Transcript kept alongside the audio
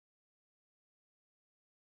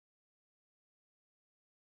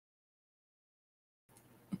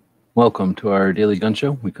Welcome to our daily gun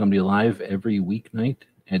show. We come to you live every weeknight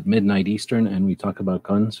at midnight Eastern, and we talk about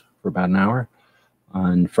guns for about an hour.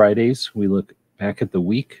 On Fridays, we look back at the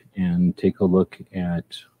week and take a look at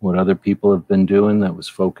what other people have been doing that was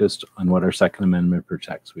focused on what our Second Amendment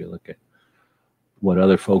protects. We look at what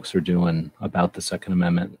other folks are doing about the Second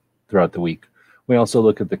Amendment throughout the week. We also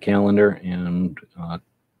look at the calendar and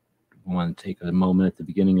want to take a moment at the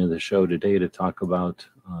beginning of the show today to talk about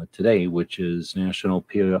today, which is National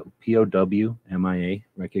POW MIA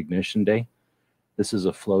Recognition Day. This is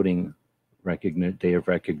a floating day of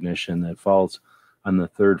recognition that falls on the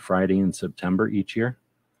third Friday in September each year.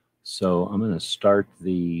 So I'm going to start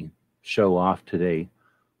the show off today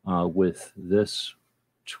with this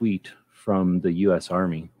tweet from the U.S.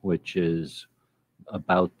 Army, which is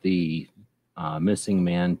about the missing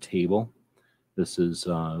man table. This is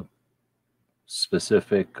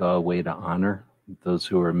specific way to honor those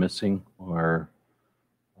who are missing or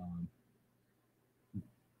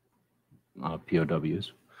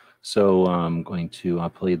POWs. So I'm going to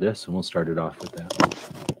play this and we'll start it off with that.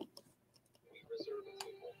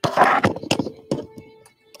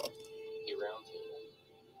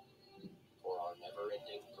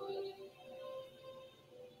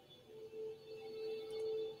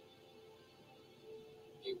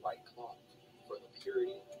 A white cloth for the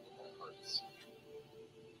purity in their hearts.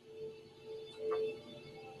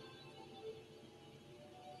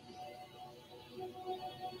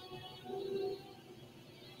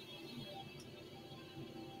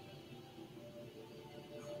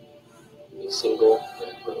 A single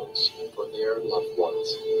red rose for their loved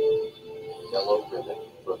ones. A yellow ribbon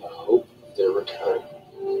for the hope of their return.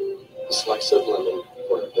 A slice of lemon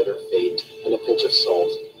for a bitter fate, and a pinch of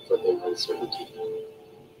salt for their uncertainty.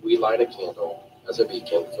 We light a candle as a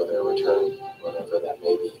beacon for their return, whatever that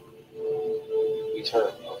may be. We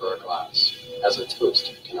turn over a glass as a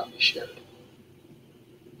toast cannot be shared.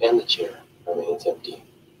 And the chair remains empty,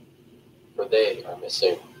 for they are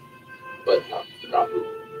missing, but not forgotten.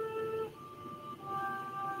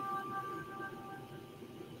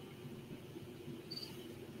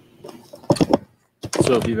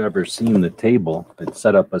 So if you've ever seen the table, it's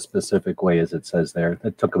set up a specific way, as it says there.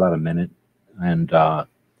 That took about a minute, and I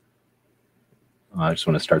just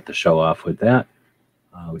want to start the show off with that.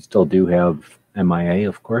 We still do have MIA,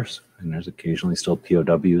 of course, and there's occasionally still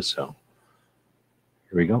POWs, so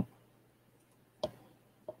here we go.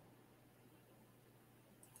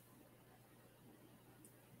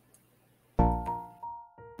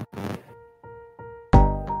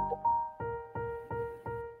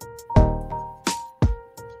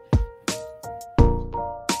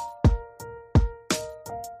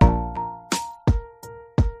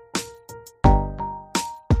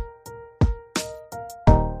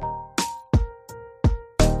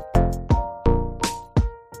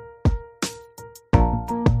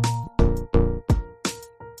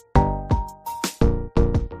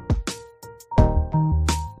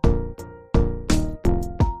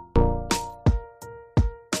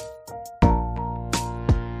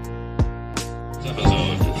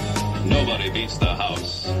 Episode. Nobody beats the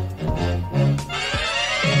house.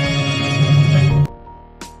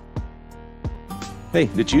 Hey,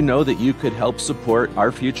 did you know that you could help support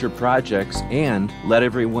our future projects and let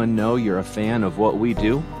everyone know you're a fan of what we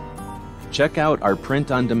do? Check out our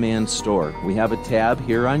print-on-demand store. We have a tab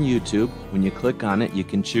here on YouTube. When you click on it, you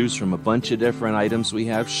can choose from a bunch of different items. We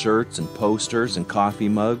have shirts and posters and coffee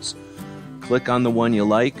mugs. Click on the one you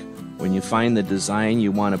like. When you find the design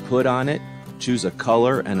you want to put on it, choose a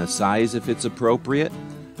color and a size if it's appropriate.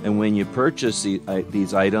 And when you purchase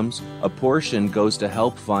these items, a portion goes to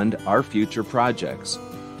help fund our future projects.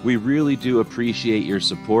 We really do appreciate your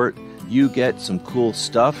support. You get some cool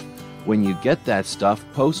stuff. When you get that stuff,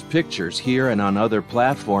 post pictures here and on other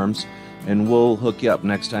platforms, and we'll hook you up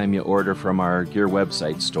next time you order from our Gear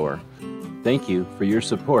website store. Thank you for your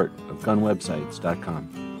support of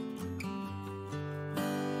gunwebsites.com.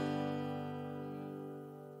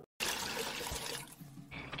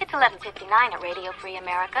 It's 11:59 at Radio Free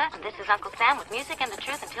America, and this is Uncle Sam with music and the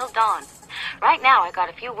truth until dawn. Right now, I got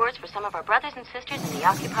a few words for some of our brothers and sisters in the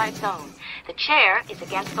occupied zone. The chair is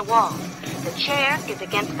against the wall. The chair is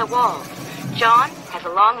against the wall. John has a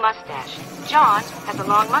long mustache. John has a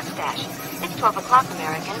long mustache. It's 12 o'clock,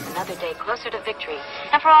 Americans, another day closer to victory.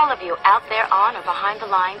 And for all of you out there on or behind the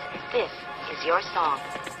lines, this is your song.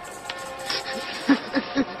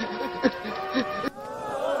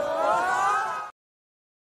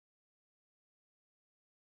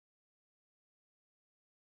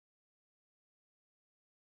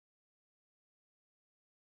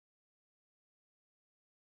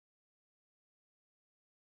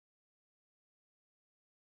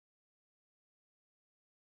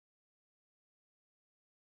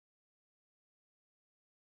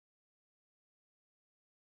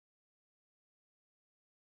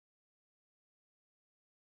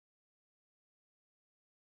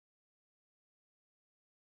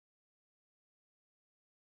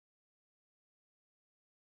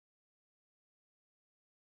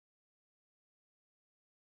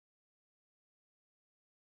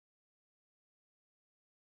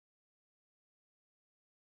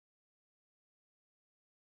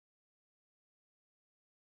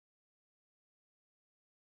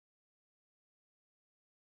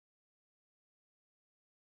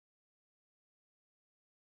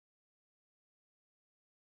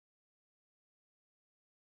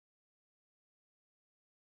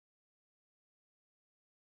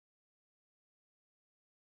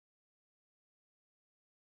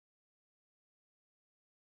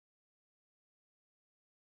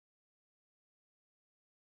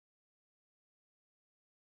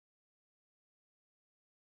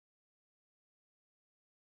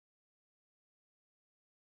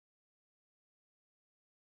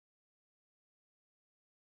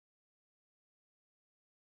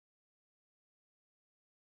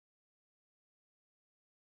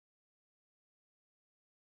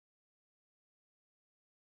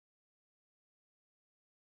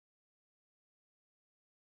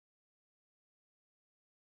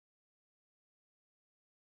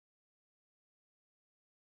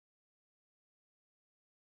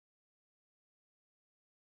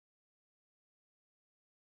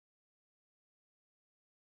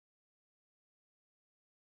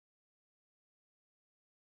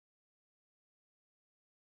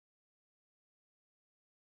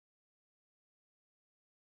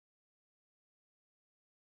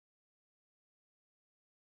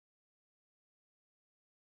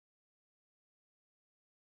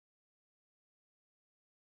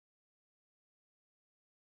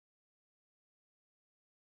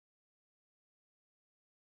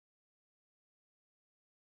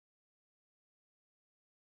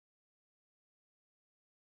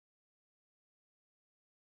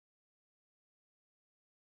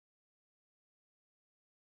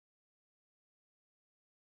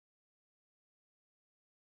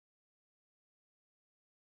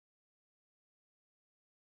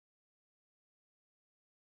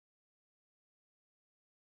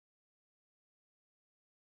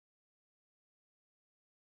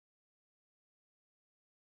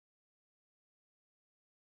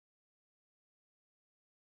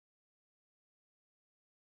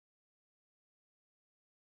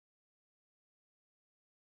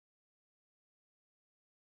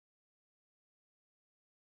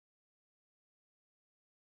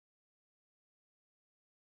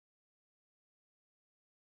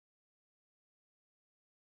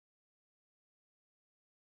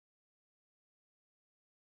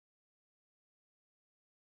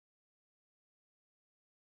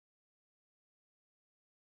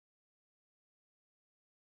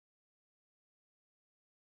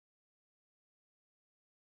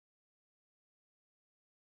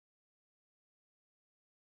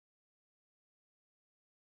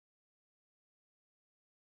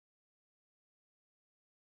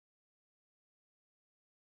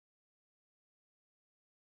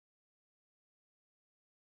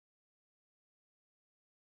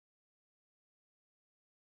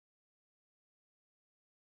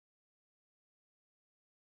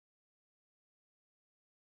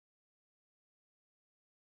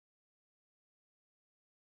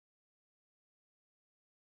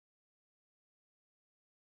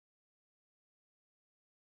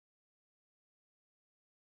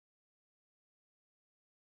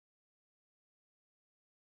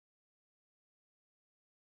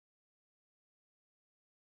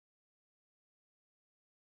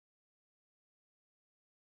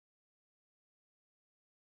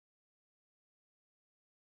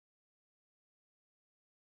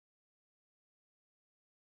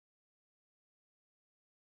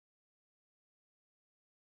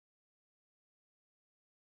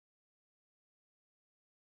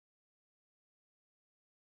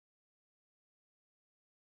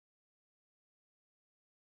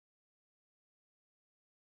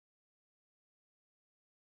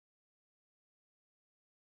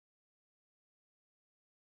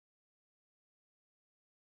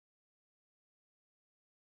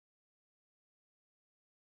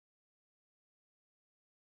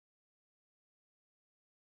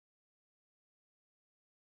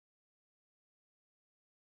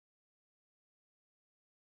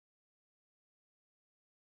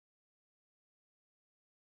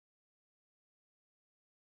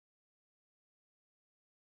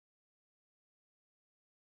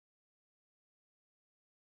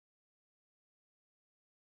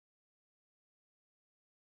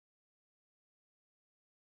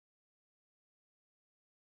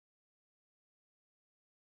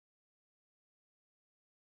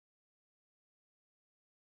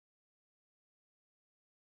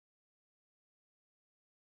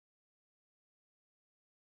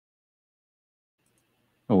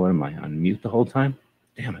 Oh, what am I, on mute the whole time?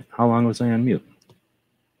 Damn it. How long was I on mute?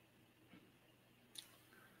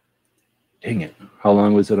 Dang it. How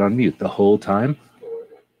long was it on mute? The whole time?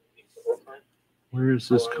 Where is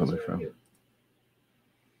this coming from?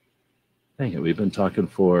 Dang it. We've been talking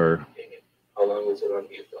for... How long was it on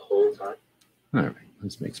mute? The whole time? All right.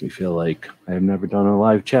 This makes me feel like I have never done a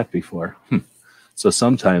live chat before. So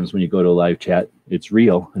sometimes when you go to a live chat, it's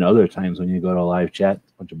real. And other times when you go to a live chat,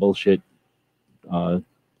 a bunch of bullshit,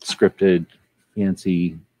 scripted,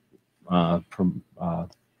 fancy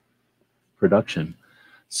production.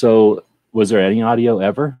 So was there any audio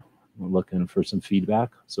ever? We're looking for some feedback.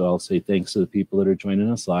 So I'll say thanks to the people that are joining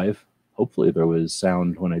us live. Hopefully there was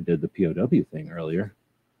sound when I did the POW thing earlier.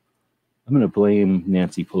 I'm going to blame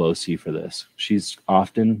Nancy Pelosi for this. She's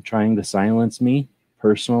often trying to silence me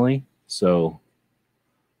personally. So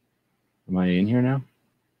am I in here now?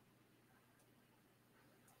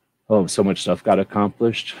 Oh, so much stuff got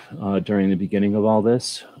accomplished during the beginning of all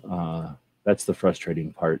this. That's the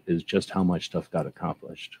frustrating part, is just how much stuff got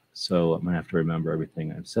accomplished. So I'm going to have to remember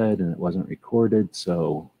everything I've said, and it wasn't recorded,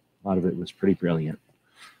 so a lot of it was pretty brilliant.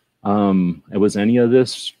 Was any of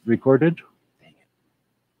this recorded? Dang it.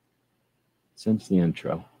 Since the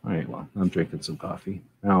intro. All right, well, I'm drinking some coffee.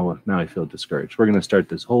 Now I feel discouraged. We're going to start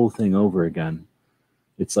this whole thing over again.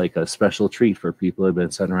 It's like a special treat for people who have been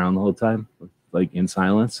sitting around the whole time, like in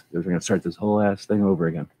silence. We're going to start this whole ass thing over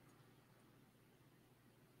again.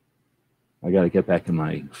 I got to get back in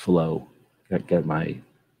my flow, get my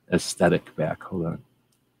aesthetic back. Hold on.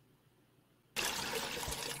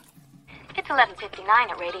 It's 11:59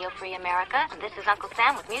 at Radio Free America, and this is Uncle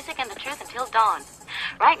Sam with music and the truth until dawn.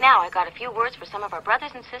 Right now, I got a few words for some of our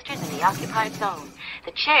brothers and sisters in the occupied zone.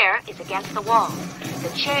 The chair is against the wall.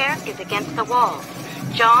 The chair is against the wall.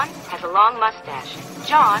 John has a long mustache.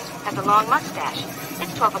 John has a long mustache.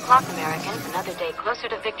 It's 12 o'clock, Americans, another day closer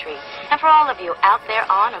to victory. And for all of you out there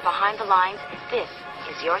on or behind the lines, this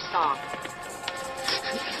is your song.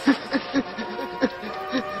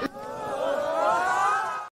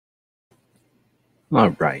 All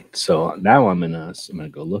right, so now I'm gonna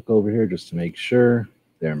go look over here just to make sure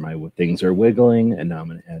there my things are wiggling, and now I'm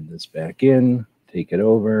gonna add this back in, take it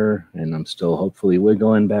over, and I'm still hopefully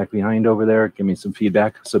wiggling back behind over there. Give me some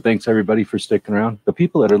feedback. So thanks everybody for sticking around. The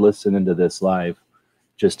people that are listening to this live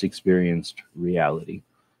just experienced reality.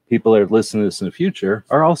 People that are listening to this in the future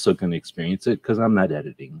are also going to experience it because I'm not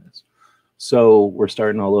editing this. So we're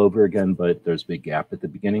starting all over again, but there's a big gap at the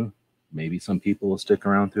beginning. Maybe some people will stick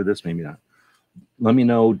around through this, maybe not. Let me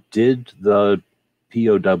know, did the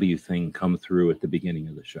POW thing come through at the beginning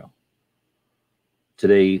of the show?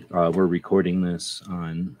 Today, we're recording this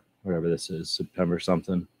on whatever this is, September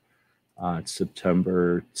something. It's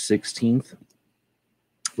September 16th,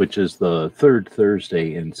 which is the third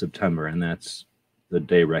Thursday in September, and that's the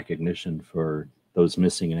day recognition for those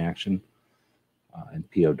missing in action and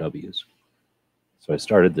POWs. So I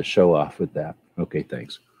started the show off with that. Okay,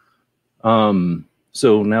 thanks.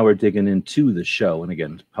 So now we're digging into the show. And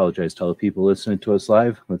again, apologize to all the people listening to us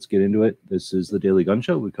live. Let's get into it. This is the Daily Gun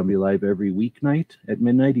Show. We come to you live every weeknight at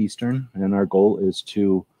midnight Eastern. And our goal is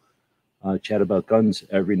to chat about guns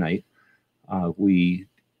every night. We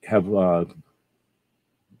have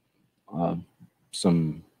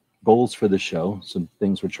some goals for the show, some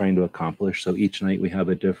things we're trying to accomplish. So each night we have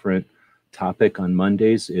a different topic. On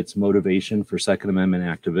Mondays, it's motivation for Second Amendment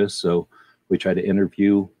activists. So we try to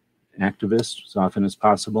interview activists as often as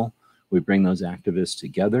possible. We bring those activists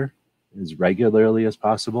together as regularly as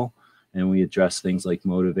possible, and we address things like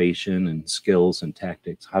motivation and skills and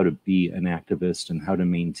tactics, how to be an activist and how to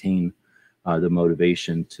maintain the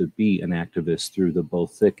motivation to be an activist through the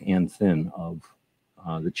both thick and thin of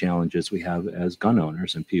the challenges we have as gun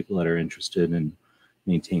owners and people that are interested in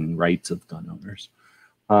maintaining rights of gun owners.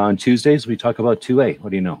 On Tuesdays, we talk about 2A,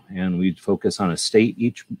 what do you know? And we focus on a state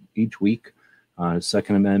each week,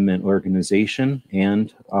 Second Amendment organization,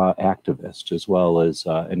 and activist, as well as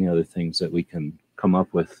any other things that we can come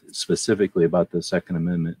up with specifically about the Second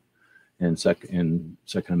Amendment and Second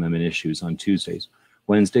Amendment issues on Tuesdays.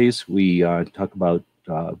 Wednesdays, we talk about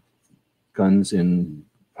guns in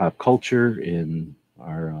pop culture, in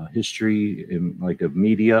our history, in of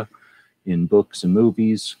media, in books and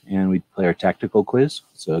movies, and we play our tactical quiz.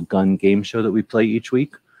 It's a gun game show that we play each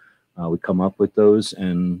week. We come up with those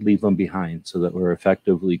and leave them behind so that we're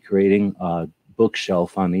effectively creating a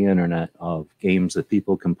bookshelf on the internet of games that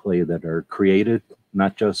people can play that are created,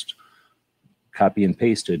 not just copy and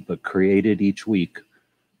pasted, but created each week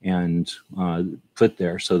and put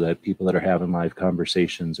there so that people that are having live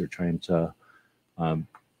conversations or trying to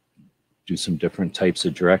do some different types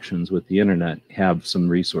of directions with the internet have some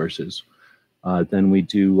resources. Then we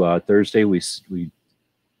do Thursday, we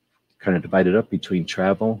kind of divide it up between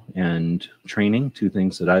travel and training, two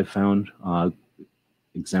things that I've found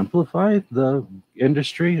exemplify the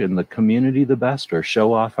industry and the community the best, or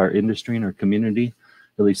show off our industry and our community,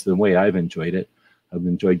 at least the way I've enjoyed it. I've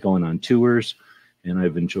enjoyed going on tours, and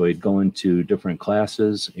I've enjoyed going to different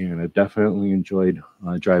classes, and I've definitely enjoyed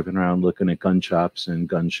driving around looking at gun shops and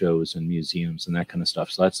gun shows and museums and that kind of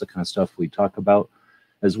stuff. So that's the kind of stuff we talk about,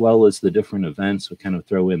 as well as the different events. We kind of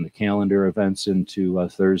throw in the calendar events into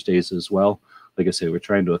Thursdays as well. Like I say, we're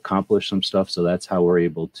trying to accomplish some stuff, so that's how we're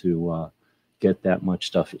able to get that much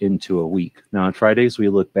stuff into a week. Now on Fridays, we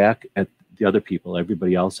look back at the other people,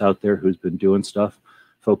 everybody else out there who's been doing stuff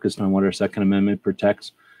focused on what our Second Amendment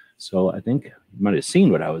protects. So I think you might have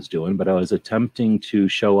seen what I was doing, but I was attempting to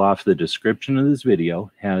show off the description of this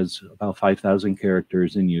video. Has about 5,000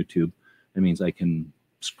 characters in YouTube. That means I can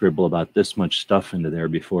scribble about this much stuff into there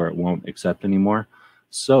before it won't accept anymore.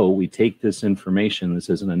 So we take this information,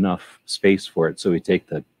 this isn't enough space for it, so we take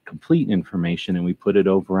the complete information and we put it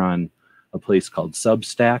over on a place called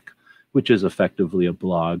Substack, which is effectively a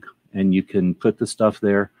blog, and you can put the stuff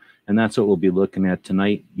there. And that's what we'll be looking at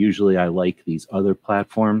tonight. Usually I like these other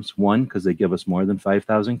platforms, one, because they give us more than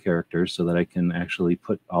 5,000 characters so that I can actually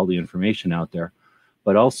put all the information out there,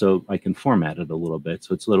 but also I can format it a little bit,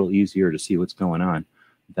 so it's a little easier to see what's going on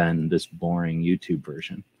than this boring YouTube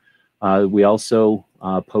version. We also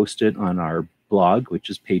post it on our blog, which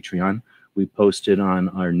is Patreon. We posted on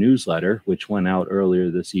our newsletter, which went out earlier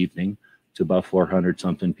this evening to about 400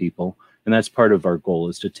 something people. And that's part of our goal,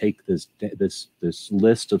 is to take this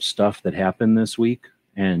list of stuff that happened this week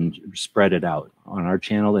and spread it out on our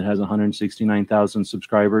channel that has 169,000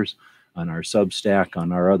 subscribers, on our Substack,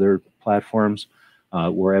 on our other platforms,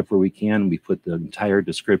 wherever we can. We put the entire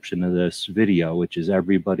description of this video, which is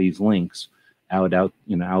everybody's links, out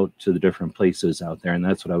to the different places out there. And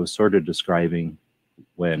that's what I was sort of describing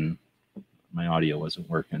when my audio wasn't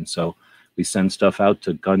working. So we send stuff out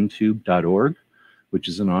to guntube.org, which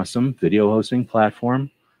is an awesome video hosting platform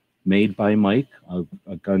made by Mike,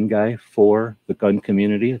 a gun guy for the gun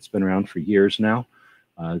community. It's been around for years now.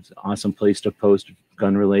 It's an awesome place to post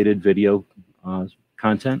gun-related video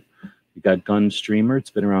content. We got Gun Streamer. It's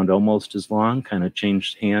been around almost as long, kind of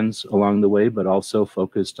changed hands along the way, but also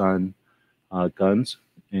focused on guns.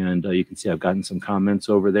 And you can see I've gotten some comments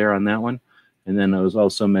over there on that one. And then I was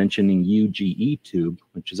also mentioning UGETube,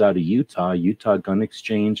 which is out of Utah Gun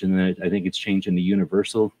Exchange, and then I think it's changed into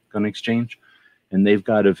Universal Gun Exchange, and they've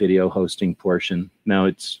got a video hosting portion.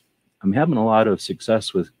 Now I'm having a lot of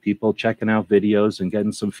success with people checking out videos and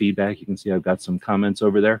getting some feedback. You can see I've got some comments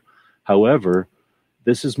over there. However,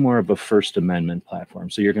 this is more of a First Amendment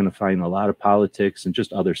platform, so you're going to find a lot of politics and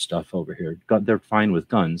just other stuff over here. They're fine with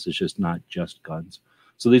guns, it's just not just guns.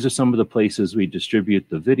 So these are some of the places we distribute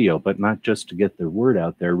the video, but not just to get the word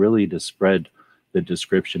out there, really to spread the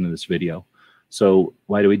description of this video. So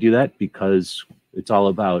why do we do that? Because it's all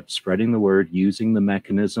about spreading the word, using the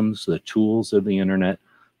mechanisms, the tools of the internet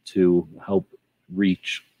to help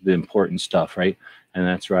reach the important stuff, right? And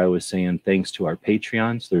that's where I was saying, thanks to our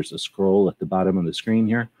Patreons, there's a scroll at the bottom of the screen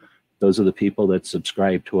here. Those are the people that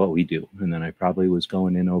subscribe to what we do. And then I probably was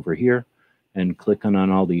going in over here and clicking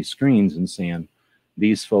on all these screens and saying,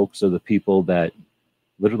 these folks are the people that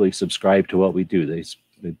literally subscribe to what we do. They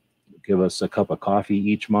give us a cup of coffee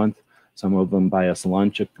each month. Some of them buy us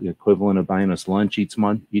lunch, the equivalent of buying us lunch each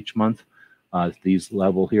month. These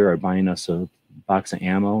level here are buying us a box of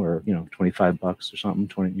ammo, or 25 bucks or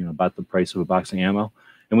something, about the price of a box of ammo.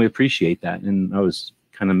 And we appreciate that. And I was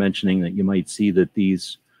kind of mentioning that you might see that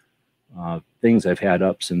these things I've had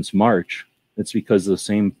up since March, it's because the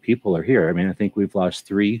same people are here. I mean, I think we've lost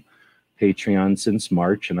 3 Patreon since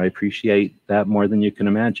March, and I appreciate that more than you can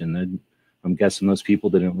imagine. And I'm guessing those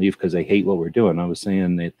people didn't leave because they hate what we're doing. I was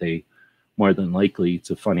saying that they, more than likely,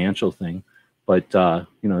 it's a financial thing, but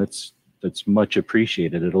it's much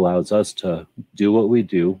appreciated. It allows us to do what we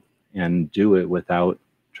do and do it without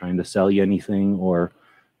trying to sell you anything or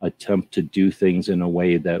attempt to do things in a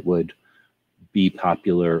way that would be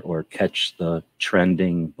popular or catch the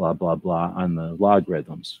trending blah blah blah on the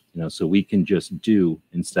logarithms, so we can just do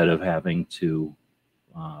instead of having to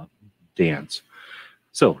dance.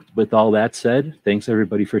 So with all that said, thanks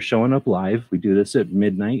everybody for showing up live. We do this at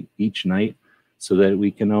midnight each night so that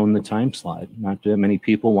we can own the time slot. Not that many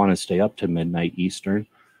people want to stay up to midnight Eastern,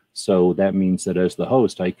 so that means that as the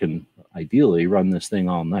host I can ideally run this thing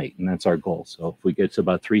all night, and that's our goal. So if we get to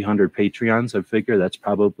about 300 Patreons, I figure that's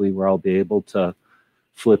probably where I'll be able to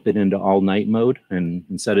flip it into all night mode. And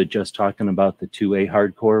instead of just talking about the 2A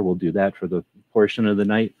hardcore, we'll do that for the portion of the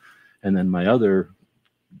night. And then my other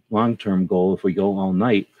long-term goal, if we go all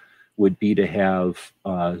night, would be to have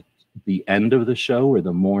the end of the show or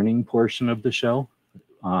the morning portion of the show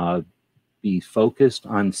be focused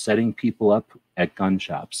on setting people up at gun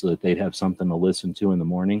shops so that they'd have something to listen to in the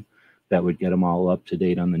morning that would get them all up to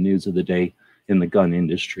date on the news of the day in the gun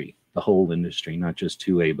industry, the whole industry, not just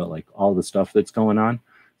 2A, but like all the stuff that's going on,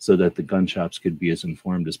 so that the gun shops could be as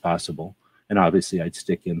informed as possible. And obviously I'd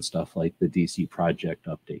stick in stuff like the DC Project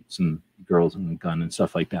updates and Girls in the Gun and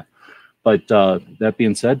stuff like that. But that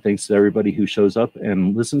being said, thanks to everybody who shows up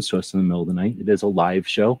and listens to us in the middle of the night. It is a live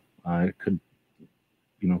show. I could,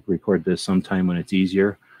 record this sometime when it's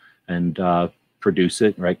easier and produce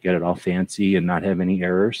it, right? Get it all fancy and not have any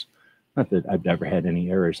errors. Not that I've never had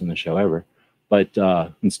any errors in the show ever, but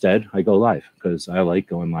instead I go live because I like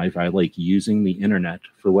going live. I like using the internet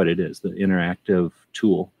for what it is, the interactive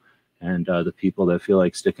tool. And the people that feel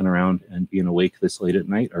like sticking around and being awake this late at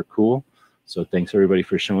night are cool. So thanks everybody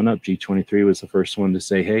for showing up. G23 was the first one to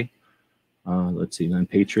say hey. Let's see, then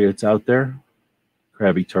Patriots out there.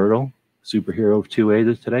 Krabby Turtle, Superhero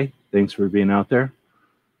 2A today. Thanks for being out there.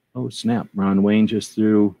 Oh, snap. Ron Wayne just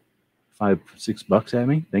threw $5-6 at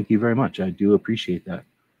me. Thank you very much. I do appreciate that.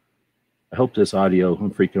 I hope this audio,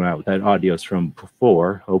 I'm freaking out. That audio is from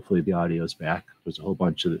before. Hopefully the audio is back. There's a whole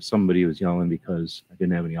bunch of it. Somebody was yelling because I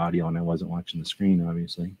didn't have any audio and I wasn't watching the screen,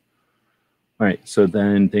 obviously. All right, so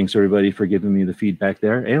then thanks everybody for giving me the feedback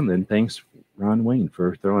there. And then thanks Ron Wayne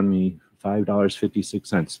for throwing me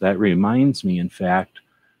 $5.56. That reminds me, in fact,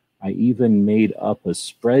 I even made up a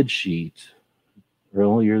spreadsheet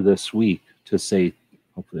earlier this week to say,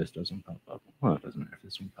 hopefully this doesn't pop up. Well, it doesn't matter if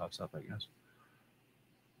this one pops up, I guess.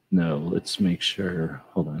 No, let's make sure.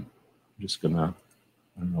 Hold on. I'm just going to,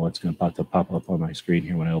 I don't know what's going to pop up on my screen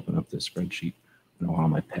here when I open up this spreadsheet. I don't know all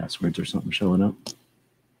my passwords or something showing up.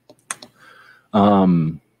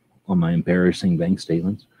 On my embarrassing bank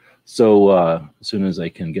statements. So as soon as I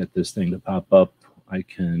can get this thing to pop up, I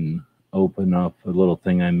can open up a little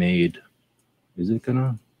thing I made. Is it going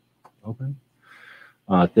to open?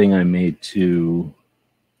 Thing I made to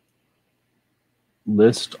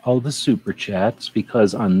list all the super chats,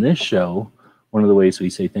 because on this show, one of the ways we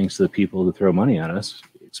say thanks to the people who throw money at us,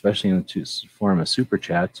 especially in the form of super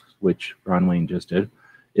chats, which Ron Wayne just did,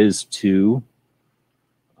 is to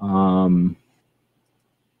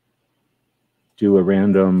do a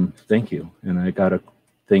random thank you. And I got a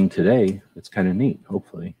thing today that's kind of neat,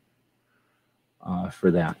 hopefully,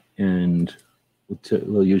 for that. And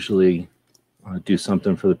we'll usually do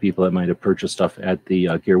something for the people that might have purchased stuff at the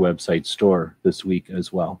Gear website store this week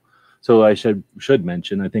as well. So I should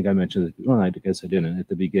mention, I think I mentioned, well, I guess I didn't, at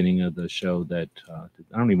the beginning of the show that, I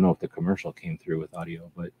don't even know if the commercial came through with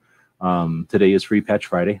audio, but today is Free Patch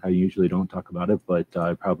Friday. I usually don't talk about it, but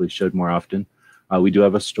I probably should more often. We do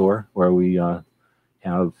have a store where we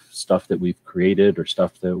have stuff that we've created or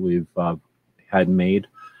stuff that we've had made.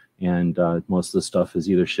 And most of the stuff is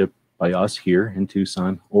either shipped by us here in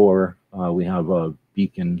Tucson, or we have a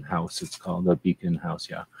Beacon House. It's called a Beacon House,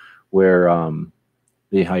 yeah, where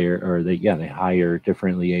they hire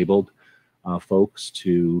differently abled folks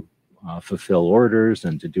to fulfill orders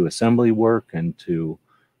and to do assembly work and to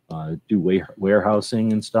do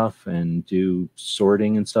warehousing and stuff and do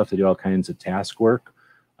sorting and stuff. They do all kinds of task work,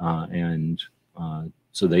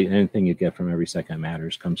 so anything you get from Every Second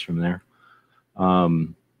Matters comes from there.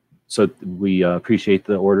 So we appreciate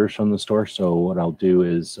the orders from the store. So what I'll do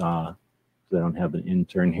is, I don't have an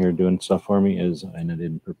intern here doing stuff for me, and I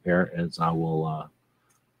didn't prepare, I will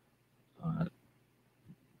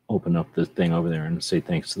open up the thing over there and say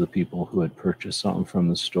thanks to the people who had purchased something from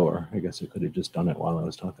the store. I guess I could have just done it while I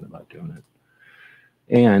was talking about doing it.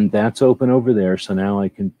 And that's open over there. So now I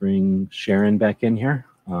can bring Sharon back in here,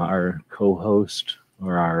 our co-host,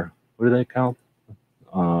 or our, what do they call?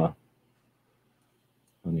 I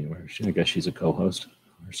guess she's a co-host.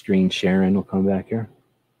 Our screen Sharon will come back here.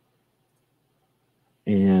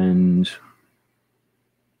 And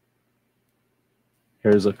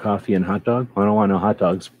here's a coffee and hot dog. I don't want no hot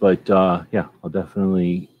dogs, but yeah, I'll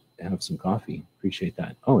definitely have some coffee. Appreciate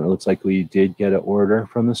that. Oh, it looks like we did get an order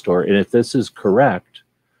from the store. And if this is correct,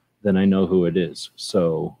 then I know who it is.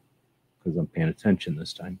 So, because I'm paying attention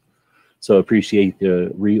this time. So appreciate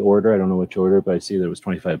the reorder. I don't know which order, but I see there was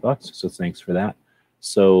 $25. So thanks for that.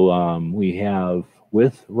 So we have,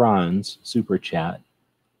 with Ron's super chat,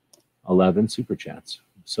 11 super chats.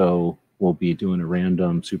 So we'll be doing a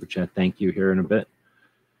random super chat thank you here in a bit.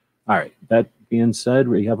 All right, that being said,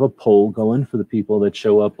 we have a poll going for the people that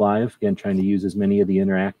show up live. Again, trying to use as many of the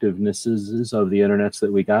interactivenesses of the internets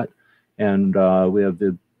that we got. And we have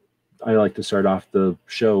I like to start off the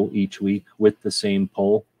show each week with the same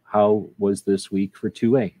poll. how was this week for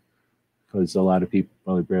 2A? Because a lot of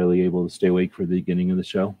people are barely able to stay awake for the beginning of the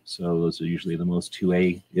show. So those are usually the most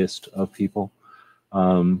 2A-ist of people.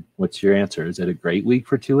 What's your answer? Is it a great week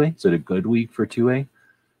for 2A? Is it a good week for 2A?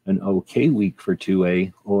 An okay week for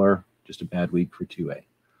 2A? Or just a bad week for 2A?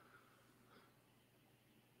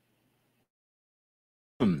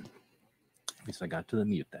 At least I got to the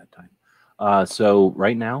mute that time. So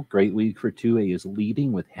right now, great week for 2A is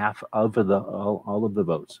leading with half of all of the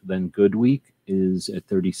votes. Then good week is at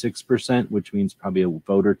 36%, which means probably a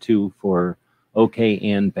vote or two for okay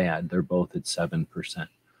and bad. They're both at 7%.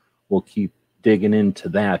 We'll keep digging into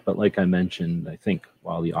that, but like I mentioned, I think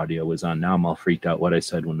while the audio was on, now I'm all freaked out what I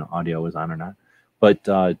said when the audio was on or not. But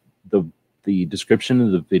the description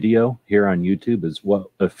of the video here on YouTube is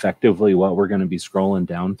effectively what we're going to be scrolling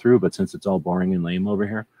down through. But since it's all boring and lame over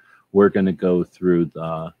here, we're going to go through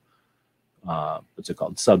the, what's it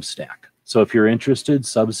called? Substack. So if you're interested,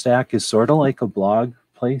 Substack is sort of like a blog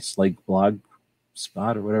place, like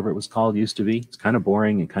Blogspot or whatever it was called used to be. It's kind of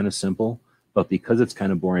boring and kind of simple, but because it's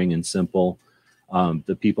kind of boring and simple,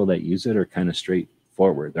 the people that use it are kind of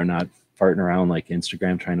straightforward. They're not farting around like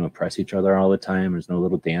Instagram trying to impress each other all the time. There's no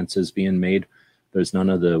little dances being made. There's none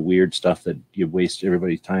of the weird stuff that you waste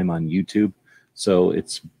everybody's time on YouTube. So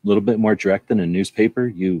it's a little bit more direct than a newspaper.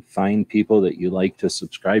 You find people that you like to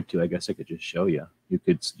subscribe to. I guess I could just show you.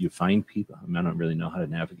 You find people. I mean, I don't really know how to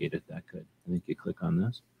navigate it that good. I think you click on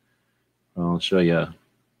this. I'll show you.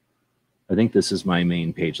 I think this is my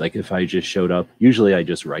main page. Like if I just showed up, usually I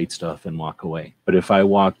just write stuff and walk away. But if I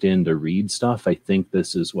walked in to read stuff, I think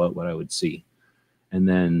this is what I would see. And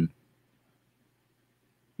then,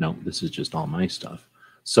 no, this is just all my stuff.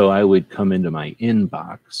 So I would come into my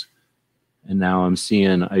inbox. And now I'm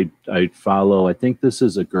seeing, I follow, I think this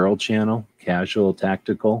is a girl channel, Casual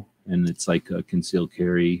Tactical, and it's like a concealed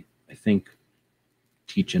carry, I think,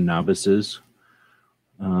 teaching novices.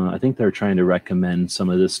 I think they're trying to recommend some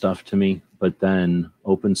of this stuff to me, but then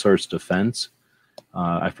Open Source Defense,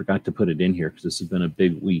 I forgot to put it in here because this has been a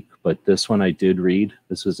big week, but this one I did read.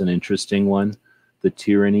 This was an interesting one, The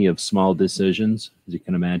Tyranny of Small Decisions, as you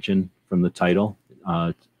can imagine from the title.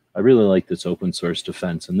 I really like this Open Source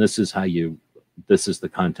Defense, and this is how this is the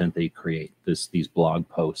content they create, these blog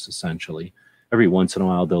posts, essentially. Every once in a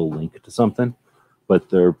while, they'll link to something, but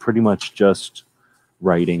they're pretty much just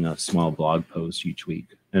writing a small blog post each week.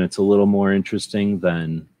 And it's a little more interesting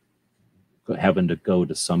than having to go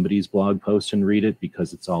to somebody's blog post and read it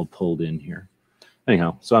because it's all pulled in here.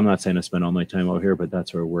 Anyhow, so I'm not saying I spend all my time over here, but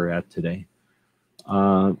that's where we're at today.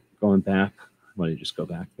 Going back, why don't you just go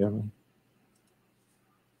back there?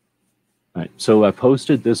 All right, so I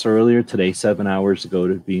posted this earlier today, 7 hours ago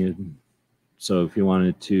to be, so if you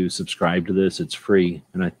wanted to subscribe to this, it's free.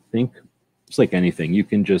 And I think it's like anything, you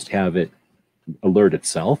can just have it alert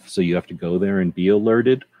itself. So you have to go there and be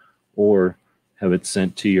alerted or have it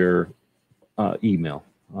sent to your email.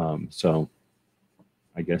 So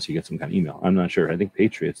I guess you get some kind of email. I'm not sure. I think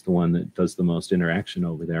Patriot's the one that does the most interaction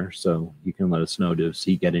over there. So you can let us know, does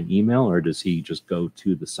he get an email or does he just go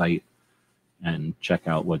to the site and check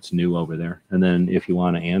out what's new over there? And then if you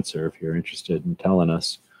want to answer, if you're interested in telling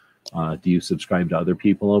us, do you subscribe to other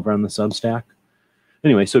people over on the Substack?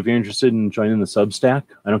 Anyway, so if you're interested in joining the Substack,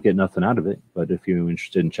 I don't get nothing out of it, but if you're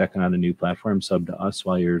interested in checking out a new platform, sub to us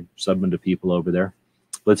while you're subbing to people over there.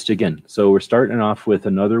 Let's dig in. So we're starting off with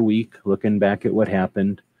another week, looking back at what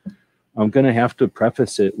happened. I'm going to have to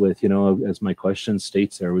preface it with, as my question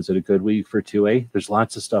states there, was it a good week for 2A? There's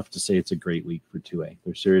lots of stuff to say it's a great week for 2A.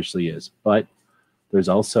 There seriously is. But there's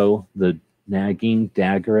also the nagging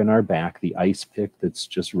dagger in our back, the ice pick that's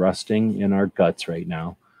just rusting in our guts right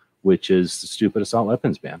now, which is the stupid assault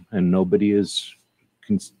weapons ban. And nobody is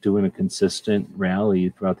doing a consistent rally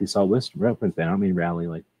throughout the assault weapons ban. I don't mean rally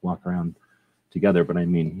like walk around together, but I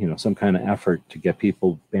mean, some kind of effort to get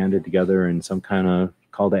people banded together and some kind of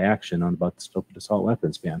call to action on about the stupid assault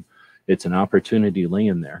weapons ban. It's an opportunity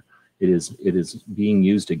laying there. It is being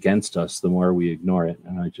used against us the more we ignore it.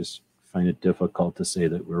 And I just find it difficult to say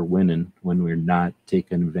that we're winning when we're not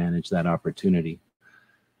taking advantage of that opportunity.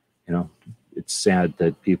 It's sad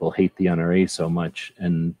that people hate the NRA so much.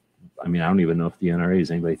 And I mean, I don't even know if the NRA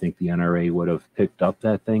is, anybody think the NRA would have picked up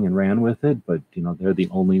that thing and ran with it, but they're the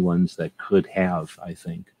only ones that could have, I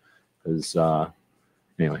think, because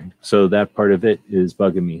anyway, so that part of it is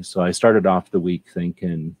bugging me. So I started off the week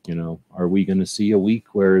thinking, are we going to see a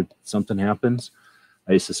week where something happens?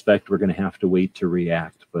 I suspect we're going to have to wait to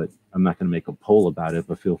react, but I'm not going to make a poll about it,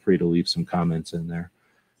 but feel free to leave some comments in there.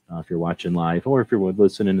 If you're watching live or if you're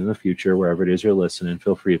listening in the future, wherever it is you're listening,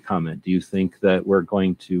 feel free to comment. Do you think that we're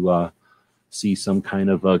going to see some kind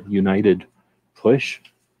of a united push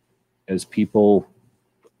as people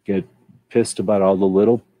get pissed about all the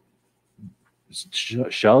little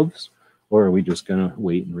shoves, or are we just going to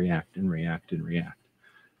wait and react and react and react?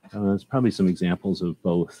 There's probably some examples of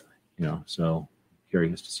both, so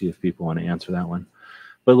curious to see if people want to answer that one.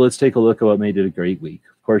 But let's take a look at what made it a great week.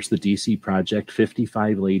 Of course, the DC Project,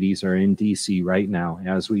 55 ladies are in DC right now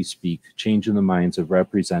as we speak, changing the minds of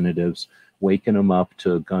representatives, waking them up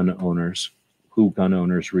to gun owners, who gun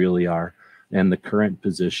owners really are, and the current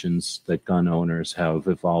positions that gun owners have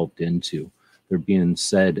evolved into. They're being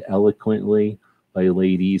said eloquently by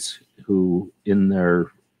ladies who, in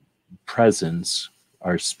their presence,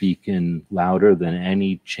 are speaking louder than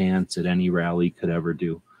any chance at any rally could ever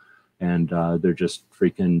do. And they're just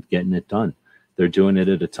freaking getting it done. They're doing it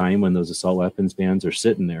at a time when those assault weapons bans are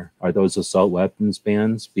sitting there. Are those assault weapons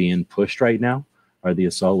bans being pushed right now? Are the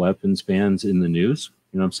assault weapons bans in the news?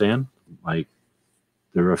 You know what I'm saying? Like,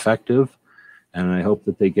 they're effective, and I hope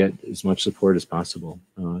that they get as much support as possible.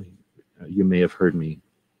 You may have heard me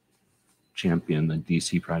champion the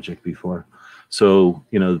DC Project before. So,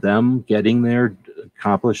 them getting there,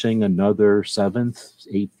 accomplishing another 7th,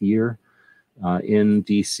 8th year in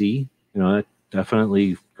DC, that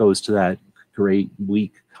definitely goes to that great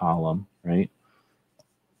week column, right?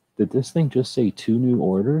 Did this thing just say 2 new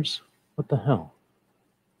orders? What the hell?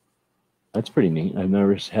 That's pretty neat. I've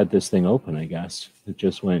never had this thing open, I guess. It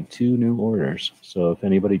just went 2 new orders. So if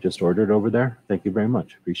anybody just ordered over there, thank you very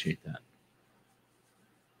much. Appreciate that.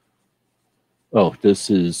 Oh, this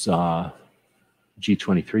is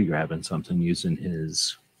G23 grabbing something using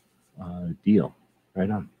his deal. Right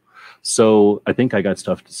on. So I think I got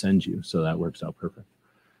stuff to send you, so that works out perfect.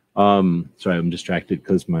 Sorry, I'm distracted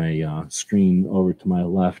because my screen over to my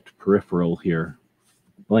left peripheral here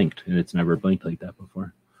blinked, and it's never blinked like that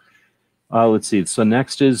before. Let's see. So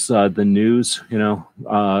next is the news.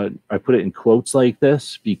 I put it in quotes like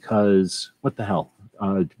this because what the hell?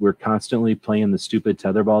 We're constantly playing the stupid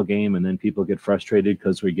tetherball game, and then people get frustrated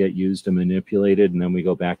because we get used and manipulated, and then we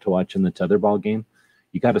go back to watching the tetherball game.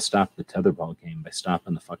 You got to stop the tetherball game by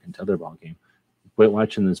stopping the fucking tetherball game. Quit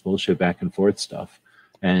watching this bullshit back and forth stuff.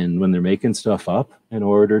 And when they're making stuff up in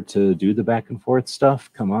order to do the back and forth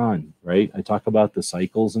stuff, come on, right? I talk about the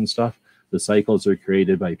cycles and stuff. The cycles are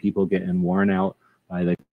created by people getting worn out by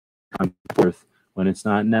the back and forth when it's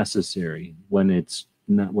not necessary. When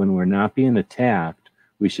we're not being attacked,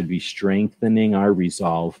 we should be strengthening our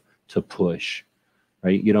resolve to push,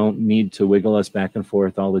 right? You don't need to wiggle us back and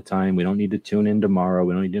forth all the time. We don't need to tune in tomorrow.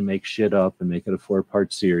 We don't need to make shit up and make it a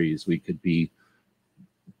 4-part series. We could be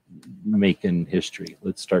making history.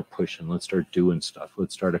 Let's start pushing. Let's start doing stuff.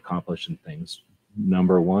 Let's start accomplishing things.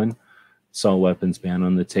 Number 1, assault weapons ban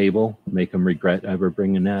on the table. Make them regret ever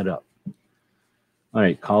bringing that up. All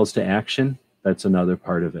right, calls to action. That's another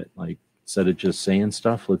part of it. Like, instead of just saying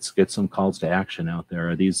stuff, let's get some calls to action out there.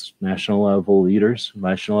 Are these national level leaders,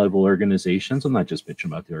 national level organizations? I'm not just bitching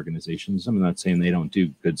about the organizations. I'm not saying they don't do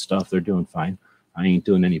good stuff. They're doing fine. I ain't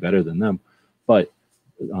doing any better than them. But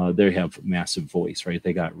they have massive voice, right?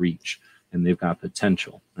 They got reach and they've got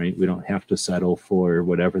potential, right? We don't have to settle for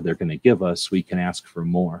whatever they're going to give us. We can ask for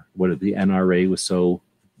more. What if the NRA was so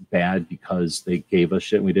bad because they gave us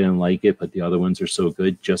shit and we didn't like it, but the other ones are so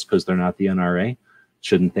good just because they're not the NRA?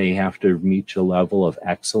 Shouldn't they have to reach a level of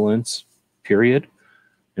excellence, period?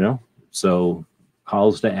 So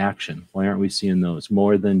calls to action. Why aren't we seeing those?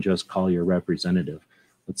 More than just call your representative.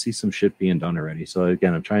 Let's see some shit being done already. So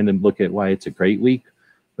again, I'm trying to look at why it's a great week,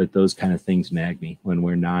 but those kind of things nag me. When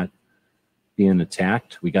we're not being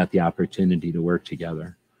attacked, we got the opportunity to work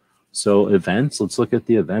together. So events, let's look at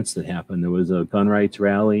the events that happened. There was a gun rights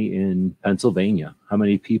rally in Pennsylvania. How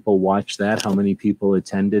many people watched that? How many people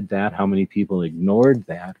attended that? How many people ignored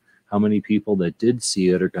that? How many people that did see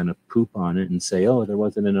it are going to poop on it and say, oh, there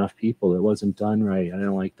wasn't enough people. It wasn't done right. I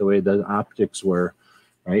didn't like the way the optics were,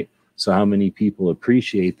 right? So how many people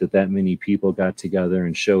appreciate that many people got together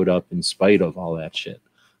and showed up in spite of all that shit?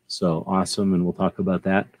 So awesome, and we'll talk about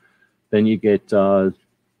that. Then you get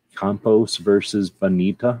Campos versus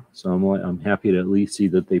Bonita. So I'm happy to at least see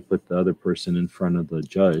that they put the other person in front of the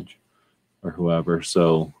judge or whoever.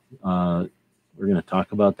 So we're going to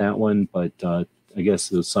talk about that one, but I guess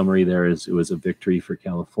the summary there is it was a victory for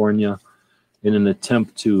California in an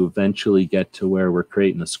attempt to eventually get to where we're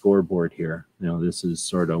creating a scoreboard here. This is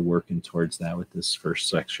sort of working towards that with this first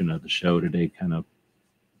section of the show today, kind of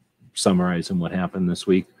summarizing what happened this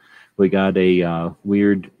week. We got a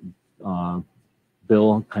weird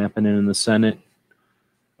bill happening in the Senate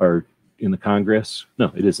or in the Congress.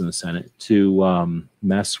 No, it is in the Senate to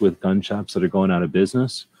mess with gun shops that are going out of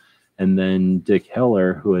business. And then Dick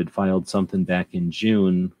Heller, who had filed something back in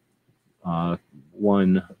June,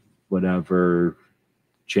 won whatever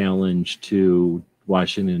challenge to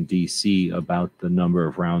Washington, D.C. about the number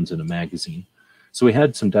of rounds in a magazine. So we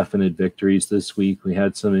had some definite victories this week. We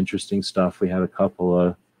had some interesting stuff. We had a couple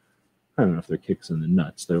of, I don't know if they're kicks in the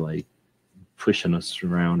nuts. They're like pushing us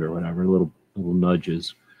around or whatever, little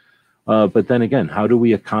nudges. But then again, how do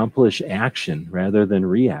we accomplish action rather than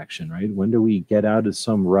reaction, right? When do we get out of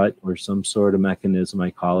some rut or some sort of mechanism,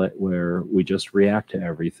 I call it, where we just react to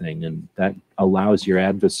everything, and that allows your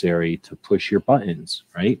adversary to push your buttons,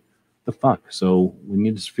 right? The fuck? So we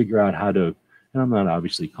need to figure out how to, and I'm not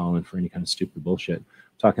obviously calling for any kind of stupid bullshit. I'm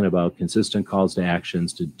talking about consistent calls to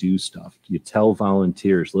actions to do stuff. You tell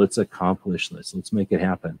volunteers, let's accomplish this. Let's make it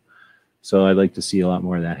happen. So I'd like to see a lot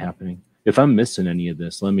more of that happening. If I'm missing any of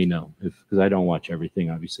this, let me know, because I don't watch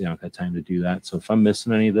everything. Obviously, I don't have time to do that. So if I'm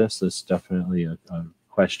missing any of this, that's definitely a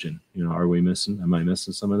question. You know, are we missing? Am I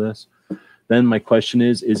missing some of this? Then my question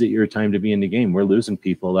is it your time to be in the game? We're losing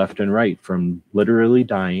people left and right from literally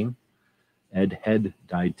dying. Ed Head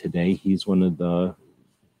died today. He's one of the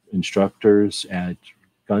instructors at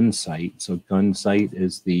Gunsight. So Gunsight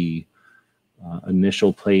is the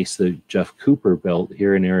initial place that Jeff Cooper built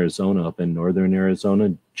here in Arizona, up in northern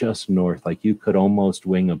Arizona, just north. Like you could almost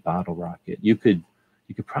wing a bottle rocket. You could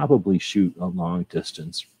probably shoot a long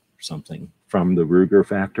distance or something from the Ruger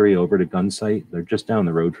factory over to Gunsight. They're just down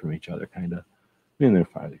the road from each other, kind of. I mean, they're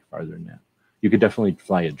farther than that. You could definitely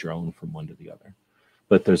fly a drone from one to the other,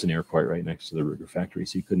 but there's an airport right next to the Ruger factory,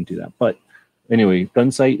 so you couldn't do that. But anyway,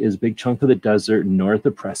 Gunsight is a big chunk of the desert north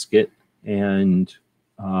of Prescott, and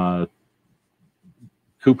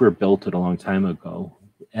Cooper built it a long time ago.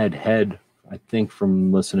 Ed Head, I think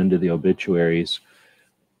from listening to the obituaries,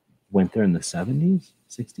 went there in the 70s,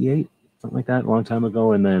 68, something like that, a long time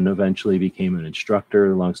ago, and then eventually became an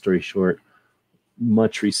instructor. Long story short,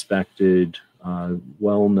 much respected,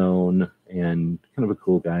 well-known, and kind of a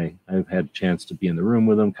cool guy. I've had a chance to be in the room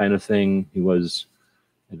with him, kind of thing. He was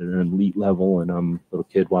at an elite level, and I'm a little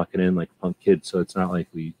kid walking in like a punk kid, so it's not like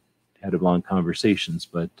we had long conversations,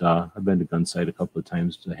 but I've been to Gunsight a couple of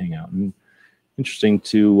times to hang out, and interesting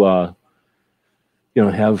to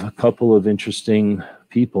have a couple of interesting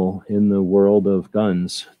people in the world of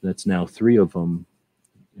guns. That's now 3 of them,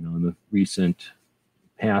 in the recent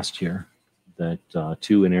past here, that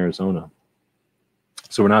 2 in Arizona.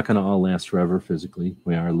 So we're not going to all last forever physically.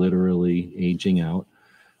 We are literally aging out,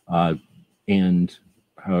 and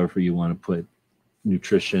however you want to put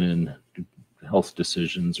nutrition and health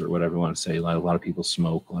decisions or whatever you want to say. A lot of people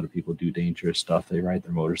smoke. A lot of people do dangerous stuff. They ride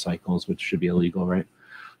their motorcycles, which should be illegal, right?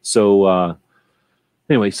 So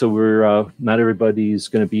anyway, so we're not everybody's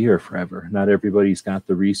going to be here forever. Not everybody's got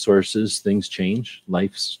the resources. Things change.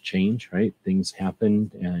 Life's change, right? Things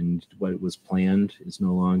happen, and what was planned is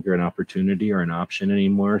no longer an opportunity or an option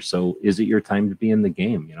anymore. So is it your time to be in the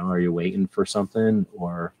game? Are you waiting for something,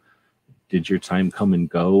 or did your time come and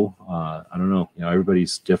go? I don't know.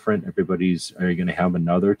 Everybody's different. Are you going to have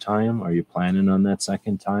another time? Are you planning on that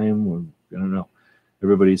second time? Or, I don't know.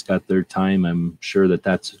 Everybody's got their time. I'm sure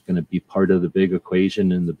that's going to be part of the big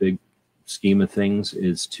equation in the big scheme of things,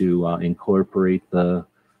 is to incorporate the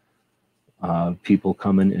people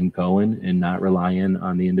coming and going and not relying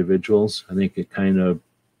on the individuals. I think it kind of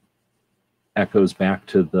echoes back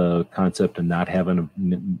to the concept of not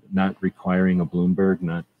requiring a Bloomberg,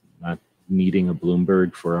 not needing a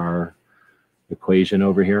Bloomberg for our equation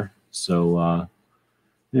over here. So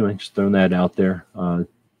anyway, just throwing that out there.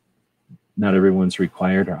 Not everyone's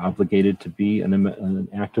required or obligated to be an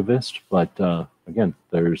activist, but again,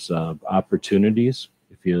 there's opportunities.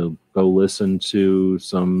 If you go listen to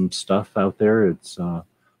some stuff out there, it's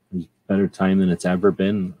there's better time than it's ever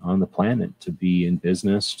been on the planet to be in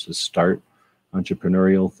business, to start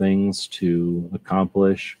entrepreneurial things, to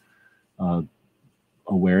accomplish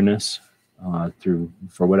awareness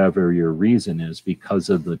for whatever your reason is, because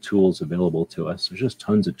of the tools available to us. There's just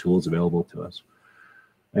tons of tools available to us.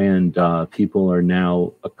 And people are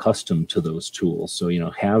now accustomed to those tools. So,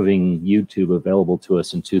 having YouTube available to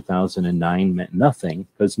us in 2009 meant nothing,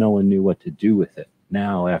 because no one knew what to do with it.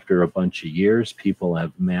 Now, after a bunch of years, people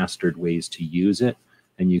have mastered ways to use it,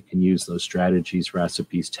 and you can use those strategies,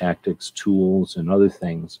 recipes, tactics, tools, and other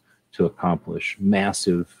things to accomplish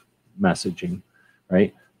massive messaging,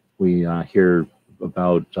 right? We hear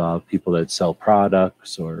about people that sell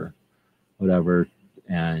products or whatever,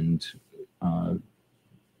 and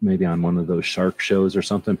maybe on one of those shark shows or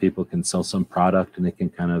something, people can sell some product and it can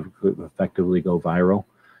kind of effectively go viral.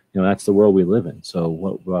 That's the world we live in. So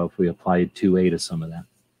what if we applied 2A to some of that?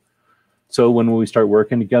 So when we start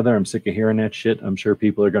working together, I'm sick of hearing that shit. I'm sure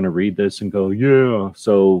people are going to read this and go, yeah.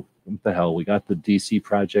 So what the hell? We got the DC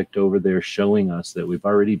project over there showing us that we've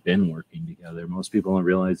already been working together. Most people don't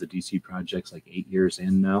realize the DC project's like 8 years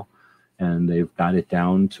in now, and they've got it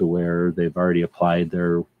down to where they've already applied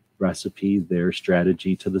their recipe, their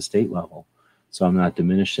strategy to the state level. So I'm not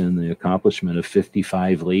diminishing the accomplishment of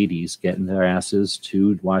 55 ladies getting their asses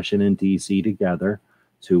to Washington, D.C. together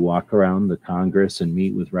to walk around the Congress and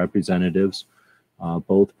meet with representatives,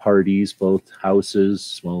 both parties, both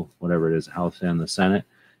houses, well, whatever it is, House and the Senate,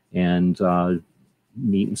 and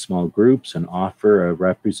meet in small groups and offer a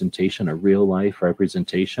representation, a real life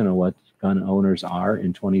representation of what gun owners are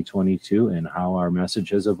in 2022 and how our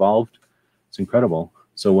message has evolved. It's incredible.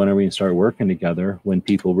 So when are we going to start working together? When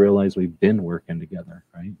people realize we've been working together,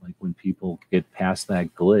 right? Like when people get past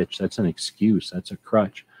that glitch, that's an excuse, that's a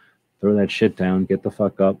crutch. Throw that shit down, get the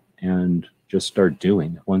fuck up, and just start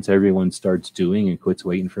doing. Once everyone starts doing and quits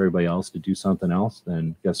waiting for everybody else to do something else,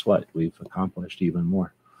 then guess what? We've accomplished even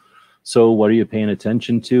more. So what are you paying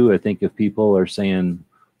attention to? I think if people are saying,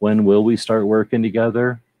 when will we start working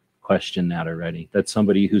together? Question that already. That's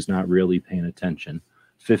somebody who's not really paying attention.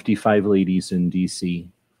 55 ladies in DC,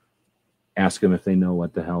 ask them if they know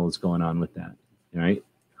what the hell is going on with that, right?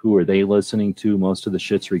 Who are they listening to? Most of the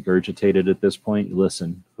shit's regurgitated at this point.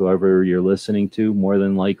 Listen, whoever you're listening to, more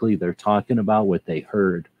than likely, they're talking about what they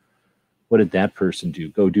heard. What did that person do?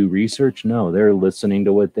 Go do research? No, they're listening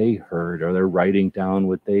to what they heard, or they're writing down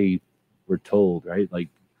what they were told, right? Like,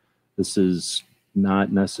 this is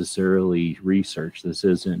not necessarily research. This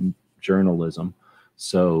isn't journalism.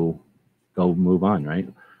 So go move on, right?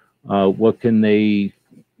 What can they,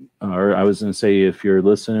 or I was going to say, if you're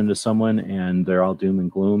listening to someone and they're all doom and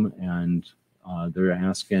gloom and they're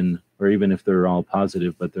asking, or even if they're all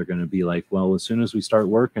positive, but they're going to be like, well, as soon as we start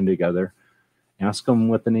working together, ask them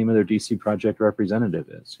what the name of their DC project representative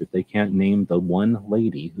is. If they can't name the one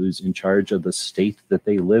lady who's in charge of the state that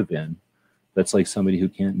they live in, that's like somebody who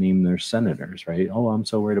can't name their senators, right? Oh, I'm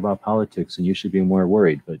so worried about politics and you should be more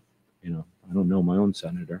worried, but I don't know my own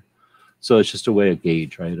senator. So it's just a way of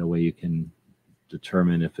gauge, right? A way you can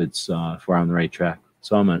determine if it's if we're on the right track.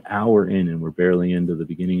 So I'm an hour in and we're barely into the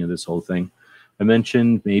beginning of this whole thing. I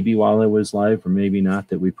mentioned maybe while it was live or maybe not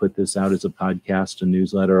that we put this out as a podcast, a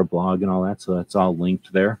newsletter, a blog, and all that. So that's all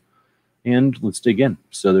linked there. And let's dig in.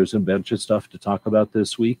 So there's a bunch of stuff to talk about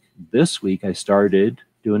this week. This week I started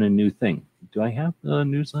doing a new thing. Do I have the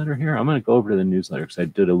newsletter here? I'm going to go over to the newsletter because I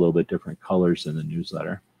did a little bit different colors in the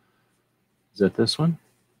newsletter. Is that this one?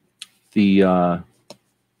 Yeah,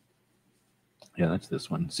 that's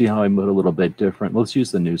this one. See how I put a little bit different? Let's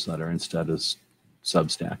use the newsletter instead of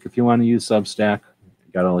Substack. If you want to use Substack,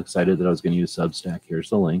 I got all excited that I was going to use Substack. Here's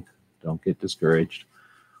the link. Don't get discouraged.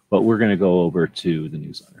 But we're going to go over to the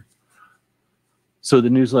newsletter. So the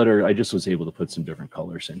newsletter, I just was able to put some different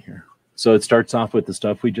colors in here. So it starts off with the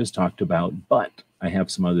stuff we just talked about, but I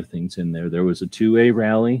have some other things in there. There was a 2A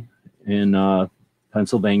rally in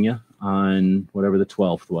Pennsylvania on whatever the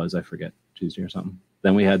 12th was, I forget, Tuesday or something.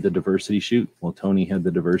 Then we had the diversity shoot. Well, Tony had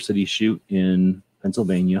the diversity shoot in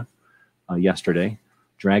Pennsylvania yesterday.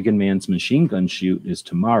 Dragon Man's machine gun shoot is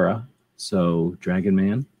tomorrow. So Dragon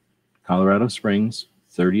Man, Colorado Springs,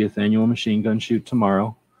 30th annual machine gun shoot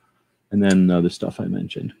tomorrow. And then the other stuff I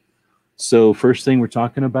mentioned. So first thing we're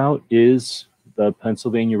talking about is the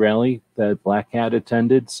Pennsylvania rally that Black Hat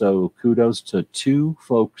attended. So kudos to two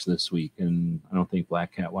folks this week. And I don't think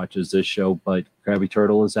Black Hat watches this show, but Krabby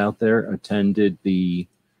Turtle is out there, attended the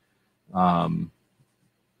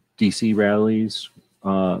DC rallies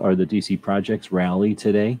or the DC Projects rally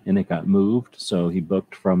today, and it got moved. So he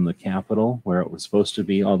booked from the Capitol where it was supposed to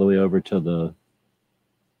be all the way over to the,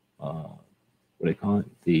 what do they call it?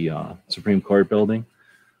 The Supreme Court building,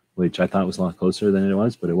 which I thought was a lot closer than it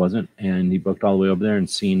was, but it wasn't. And he booked all the way over there and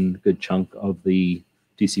seen a good chunk of the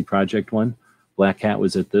DC Project one. Black Hat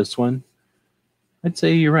was at this one. I'd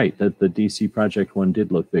say you're right that the DC Project one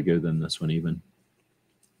did look bigger than this one even,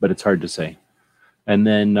 but it's hard to say. And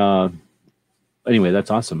then anyway,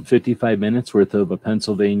 that's awesome. 55 minutes worth of a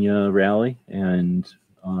Pennsylvania rally, and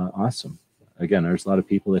awesome. Again, there's a lot of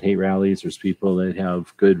people that hate rallies. There's people that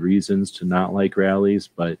have good reasons to not like rallies,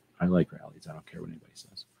 but I like rallies. I don't care what anybody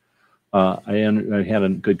says. I had a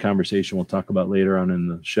good conversation we'll talk about later on in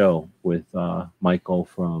the show with Michael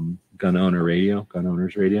from Gun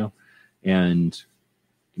Owners Radio, and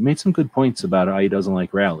he made some good points about how he doesn't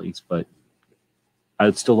like rallies, but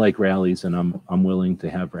I'd still like rallies, and I'm willing to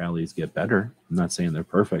have rallies get better. I'm not saying they're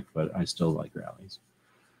perfect, but I still like rallies.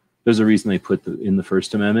 There's a reason they put in the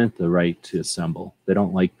First Amendment the right to assemble. They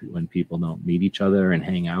don't like when people don't meet each other and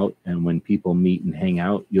hang out, and when people meet and hang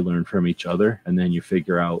out, you learn from each other, and then you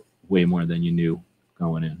figure out way more than you knew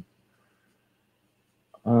going in.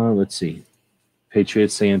 Let's see.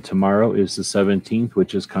 Patriots saying tomorrow is the 17th,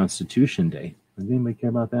 which is Constitution Day. Does anybody care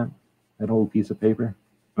about that? That old piece of paper?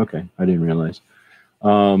 Okay, I didn't realize.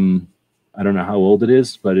 I don't know how old it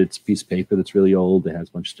is, but it's a piece of paper that's really old. It has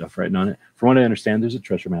a bunch of stuff written on it. From what I understand, there's a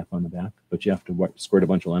treasure map on the back, but you have to squirt a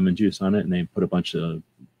bunch of lemon juice on it, and they put a bunch of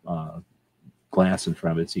glass in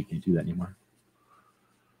front of it, so you can't do that anymore.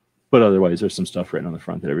 But otherwise, there's some stuff written on the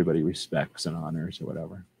front that everybody respects and honors or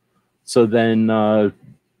whatever. So then,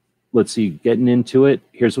 let's see, getting into it,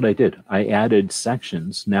 here's what I did. I added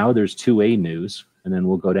sections. Now there's 2A news, and then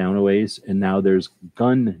we'll go down a ways, and now there's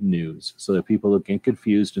gun news, so that people don't get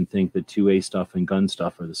confused and think that 2A stuff and gun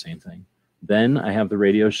stuff are the same thing. Then I have the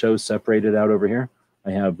radio shows separated out over here.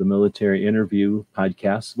 I have the military interview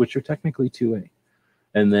podcasts, which are technically 2A.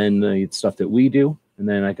 And then the stuff that we do, and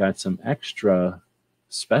then I got some extra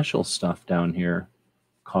special stuff down here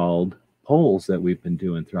called polls that we've been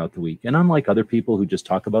doing throughout the week. And unlike other people who just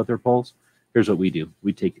talk about their polls, here's what we do.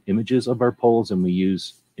 We take images of our polls and we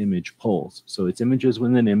use image polls. So it's images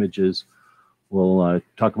within images. We'll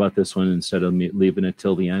talk about this one instead of leaving it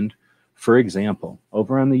till the end. For example,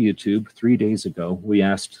 over on the YouTube 3 days ago, we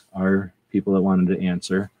asked our people that wanted to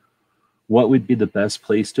answer, what would be the best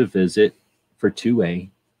place to visit for 2A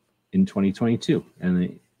in 2022? And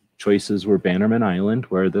the choices were Bannerman Island,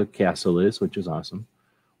 where the castle is, which is awesome.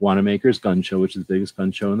 Wanamaker's Gun Show, which is the biggest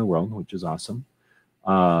gun show in the world, which is awesome.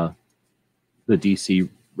 The DC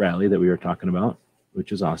rally that we were talking about,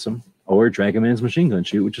 which is awesome. Or Dragonman's Machine Gun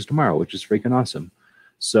Shoot, which is tomorrow, which is freaking awesome.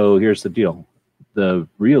 So here's the deal. The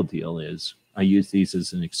real deal is I use these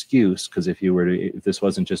as an excuse, because if this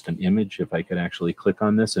wasn't just an image, if I could actually click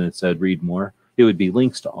on this and it said read more, it would be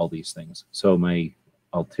links to all these things. So my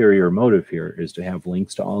ulterior motive here is to have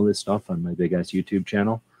links to all this stuff on my big ass YouTube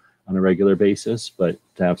channel on a regular basis, but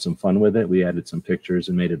to have some fun with it, we added some pictures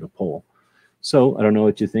and made it a poll. So I don't know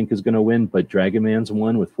what you think is going to win, but Dragonman's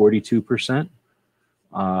won with 42%.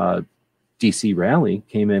 DC Rally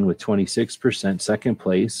came in with 26%, second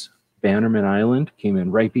place. Bannerman Island came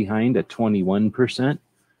in right behind at 21%.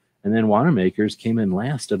 And then Wanamaker's came in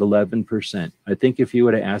last at 11%. I think if you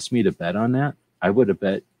would have asked me to bet on that, I would have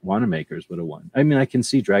bet Wanamaker's would have won. I mean, I can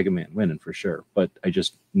see Dragonman winning for sure, but I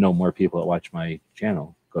just know more people that watch my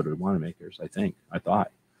channel go to Wanamaker's, I thought.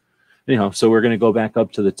 Anyhow, so we're going to go back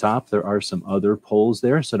up to the top. There are some other polls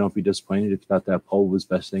there, so don't be disappointed if that poll was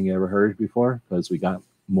best thing you ever heard before, because we got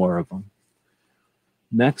more of them.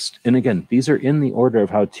 Next, and again, these are in the order of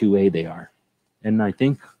how 2A they are. And I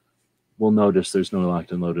think we'll notice there's no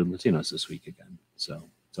Locked and Loaded Latinos this week again. So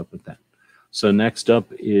what's up with that? So next up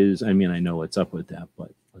is, I mean, I know what's up with that,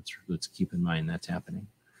 but let's keep in mind that's happening.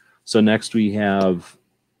 So next we have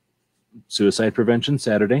Suicide Prevention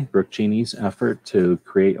Saturday, Brooke Cheney's effort to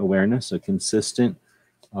create awareness, a consistent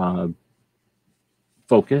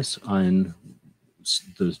focus on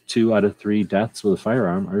the 2 out of 3 deaths with a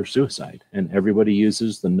firearm are suicide. And everybody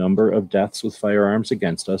uses the number of deaths with firearms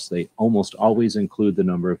against us. They almost always include the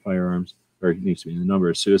number of firearms, or it needs to be the number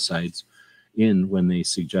of suicides in when they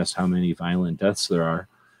suggest how many violent deaths there are.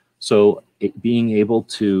 So being able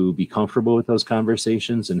to be comfortable with those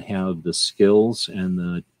conversations and have the skills and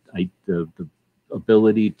the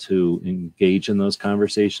ability to engage in those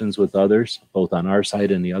conversations with others, both on our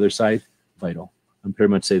side and the other side, vital. I'm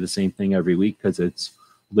pretty much say the same thing every week because it's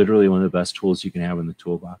literally one of the best tools you can have in the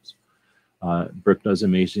toolbox. Brooke does an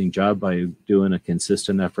amazing job by doing a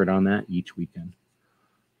consistent effort on that each weekend.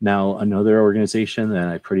 Now, another organization that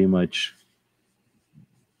I pretty much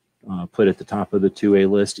put at the top of the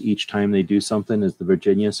 2A list each time they do something is the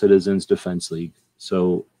Virginia Citizens Defense League.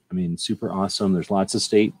 So, I mean, super awesome. There's lots of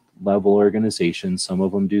state level organizations. Some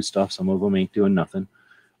of them do stuff. Some of them ain't doing nothing.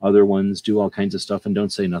 Other ones do all kinds of stuff and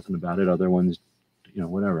don't say nothing about it. Other ones, you know,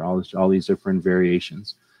 whatever, all these different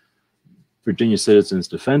variations. Virginia Citizens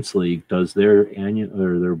Defense League does their annual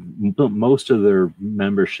or most of their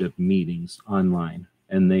membership meetings online.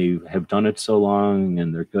 And they have done it so long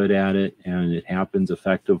and they're good at it and it happens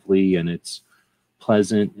effectively and it's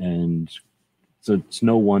pleasant. And so it's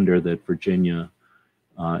no wonder that Virginia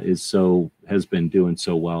has been doing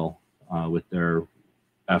so well with their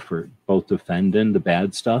effort, both defending the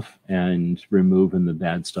bad stuff and removing the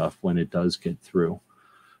bad stuff when it does get through.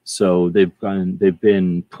 So they've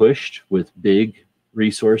been pushed with big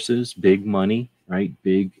resources, big money, right?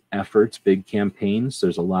 Big efforts, big campaigns.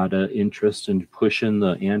 There's a lot of interest in pushing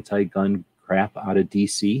the anti-gun crap out of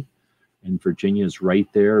DC, and Virginia's right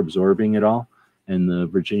there absorbing it all. And the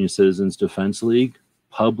Virginia Citizens Defense League,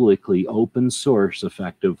 publicly open source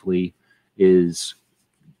effectively, is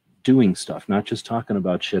doing stuff, not just talking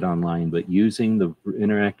about shit online, but using the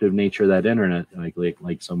interactive nature of that internet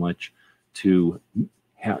like so much to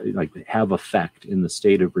have effect in the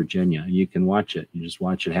state of Virginia. And you can watch it. You just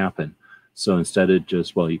watch it happen. So instead of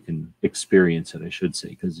just, well, you can experience it, I should say,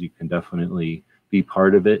 because you can definitely be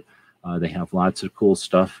part of it. They have lots of cool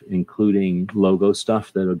stuff, including logo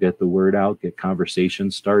stuff that'll get the word out, get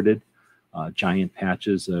conversations started. Giant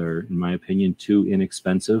patches are, in my opinion, too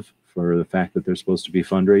inexpensive for the fact that they're supposed to be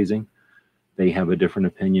fundraising. They have a different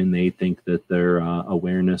opinion. They think that their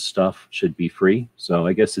awareness stuff should be free. So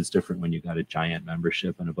I guess it's different when you got a giant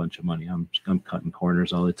membership and a bunch of money. I'm cutting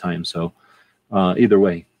corners all the time. So either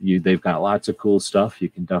way, they've got lots of cool stuff. You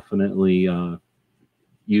can definitely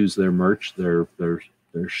use their merch, their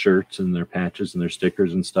shirts and their patches and their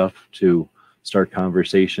stickers and stuff to start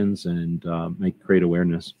conversations and create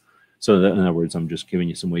awareness. So that, in other words, I'm just giving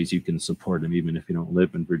you some ways you can support them, even if you don't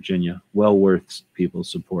live in Virginia. Well worth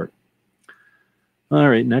people's support. All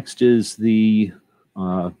right, next is the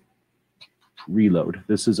Reload.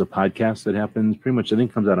 This is a podcast that happens pretty much, I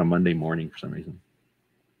think, comes out on Monday morning for some reason.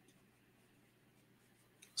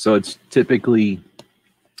 So it's typically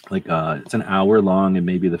like it's an hour long, and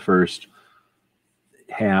maybe the first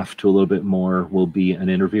half to a little bit more will be an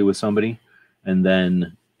interview with somebody, and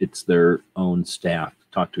then it's their own staff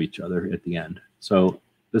talk to each other at the end. So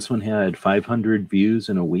this one had 500 views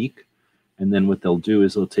in a week. And then what they'll do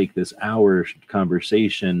is they'll take this hour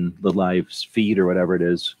conversation, the live feed or whatever it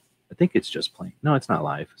is. I think it's just plain. No, it's not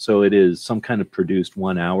live. So it is some kind of produced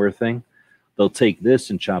 1 hour thing. They'll take this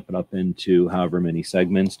and chop it up into however many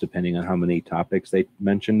segments, depending on how many topics they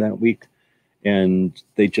mentioned that week. And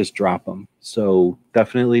they just drop them. So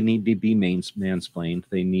definitely need to be mansplained.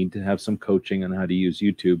 They need to have some coaching on how to use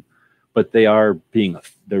YouTube. But they are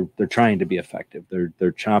they're trying to be effective.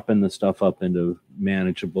 They're chopping the stuff up into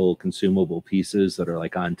manageable, consumable pieces that are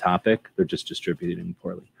like on topic. They're just distributing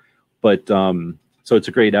poorly. But so it's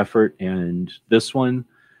a great effort. And this one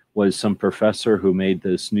was some professor who made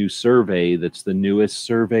this new survey that's the newest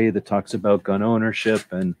survey that talks about gun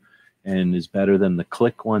ownership and is better than the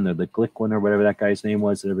Click one or the Glick one or whatever that guy's name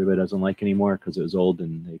was that everybody doesn't like anymore because it was old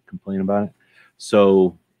and they complain about it.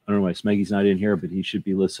 So I don't know why Smeggy's not in here, but he should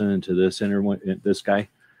be listening to this guy.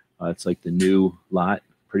 It's like the new Lot.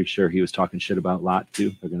 Pretty sure he was talking shit about Lot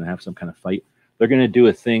too. They're going to have some kind of fight. They're going to do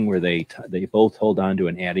a thing where they both hold on to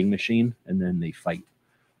an adding machine and then they fight.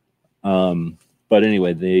 But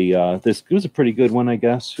anyway, this was a pretty good one, I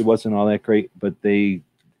guess. It wasn't all that great, but I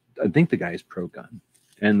think the guy is pro-gun,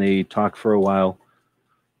 and they talk for a while.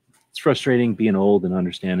 It's frustrating being old and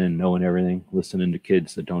understanding and knowing everything, listening to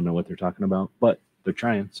kids that don't know what they're talking about, but they're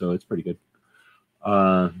trying, so it's pretty good.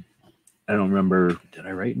 I don't remember, did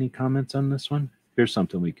I write any comments on this one? Here's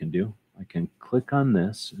something we can do. I can click on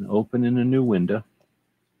this and open in a new window.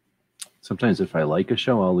 Sometimes if I like a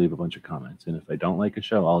show, I'll leave a bunch of comments, and if I don't like a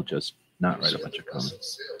show, I'll just not write a bunch of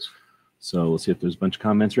comments. So we'll see if there's a bunch of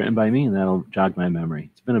comments written by me, and that'll jog my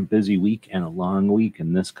memory. It's been a busy week and a long week,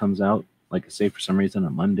 and this comes out, like I say, for some reason,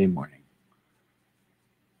 on Monday morning.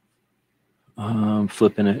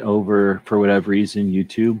 Flipping it over for whatever reason.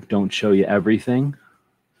 YouTube don't show you everything.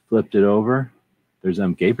 Flipped it over. There's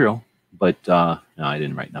Gabriel, but no, I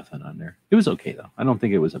didn't write nothing on there. It was okay though. I don't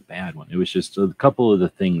think it was a bad one. It was just a couple of the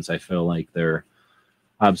things I feel like their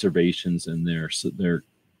observations and their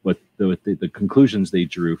the conclusions they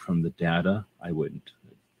drew from the data. I wouldn't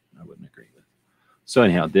agree with. So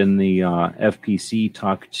anyhow, then the FPC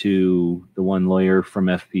talked to the one lawyer from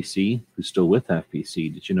FPC who's still with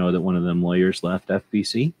FPC. Did you know that one of them lawyers left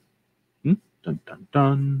FPC? Dun, dun,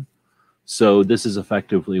 dun. So this is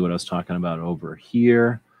effectively what I was talking about over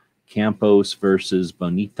here. Campos versus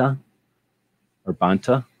Bonita, or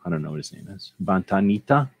Banta. I don't know what his name is.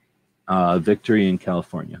 Bantanita. Victory in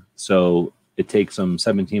California. So it takes them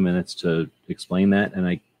 17 minutes to explain that, and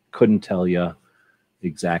I couldn't tell you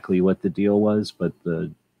exactly what the deal was, but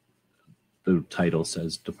the title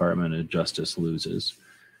says Department of Justice loses.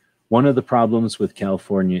 One of the problems with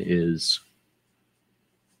California is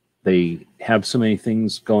they have so many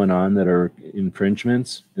things going on that are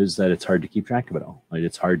infringements, is that it's hard to keep track of it all. Like,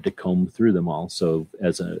 it's hard to comb through them all. So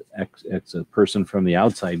as a person from the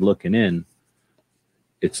outside looking in,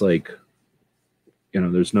 it's like,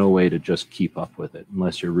 there's no way to just keep up with it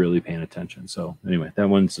unless you're really paying attention. So anyway, that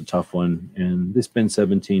one's a tough one. And they spend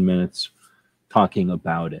 17 minutes talking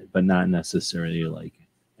about it, but not necessarily like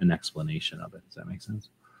an explanation of it. Does that make sense?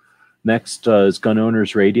 Next is Gun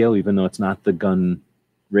Owners Radio. Even though it's not the gun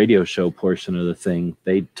radio show portion of the thing,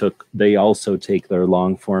 they also take their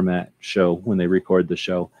long format show when they record the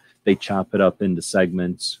show. They chop it up into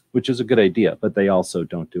segments, which is a good idea, but they also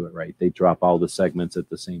don't do it right. They drop all the segments at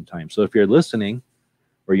the same time. So if you're listening,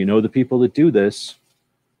 or the people that do this,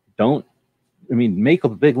 make a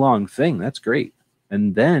big long thing. That's great.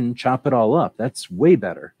 and then chop it all up. That's way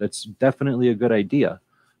better. That's definitely a good idea.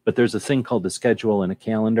 But there's a thing called the schedule and a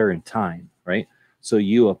calendar and time, right? So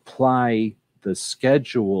you apply the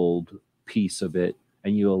scheduled piece of it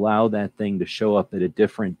and you allow that thing to show up at a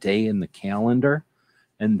different day in the calendar.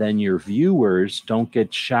 And then your viewers don't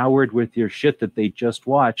get showered with your shit that they just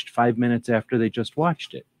watched 5 minutes after they just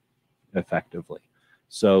watched it, effectively.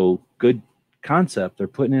 So good concept. They're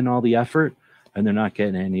putting in all the effort and they're not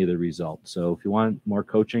getting any of the results. So if you want more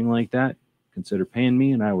coaching like that, consider paying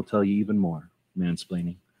me and I will tell you even more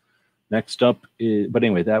mansplaining. Next up is, but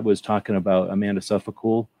anyway, that was talking about Amanda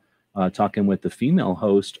Suffolk, talking with the female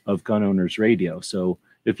host of Gun Owners Radio. So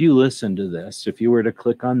if you listen to this, if you were to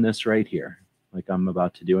click on this right here, like I'm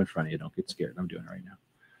about to do in front of you, don't get scared. I'm doing it right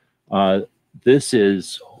now. This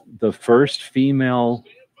is the first female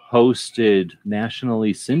hosted,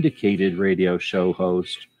 nationally syndicated radio show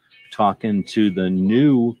host talking to the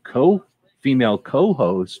new female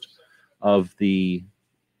co-host of the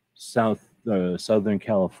Southern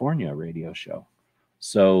California radio show.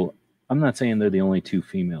 So I'm not saying they're the only two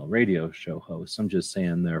female radio show hosts. I'm just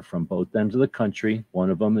saying they're from both ends of the country. One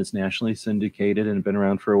of them is nationally syndicated and been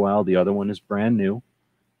around for a while. The other one is brand new.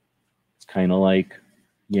 It's kind of like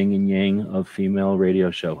yin and yang of female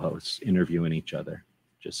radio show hosts interviewing each other.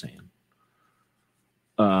 Just saying.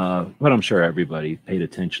 But I'm sure everybody paid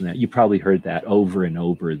attention to that. You probably heard that over and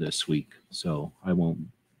over this week, so I won't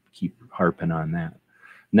keep harping on that.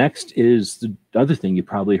 Next is the other thing you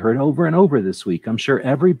probably heard over and over this week. I'm sure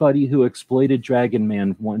everybody who exploited Dragon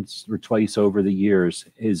Man once or twice over the years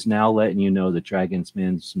is now letting you know that Dragon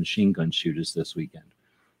Man's machine gun shoot is this weekend.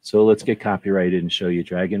 So let's get copyrighted and show you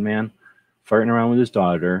Dragon Man farting around with his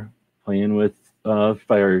daughter, playing with a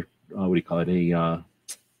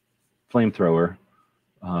flamethrower,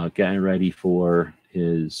 getting ready for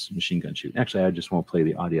his machine gun shoot. Actually, I just won't play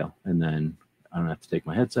the audio, and then I don't have to take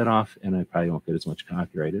my headset off, and I probably won't get as much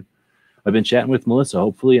copyrighted. I've been chatting with Melissa.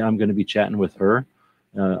 Hopefully, I'm going to be chatting with her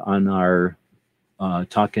on our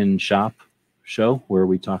Talkin' Shop show, where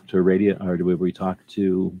we talk to where we talk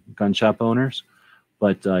to gun shop owners.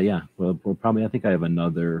 But yeah, we'll probably. I think I have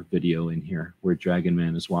another video in here where Dragon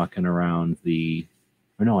Man is walking around the.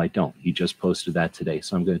 Or no, I don't. He just posted that today,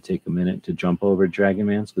 so I'm going to take a minute to jump over to Dragon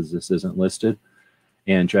Man's because this isn't listed.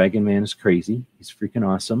 And Dragon Man is crazy. He's freaking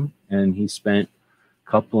awesome. And he spent a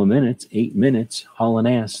couple of minutes, 8 minutes, hauling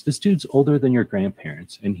ass. This dude's older than your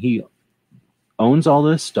grandparents. And he owns all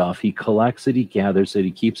this stuff. He collects it. He gathers it.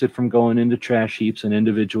 He keeps it from going into trash heaps and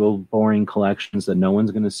individual boring collections that no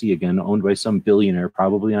one's going to see again, owned by some billionaire,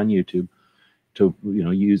 probably on YouTube, to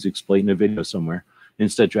use exploit in a video somewhere.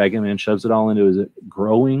 Instead, Dragon Man shoves it all into his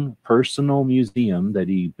growing personal museum that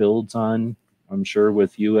he builds on, I'm sure,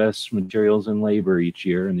 with U.S. materials and labor each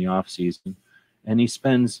year in the off season. And he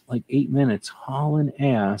spends like 8 minutes hauling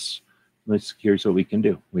ass. Here's what we can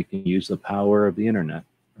do. We can use the power of the internet,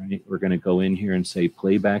 right? We're going to go in here and say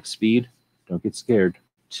playback speed. Don't get scared.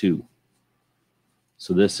 2.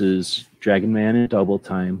 So this is Dragon Man in double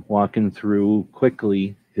time, walking through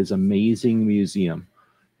quickly his amazing museum.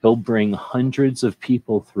 He'll bring hundreds of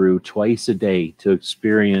people through twice a day to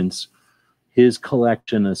experience his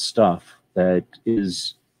collection of stuff that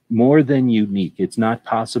is more than unique. It's not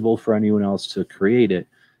possible for anyone else to create it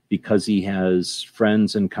because he has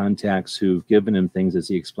friends and contacts who've given him things, as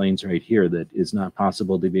he explains right here, that is not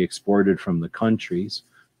possible to be exported from the countries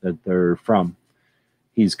that they're from.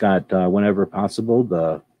 He's got, whenever possible,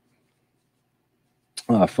 the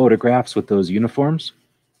photographs with those uniforms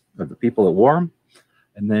of the people that wore them.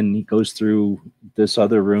 And then he goes through this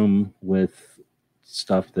other room with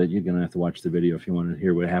stuff that you're going to have to watch the video if you want to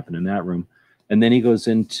hear what happened in that room. And then he goes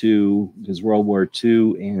into his World War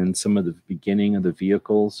II and some of the beginning of the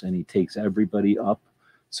vehicles, and he takes everybody up.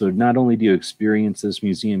 So not only do you experience this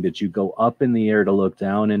museum, but you go up in the air to look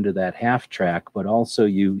down into that half track, but also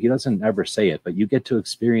he doesn't ever say it, but you get to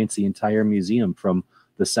experience the entire museum from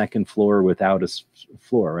the second floor without a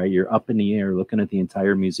floor, right? You're up in the air looking at the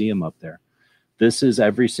entire museum up there. This is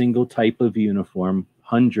every single type of uniform,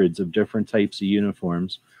 hundreds of different types of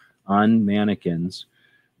uniforms on mannequins,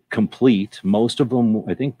 complete. Most of them,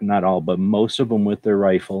 I think not all, but most of them with their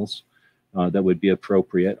rifles that would be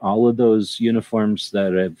appropriate. All of those uniforms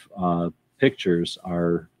that have pictures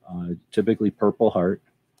are typically Purple Heart.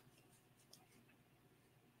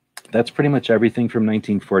 That's pretty much everything from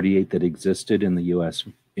 1948 that existed in the U.S.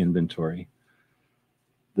 inventory.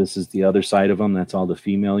 This is the other side of them. That's all the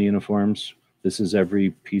female uniforms. This is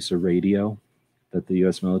every piece of radio that the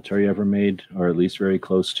U.S. military ever made, or at least very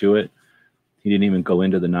close to it. He didn't even go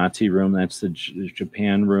into the Nazi room. That's the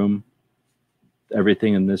Japan room.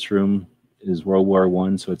 Everything in this room is World War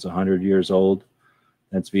I, so it's 100 years old.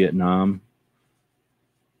 That's Vietnam.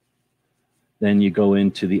 Then you go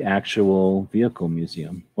into the actual vehicle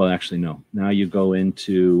museum. Well, actually, no. Now you go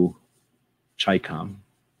into Chi-Com,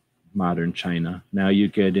 modern China. Now you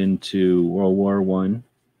get into World War I.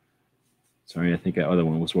 Sorry, I think that other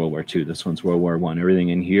one was World War II. This one's World War I. Everything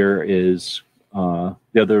in here is the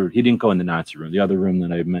other. He didn't go in the Nazi room. The other room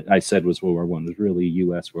that I said was World War I was really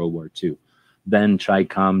U.S. World War II. Then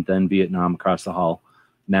Chi-Com, then Vietnam across the hall.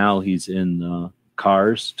 Now he's in the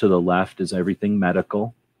cars. To the left is everything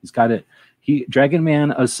medical. He's got it. Dragon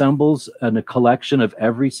Man assembles a collection of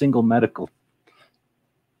every single medical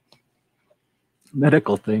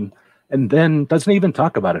thing, and then doesn't even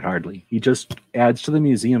talk about it hardly. He just adds to the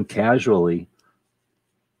museum casually,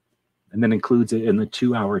 and then includes it in the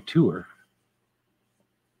 2-hour tour.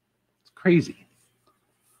 It's crazy.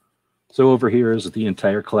 So over here is the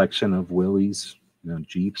entire collection of Willys,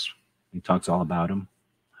 Jeeps. He talks all about them,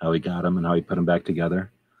 how he got them, and how he put them back together.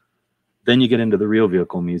 Then you get into the real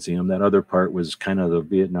vehicle museum. That other part was kind of the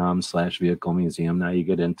Vietnam/vehicle museum. Now you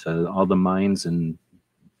get into all the mines and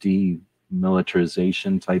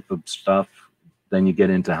demilitarization type of stuff. Then you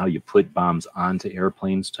get into how you put bombs onto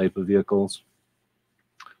airplanes type of vehicles,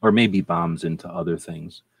 or maybe bombs into other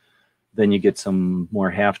things. Then you get some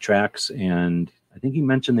more half tracks, and I think he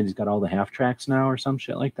mentioned that he's got all the half tracks now or some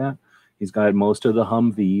shit like that. He's got most of the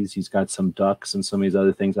Humvees. He's got some ducks and some of these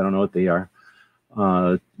other things. I don't know what they are.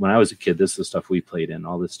 When I was a kid, this is the stuff we played in.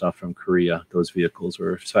 All this stuff from Korea. Those vehicles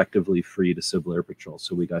were effectively free to Civil Air Patrol,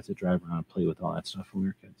 so we got to drive around and play with all that stuff when we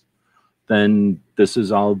were kids. Then this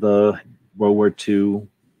is all the World War II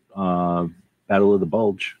Battle of the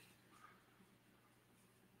Bulge.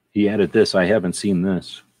 He added this. I haven't seen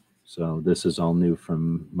this, so this is all new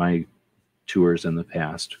from my tours in the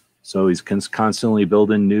past. So he's constantly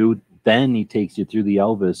building new. Then he takes you through the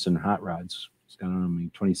Elvis and hot rods. He's got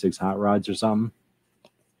on 26 hot rods or something.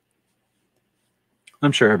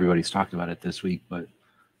 I'm sure everybody's talked about it this week, but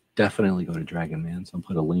definitely go to Dragon Man. So I'll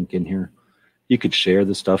put a link in here. You could share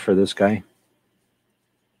the stuff for this guy.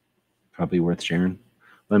 Probably worth sharing.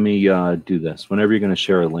 Let me do this. Whenever you're going to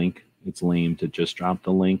share a link, it's lame to just drop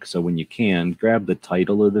the link. So when you can, grab the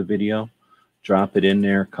title of the video, drop it in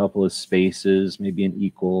there, a couple of spaces, maybe an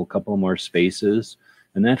equal, a couple more spaces,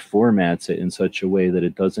 and that formats it in such a way that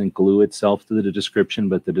it doesn't glue itself to the description,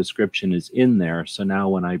 but the description is in there. So now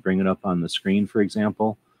when I bring it up on the screen, for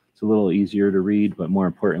example, it's a little easier to read, but more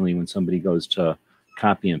importantly, when somebody goes to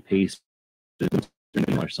copy and paste it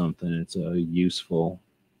or something, it's a useful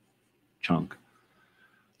chunk.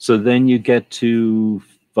 So then you get to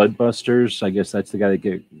Fudbusters. I guess that's the guy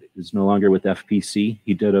that is no longer with FPC.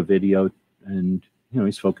 He did a video, and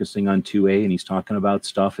he's focusing on 2A, and he's talking about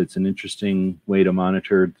stuff. It's an interesting way to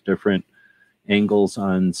monitor different angles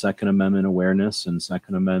on Second Amendment awareness and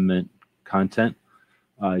Second Amendment content.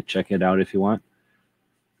 Check it out if you want.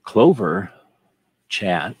 Clover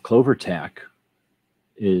Tack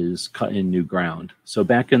is cutting new ground. So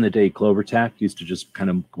back in the day, Clover Tack used to just kind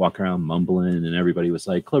of walk around mumbling, and everybody was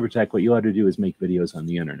like, Clover Tack, what you ought to do is make videos on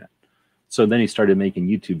the internet. So then he started making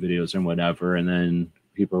YouTube videos and whatever, and then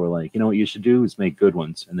people were like, what you should do is make good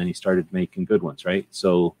ones. And then he started making good ones, right?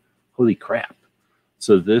 So holy crap.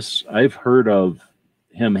 So this, I've heard of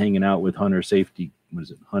him hanging out with Hunter Safety,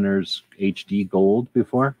 Hunter's HD Gold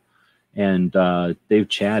before. And they've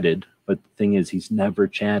chatted, but the thing is, he's never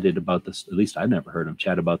chatted about this. At least I've never heard him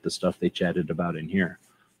chat about the stuff they chatted about in here.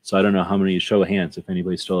 So I don't know how many, show of hands, if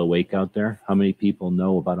anybody's still awake out there, how many people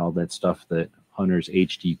know about all that stuff that Hunter's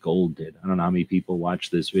HD Gold did. I don't know how many people watch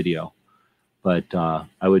this video. But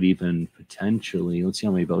I would even potentially, let's see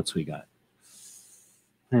how many votes we got.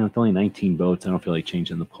 With only 19 votes, I don't feel like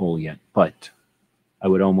changing the poll yet. But I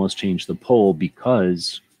would almost change the poll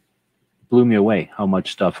because it blew me away how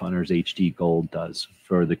much stuff Hunter's HD Gold does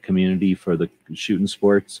for the community, for the shooting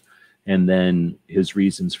sports, and then his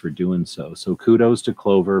reasons for doing so. So kudos to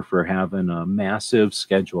Clover for having a massive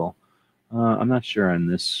schedule. I'm not sure on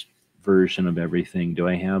this version of everything. Do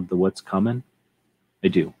I have the what's coming? I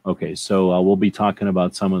do. Okay, so we'll be talking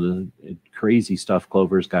about some of the crazy stuff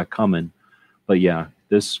Clover's got coming. But yeah,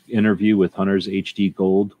 this interview with Hunter's HD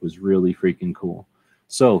Gold was really freaking cool.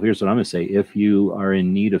 So here's what I'm going to say. If you are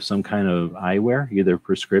in need of some kind of eyewear, either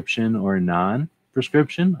prescription or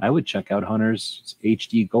non-prescription, I would check out Hunter's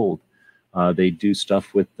HD Gold. They do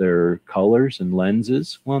stuff with their colors and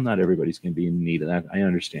lenses. Well, not everybody's going to be in need of that. I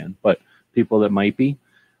understand. But people that might be,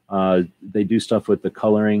 they do stuff with the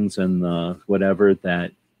colorings and the whatever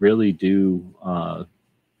that really do,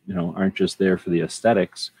 aren't just there for the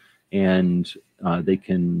aesthetics. And They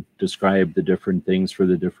can describe the different things for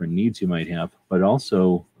the different needs you might have, but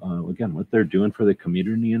also, again, what they're doing for the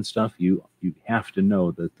community and stuff, you have to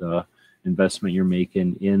know that the investment you're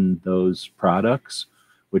making in those products,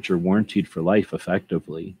 which are warranted for life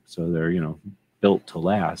effectively, so they're, built to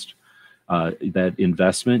last, that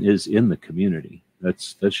investment is in the community.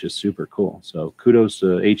 That's just super cool. So kudos to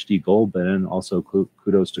HD Gold, but then also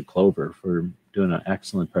kudos to Clover for doing an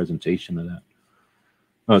excellent presentation of that.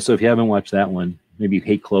 Oh, so if you haven't watched that one, maybe you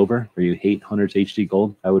hate Clover or you hate Hunter's HD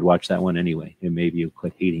Gold, I would watch that one anyway, and maybe you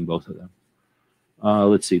quit hating both of them.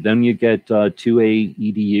 Let's see. Then you get 2A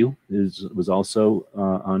EDU was also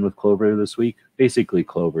on with Clover this week. Basically,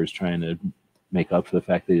 Clover is trying to make up for the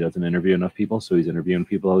fact that he doesn't interview enough people, so he's interviewing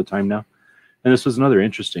people all the time now. And this was another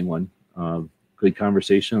interesting one. Good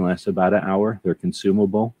conversation, lasts about an hour. They're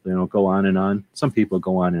consumable. They don't go on and on. Some people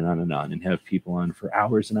go on and on and on and have people on for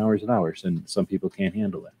hours and hours and hours, and some people can't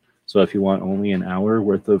handle it. So if you want only an hour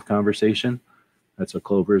worth of conversation, that's what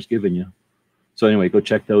Clover is giving you. So anyway, go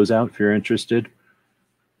check those out if you're interested.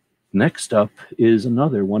 Next up is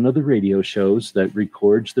one of the radio shows that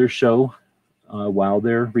records their show while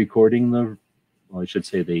they're recording I should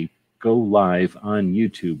say they go live on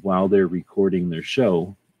YouTube while they're recording their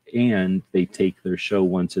show, and they take their show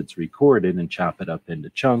once it's recorded and chop it up into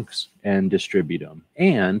chunks and distribute them.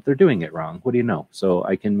 And they're doing it wrong. What do you know? So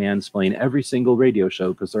I can mansplain every single radio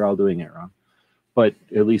show because they're all doing it wrong. But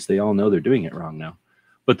at least they all know they're doing it wrong now.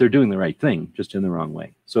 But they're doing the right thing, just in the wrong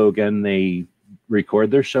way. So again, they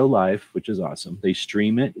record their show live, which is awesome. They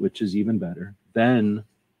stream it, which is even better. Then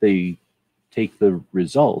they take the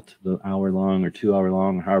result, the hour long or 2 hour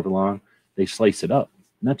long or however long, they slice it up,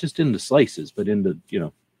 not just into slices, but into,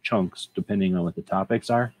 chunks, depending on what the topics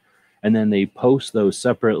are. And then they post those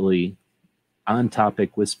separately on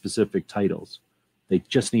topic with specific titles. They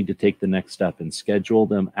just need to take the next step and schedule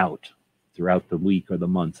them out throughout the week or the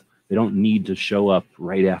month. They don't need to show up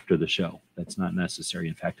right after the show. That's not necessary.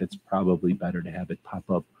 In fact, it's probably better to have it pop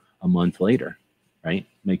up a month later, right?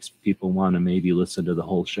 Makes people want to maybe listen to the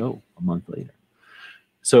whole show a month later.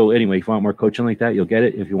 So anyway, if you want more coaching like that, you'll get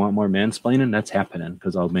it. If you want more mansplaining, that's happening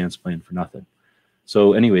because I'll mansplain for nothing.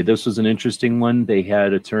 So anyway, this was an interesting one. They had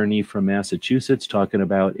an attorney from Massachusetts talking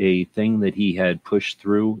about a thing that he had pushed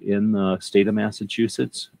through in the state of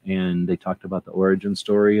Massachusetts, and they talked about the origin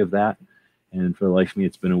story of that. And for the life of me,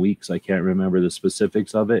 it's been a week, so I can't remember the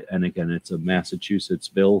specifics of it. And again, it's a Massachusetts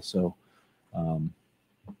bill, so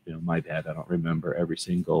my bad. I don't remember every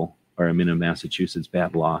single, or I'm in a Massachusetts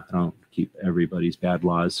bad law. I don't keep everybody's bad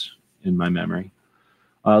laws in my memory.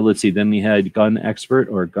 Let's see. Then we had Gun Expert,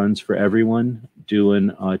 or Guns for Everyone,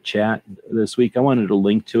 doing a chat this week. I wanted to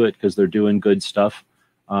link to it because they're doing good stuff.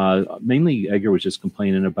 Mainly, Edgar was just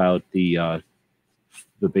complaining about the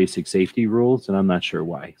basic safety rules, and I'm not sure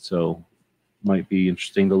why. So, might be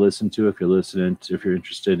interesting to listen to if you're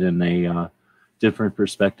interested in a different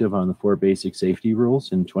perspective on the 4 basic safety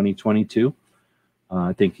rules in 2022.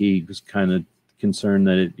 I think he was kind of concerned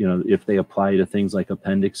that if they apply to things like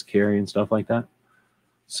appendix carry and stuff like that.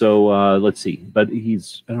 So let's see. But I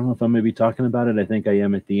don't know if I'm going to be talking about it. I think I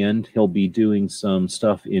am at the end. He'll be doing some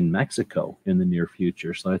stuff in Mexico in the near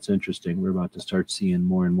future. So that's interesting. We're about to start seeing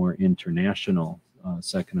more and more international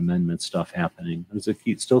Second Amendment stuff happening. Is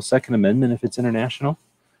it still Second Amendment if it's international?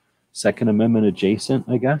 Second Amendment adjacent,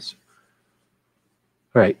 I guess.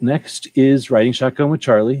 All right. Next is Riding Shotgun with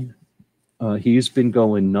Charlie. He's been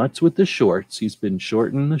going nuts with the shorts. He's been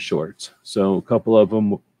shorting the shorts. So a couple of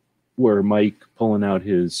them were Mike pulling out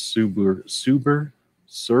his Subaru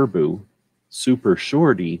Super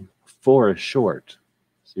Shorty for a short.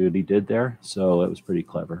 See what he did there? So it was pretty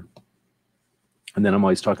clever. And then I'm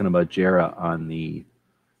always talking about Jera on the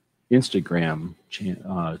Instagram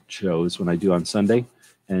shows when I do on Sunday.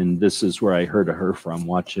 And this is where I heard of her from,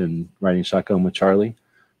 watching Riding Shotgun with Charlie.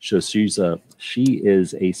 So she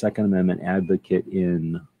is a Second Amendment advocate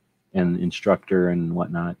and instructor and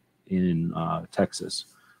whatnot in Texas.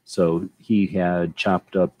 So he had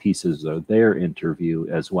chopped up pieces of their interview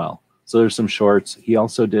as well. So there's some shorts. He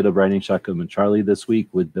also did a Riding Shotgun with Charlie this week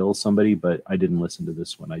with Bill somebody, but I didn't listen to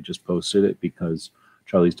this one. I just posted it because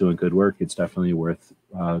Charlie's doing good work. It's definitely worth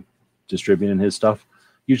distributing his stuff.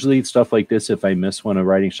 Usually stuff like this, if I miss one of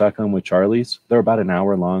Riding Shotgun with Charlie's, they're about an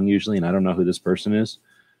hour long usually, and I don't know who this person is.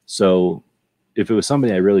 So if it was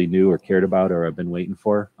somebody I really knew or cared about or I've been waiting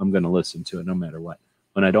for, I'm going to listen to it no matter what.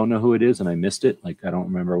 When I don't know who it is and I missed it, like I don't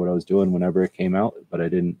remember what I was doing whenever it came out, but I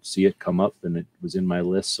didn't see it come up and it was in my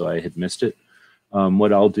list, so I had missed it.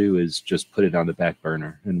 What I'll do is just put it on the back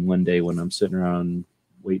burner. And one day when I'm sitting around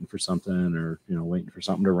waiting for something or, waiting for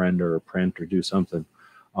something to render or print or do something,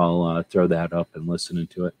 I'll throw that up and listen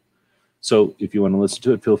to it. So if you want to listen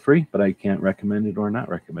to it, feel free, but I can't recommend it or not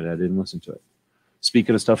recommend it. I didn't listen to it.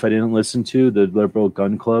 Speaking of stuff I didn't listen to, the Liberal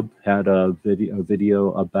Gun Club had a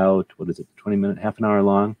video about, 20 minute, half an hour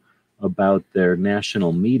long, about their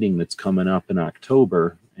national meeting that's coming up in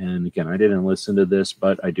October. And again, I didn't listen to this,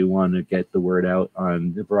 but I do want to get the word out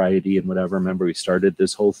on the variety and whatever. Remember, we started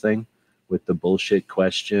this whole thing with the bullshit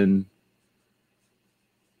question.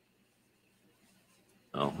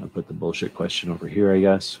 Oh, I put the bullshit question over here, I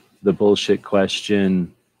guess. The bullshit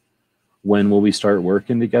question, when will we start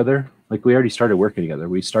working together? Like, we already started working together.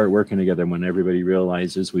 We start working together when everybody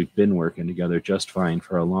realizes we've been working together just fine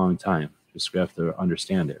for a long time. Just have to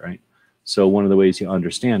understand it, right? So one of the ways you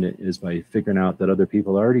understand it is by figuring out that other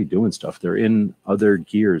people are already doing stuff. They're in other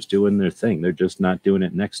gears doing their thing. They're just not doing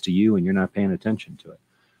it next to you and you're not paying attention to it.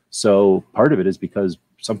 So part of it is because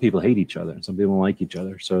some people hate each other and some people don't like each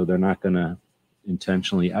other. So they're not going to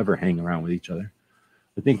intentionally ever hang around with each other.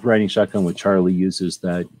 I think Riding Shotgun with Charlie uses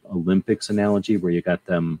that Olympics analogy where you got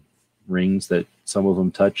them rings that some of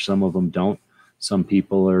them touch, some of them don't. Some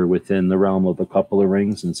people are within the realm of a couple of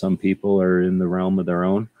rings and some people are in the realm of their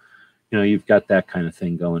own. You know, you've got that kind of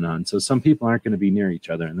thing going on. So some people aren't going to be near each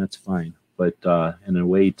other, and that's fine. But in a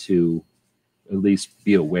way to at least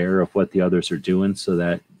be aware of what the others are doing so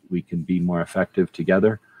that we can be more effective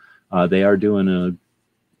together. They are doing a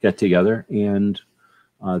get together, and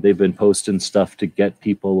they've been posting stuff to get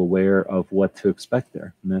people aware of what to expect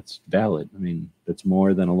there. And that's valid. I mean, that's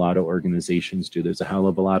more than a lot of organizations do. There's a hell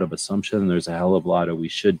of a lot of assumption. And there's a hell of a lot of we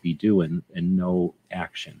should be doing and no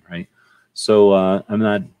action, right? So I'm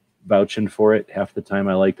not vouching for it. Half the time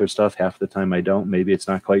I like their stuff. Half the time I don't. Maybe it's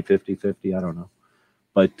not quite 50-50. I don't know.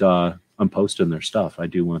 But I'm posting their stuff. I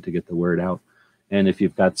do want to get the word out. And if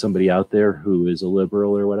you've got somebody out there who is a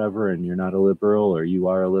liberal or whatever, and you're not a liberal, or you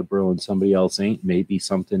are a liberal and somebody else ain't, maybe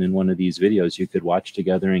something in one of these videos you could watch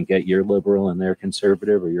together and get your liberal and their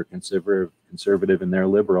conservative, or your conservative and their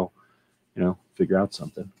liberal, you know, figure out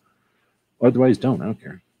something. Otherwise, don't. I don't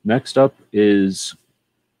care. Next up is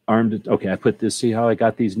armed. Okay, I put this, see how I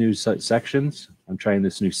got these new sections? I'm trying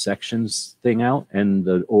this new sections thing out, and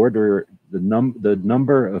the order, the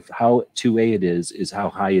number of how 2A it is how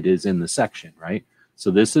high it is in the section, right?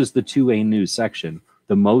 So this is the 2A news section.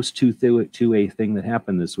 The most 2A thing that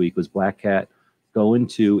happened this week was Black Cat going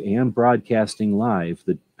to and broadcasting live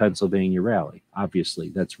the Pennsylvania rally. Obviously,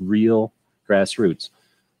 that's real grassroots.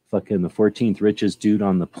 Fucking the 14th richest dude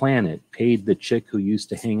on the planet paid the chick who used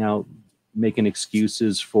to hang out making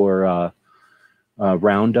excuses for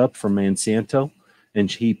Roundup from Monsanto, and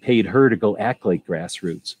he paid her to go act like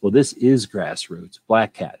grassroots. Well, this is grassroots.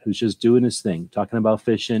 Black Cat, who's just doing his thing, talking about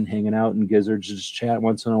fishing, hanging out in gizzards, just chat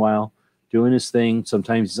once in a while, doing his thing.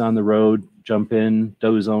 Sometimes he's on the road, jump in,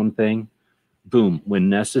 do his own thing. Boom. When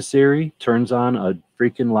necessary, turns on a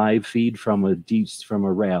freaking live feed from a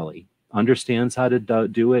rally. Understands how to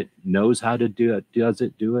do it, knows how to do it, does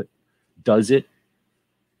it.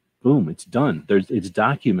 Boom, it's done. It's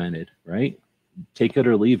documented, right? Take it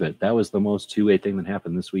or leave it. That was the most 2A thing that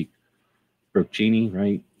happened this week. Brooke Genie,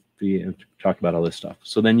 right? We talked about all this stuff.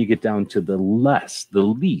 So then you get down to the lessest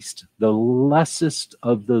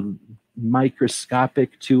of the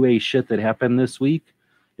microscopic 2A shit that happened this week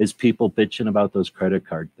is people bitching about those credit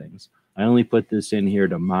card things. I only put this in here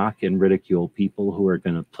to mock and ridicule people who are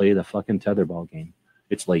going to play the fucking tetherball game.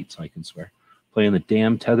 It's late, so I can swear. Playing the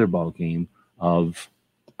damn tetherball game of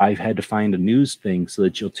I've had to find a news thing so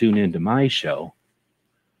that you'll tune into my show.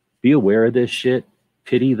 Be aware of this shit,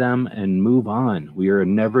 pity them, and move on. We are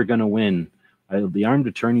never going to win. The armed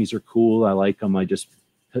attorneys are cool. I like them. I just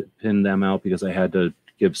pinned them out because I had to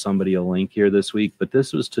give somebody a link here this week. But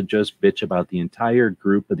this was to just bitch about the entire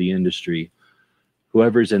group of the industry.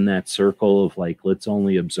 Whoever's in that circle of like, let's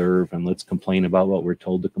only observe and let's complain about what we're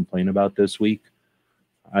told to complain about this week.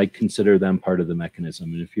 I consider them part of the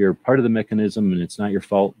mechanism. And if you're part of the mechanism and it's not your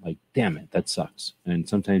fault, like, damn it, that sucks. And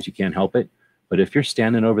sometimes you can't help it. But if you're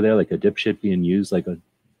standing over there like a dipshit being used like a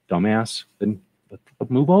dumbass, then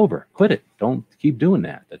move over. Quit it. Don't keep doing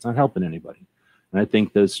that. That's not helping anybody. And I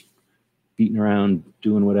think this beating around,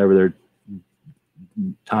 doing whatever their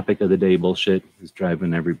topic of the day bullshit is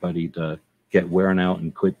driving everybody to get wearing out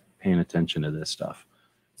and quit paying attention to this stuff.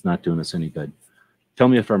 It's not doing us any good. Tell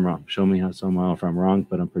me if I'm wrong. Show me how somehow if I'm wrong,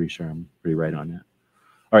 but I'm pretty sure I'm pretty right on that.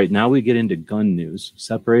 All right, now we get into gun news,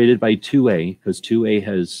 separated by 2A, because 2A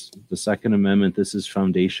has the Second Amendment. This is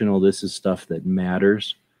foundational. This is stuff that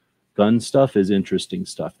matters. Gun stuff is interesting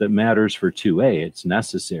stuff that matters for 2A. It's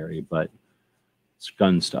necessary, but it's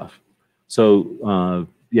gun stuff. So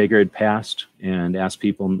Yeager had passed and asked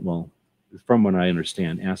people, well, from what I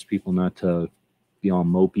understand, asked people not to be all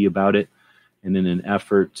mopey about it. And in an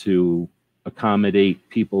effort to accommodate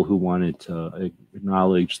people who wanted to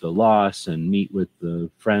acknowledge the loss and meet with the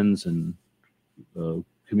friends and the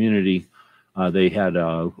community, they had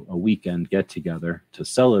a weekend get together to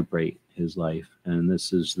celebrate his life. And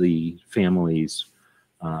this is the family's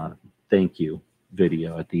thank you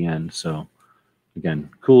video at the end. So again,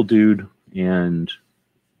 cool dude. And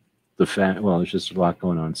the fact, well, there's just a lot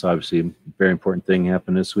going on. So obviously a very important thing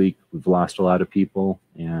happened this week. We've lost a lot of people,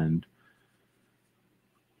 and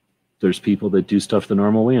there's people that do stuff the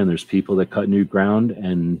normal way, and there's people that cut new ground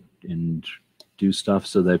and do stuff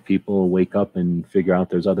so that people wake up and figure out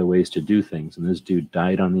there's other ways to do things. And this dude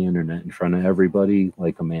died on the internet in front of everybody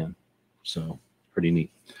like a man. So pretty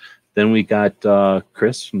neat. Then we got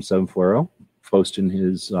Chris from 740 posting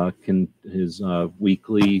his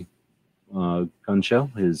weekly gun show,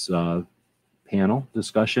 his panel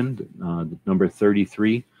discussion, number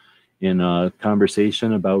 33, in a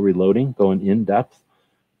conversation about reloading, going in depth,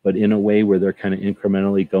 but in a way where they're kind of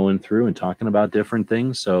incrementally going through and talking about different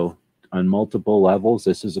things. So on multiple levels,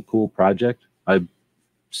 this is a cool project. I've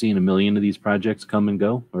seen a million of these projects come and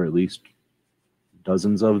go, or at least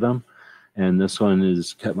dozens of them. And this one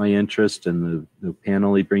has kept my interest, and the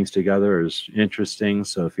panel he brings together is interesting.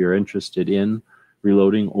 So if you're interested in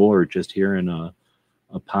reloading or just hearing a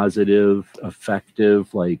positive,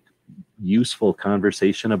 effective, like useful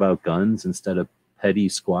conversation about guns instead of petty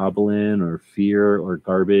squabbling or fear or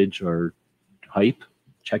garbage or hype,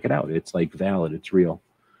 check it out. It's like valid, it's real,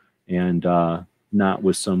 and not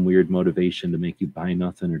with some weird motivation to make you buy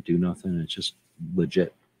nothing or do nothing. It's just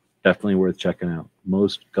legit. Definitely worth checking out.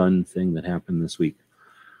 Most gun thing that happened this week.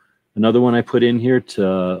 Another one I put in here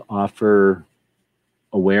to offer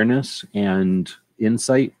awareness and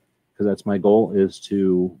insight, because that's my goal, is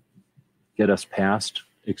to get us past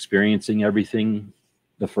experiencing everything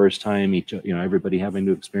the first time, everybody having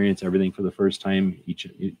to experience everything for the first time, each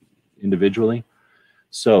individually.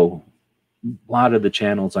 So a lot of the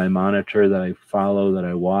channels I monitor, that I follow, that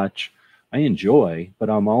I watch, I enjoy,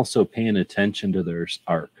 but I'm also paying attention to their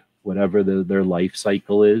arc, whatever their life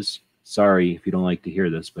cycle is. Sorry if you don't like to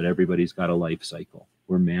hear this, but everybody's got a life cycle.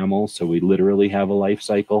 We're mammals, so we literally have a life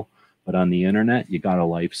cycle, but on the internet, you got a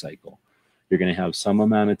life cycle. You're going to have some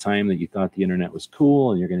amount of time that you thought the internet was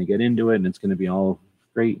cool, and you're going to get into it, and it's going to be all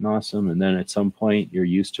great and awesome. And then at some point, you're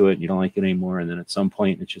used to it, and you don't like it anymore. And then at some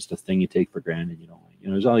point, it's just a thing you take for granted. You don't like.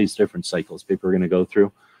 There's all these different cycles people are going to go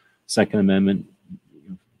through. Second Amendment,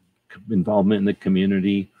 involvement in the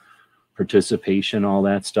community, participation, all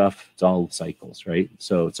that stuff. It's all cycles, right?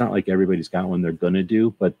 So it's not like everybody's got one they're going to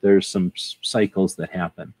do, but there's some cycles that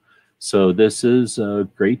happen. So this is a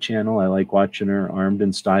great channel. I like watching her, Armed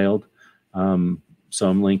and Styled. So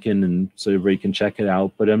I'm linking, and so everybody can check it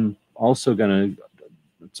out. But I'm also going to,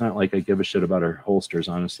 it's not like I give a shit about her holsters,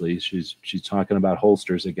 honestly. She's talking about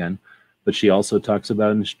holsters again, but she also talks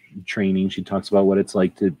about training. She talks about what it's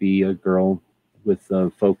like to be a girl with a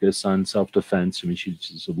focus on self-defense. I mean,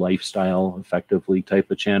 she's a lifestyle, effectively type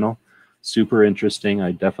of channel. Super interesting.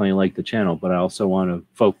 I definitely like the channel, but I also want to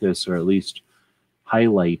focus, or at least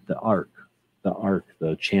highlight the arc,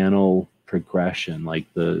 the channel progression, like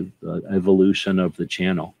the evolution of the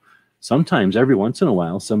channel. Sometimes, every once in a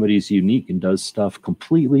while, somebody's unique and does stuff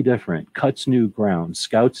completely different, cuts new ground,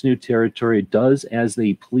 scouts new territory, does as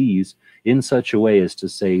they please in such a way as to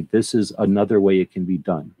say, this is another way it can be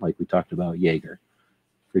done. Like we talked about Jaeger.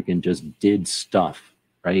 Freaking just did stuff,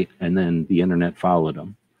 right? And then the internet followed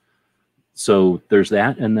them. So there's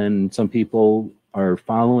that. And then some people are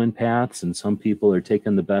following paths, and some people are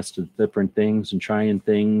taking the best of different things and trying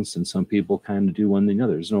things, and some people kind of do one thing or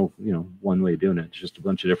another. There's no one way of doing it. It's just a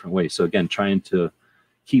bunch of different ways. So again, trying to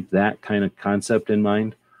keep that kind of concept in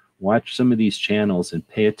mind. Watch some of these channels and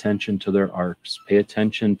pay attention to their arcs. Pay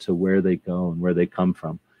attention to where they go and where they come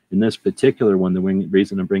from. In this particular one, the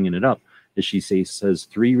reason I'm bringing it up is she says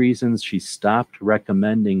 3 reasons she stopped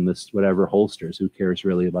recommending this whatever holsters. Who cares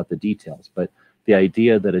really about the details? But the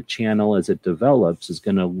idea that a channel, as it develops, is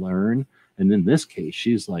going to learn. And in this case,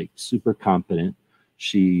 she's like super competent.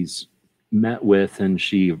 She's met with and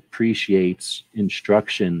she appreciates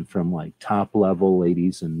instruction from like top level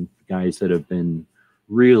ladies and guys that have been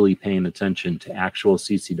really paying attention to actual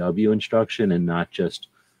CCW instruction and not just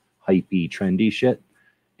hypey, trendy shit.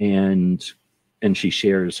 And she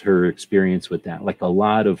shares her experience with that, like a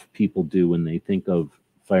lot of people do when they think of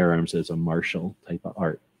firearms as a martial type of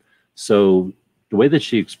art. So the way that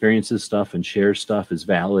she experiences stuff and shares stuff is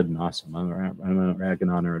valid and awesome. I'm not ragging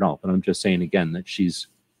on her at all, but I'm just saying again that she's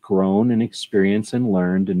grown in experience and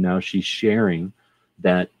learned, and now she's sharing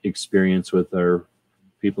that experience with her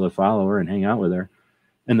people that follow her and hang out with her.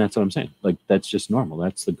 And that's what I'm saying. Like, that's just normal.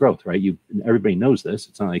 That's the growth, right? Everybody knows this.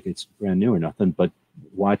 It's not like it's brand new or nothing, but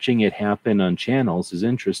watching it happen on channels is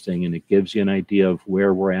interesting, and it gives you an idea of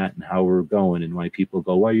where we're at and how we're going, and why people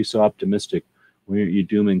go, why are you so optimistic? Why are you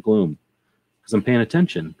doom and gloom? Because I'm paying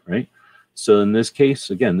attention, right? So in this case,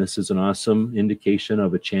 again, this is an awesome indication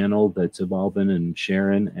of a channel that's evolving and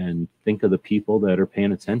sharing, and think of the people that are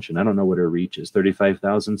paying attention. I don't know what her reach is,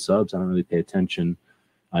 35,000 subs. I don't really pay attention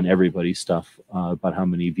on everybody's stuff about how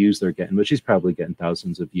many views they're getting, but she's probably getting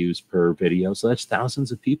thousands of views per video. So that's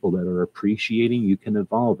thousands of people that are appreciating you can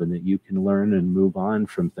evolve and that you can learn and move on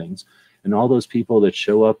from things. And all those people that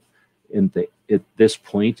show up at this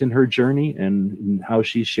point in her journey and how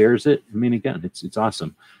she shares it, I mean, again, it's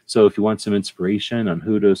awesome. So if you want some inspiration on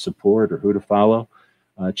who to support or who to follow,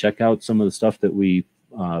 check out some of the stuff that we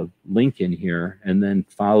link in here, and then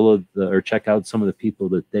check out some of the people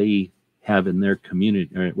that they have in their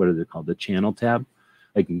community, or what are they called, the channel tab.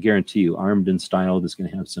 I can guarantee you Armed and Styled is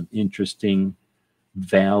going to have some interesting,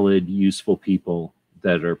 valid, useful people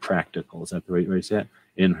that are practical. Is that the right way to say it?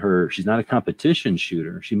 She's not a competition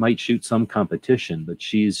shooter. She might shoot some competition, but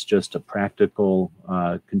she's just a practical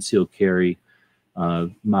concealed carry,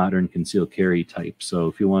 modern concealed carry type. So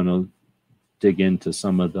if you want to dig into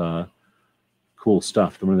some of the cool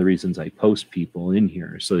stuff, one of the reasons I post people in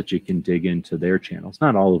here so that you can dig into their channels.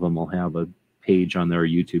 Not all of them will have a page on their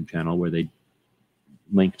YouTube channel where they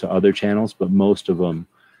link to other channels, but most of them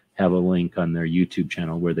have a link on their YouTube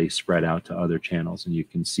channel where they spread out to other channels, and you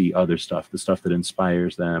can see other stuff, the stuff that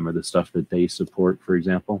inspires them or the stuff that they support, for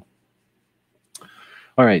example.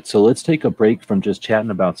 All right, so let's take a break from just chatting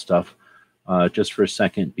about stuff just for a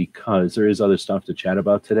second, because there is other stuff to chat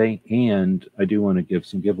about today, and I do want to give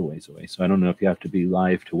some giveaways away. So I don't know if you have to be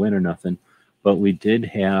live to win or nothing, but we did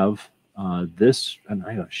have this, and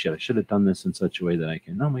I should have done this in such a way that I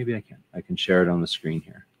can, no, maybe I can share it on the screen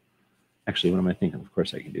here. Actually, what am I thinking? Of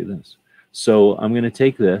course I can do this. So I'm going to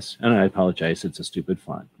take this, and I apologize, it's a stupid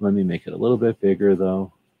font. Let me make it a little bit bigger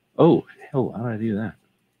though. Oh, hell, how did I do that?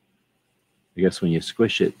 I guess when you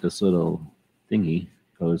squish it, this little thingy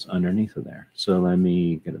goes underneath of there. So let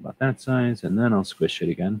me get about that size, and then I'll squish it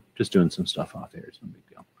again. Just doing some stuff off here. It's no big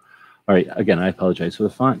deal. All right, again, I apologize for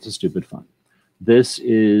the font. It's a stupid font. This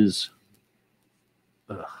is,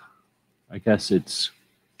 I guess it's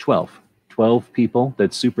 12 people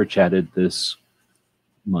that super chatted this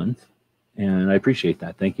month, and I appreciate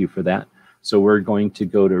that. Thank you for that. So we're going to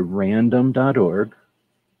go to random.org,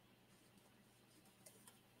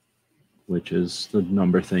 which is the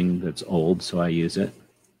number thing that's old, so I use it.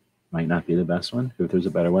 Might not be the best one. If there's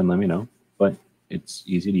a better one, let me know. But it's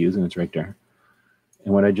easy to use, and it's right there.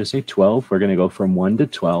 And what I just say, 12, we're going to go from 1 to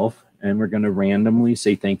 12, and we're going to randomly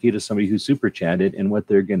say thank you to somebody who super chatted, and what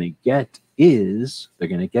they're going to get is, they're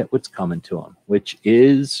going to get what's coming to them, which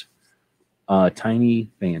is a tiny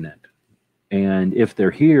bayonet. And if they're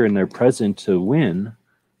here and they're present to win,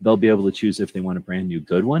 they'll be able to choose if they want a brand new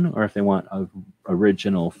good one or if they want a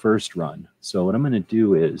original first run. So what I'm going to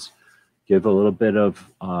do is give a little bit of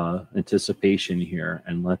anticipation here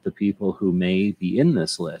and let the people who may be in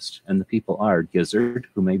this list, and the people are Gizzard,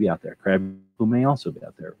 who may be out there, Crab, who may also be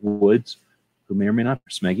out there, Woods, who may or may not,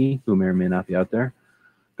 Smeggy, who may or may not be out there,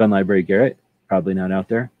 Gun Library Garrett, probably not out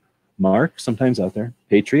there, Mark, sometimes out there,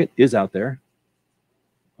 Patriot is out there,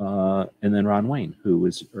 and then Ron Wayne, who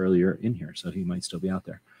was earlier in here, so he might still be out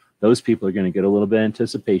there. Those people are going to get a little bit of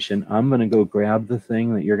anticipation. I'm going to go grab the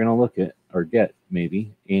thing that you're going to look at or get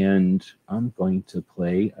maybe, and I'm going to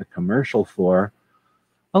play a commercial for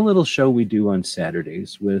a little show we do on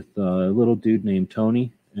Saturdays with a little dude named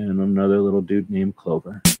Tony and another little dude named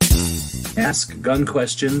Clover.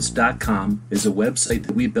 AskGunQuestions.com is a website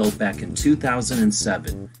that we built back in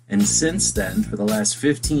 2007, and since then, for the last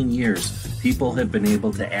 15 years, people have been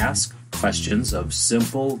able to ask questions of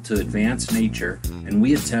simple to advanced nature, and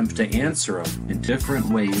we attempt to answer them in different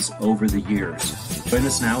ways over the years. Join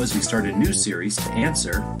us now as we start a new series to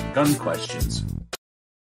answer gun questions.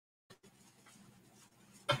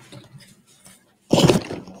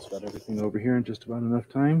 That's got everything over here in just about enough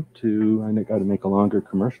time to, I got to make a longer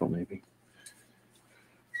commercial maybe.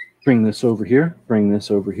 Bring this over here,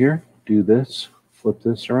 do this, flip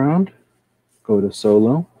this around, go to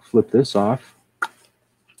solo, flip this off.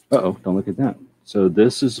 Uh-oh, don't look at that. So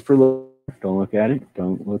this is for lower. Don't look at it.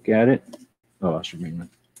 Don't look at it. Oh, I should bring my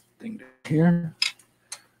thing down here.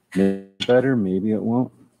 Maybe better, maybe it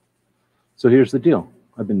won't. So here's the deal.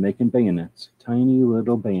 I've been making bayonets, tiny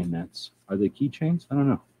little bayonets. Are they keychains? I don't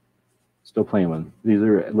know. Still playing with them. These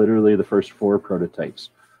are literally the first 4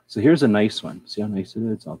 prototypes. So here's a nice one. See how nice it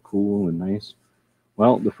is? It's all cool and nice.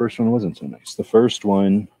 Well, the first one wasn't so nice. The first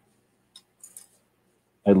one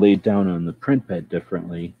I laid down on the print bed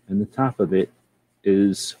differently, and the top of it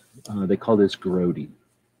is, they call this grody.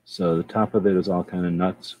 So the top of it is all kind of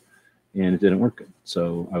nuts, and it didn't work good.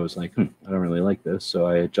 So I was like, I don't really like this. So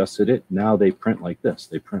I adjusted it. Now they print like this.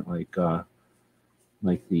 They print like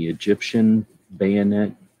the Egyptian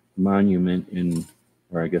bayonet monument in,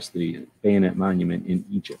 or I guess the bayonet monument in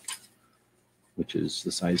Egypt, which is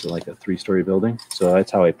the size of like a 3-story building. So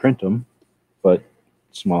that's how I print them, but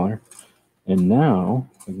smaller. And now,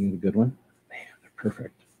 I get a good one. Man, they're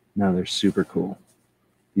perfect. Now they're super cool.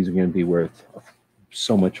 These are going to be worth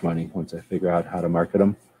so much money once I figure out how to market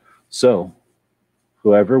them. So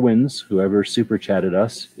whoever wins, whoever super chatted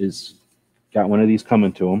us, is got one of these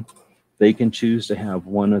coming to them. They can choose to have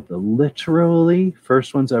one of the literally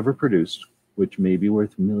first ones ever produced, which may be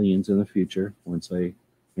worth millions in the future once I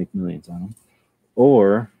make millions on them.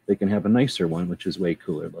 Or they can have a nicer one, which is way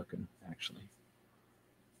cooler looking, actually.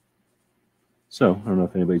 So I don't know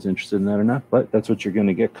if anybody's interested in that or not, but that's what you're going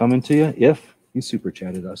to get coming to you if you super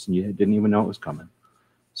chatted us and you didn't even know it was coming.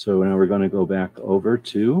 So now we're going to go back over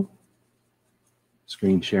to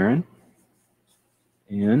screen sharing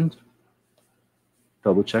and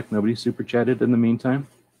double check nobody super chatted in the meantime.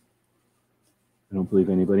 I don't believe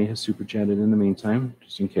anybody has super chatted in the meantime,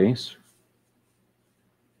 just in case.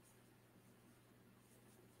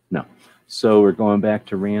 No. So we're going back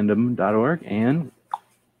to random.org and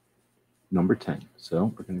number 10.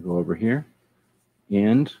 So we're going to go over here,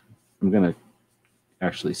 and I'm going to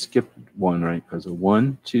actually skip one, right? Because of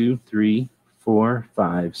 1, 2, 3, 4,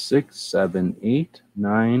 5, 6, 7, 8,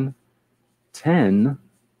 9, 10.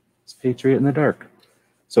 It's Patriot in the dark.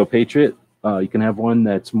 So Patriot, you can have one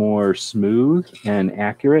that's more smooth and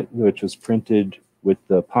accurate, which was printed with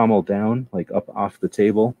the pommel down, like up off the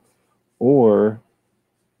table, or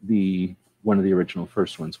one of the original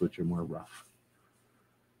first ones, which are more rough.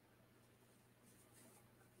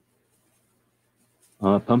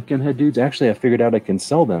 Pumpkinhead dudes. Actually, I figured out I can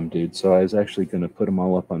sell them, dude. So I was actually going to put them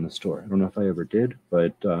all up on the store. I don't know if I ever did,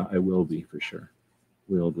 but I will be for sure.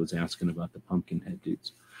 Will was asking about the Pumpkinhead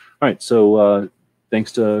dudes. All right. So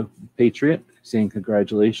thanks to Patriot, saying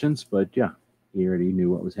congratulations. But yeah, he already knew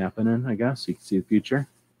what was happening, I guess. You can see the future.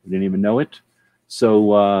 We didn't even know it. So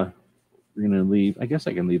we're going to leave. I guess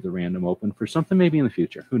I can leave the random open for something maybe in the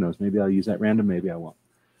future. Who knows? Maybe I'll use that random. Maybe I won't.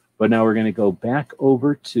 But now we're going to go back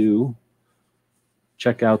over to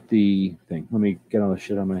check out the thing. Let me get all the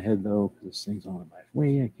shit on my head, though, because this thing's all in my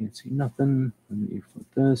way. I can't see nothing. Let me flip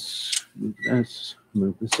this,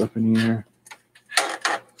 move this up in here.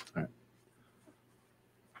 All right.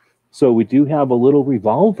 So we do have a little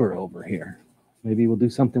revolver over here. Maybe we'll do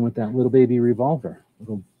something with that little baby revolver.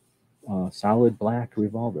 Little solid black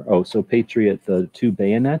revolver. Oh, so Patriot, the 2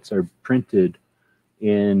 bayonets are printed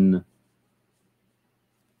in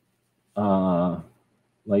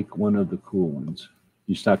like one of the cool ones.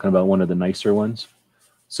 You're talking about one of the nicer ones.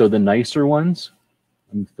 So the nicer ones,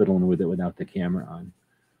 I'm fiddling with it without the camera on.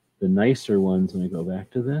 The nicer ones, let me go back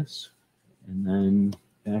to this, and then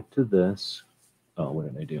back to this. Oh,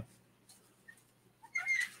 what did I do?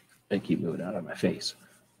 I keep moving out of my face.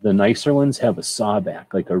 The nicer ones have a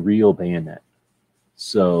sawback, like a real bayonet.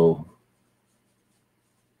 So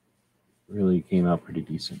really came out pretty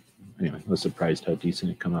decent. Anyway, I was surprised how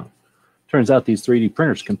decent it came out. Turns out these 3D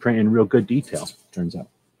printers can print in real good detail, turns out.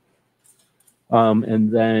 And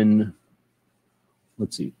then,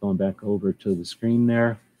 let's see, going back over to the screen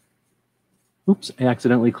there. Oops, I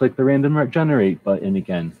accidentally clicked the random generate button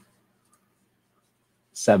again.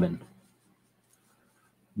 7.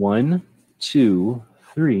 1, 2,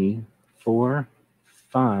 3, 4,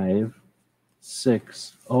 5,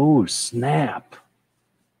 6. Oh, snap.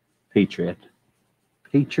 Patriot.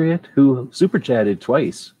 Patriot, who super chatted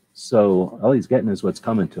twice. So all he's getting is what's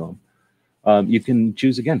coming to him. You can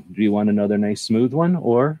choose again. Do you want another nice smooth one,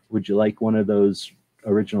 or would you like one of those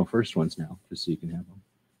original first ones now, just so you can have them?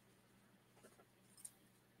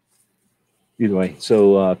 Either way,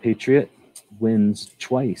 so Patriot wins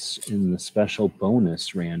twice in the special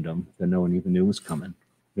bonus random that no one even knew was coming.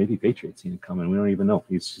 Maybe Patriot's seen it coming. We don't even know.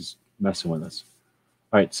 He's just messing with us.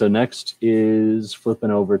 All right, so next is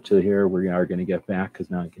flipping over to here. We are going to get back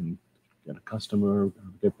because now I can get a customer,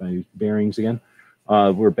 get my bearings again.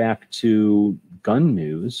 We're back to gun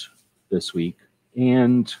news this week,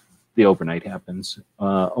 and the overnight happens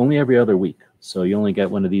only every other week. So you only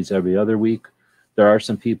get one of these every other week. There are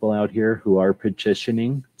some people out here who are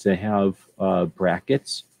petitioning to have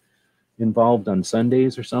brackets involved on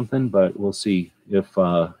Sundays or something, but we'll see if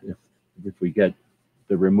we get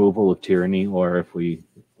the removal of tyranny or if we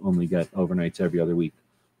only get overnights every other week.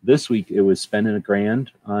 This week it was spending $1,000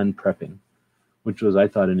 on prepping, which was, I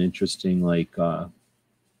thought, an interesting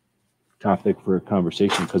topic for a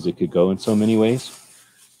conversation because it could go in so many ways.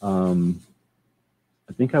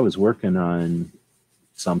 I think I was working on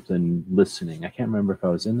something listening. I can't remember if I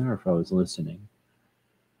was in there or if I was listening.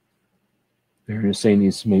 They're saying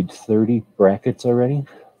he's made 30 brackets already.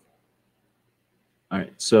 All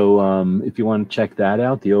right, so if you want to check that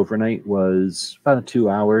out, the overnight was about 2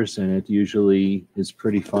 hours, and it usually is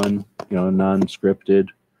pretty fun, you know, non-scripted,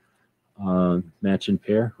 match and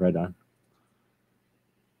pair, right on.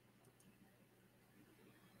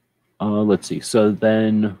 Let's see, so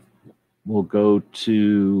then we'll go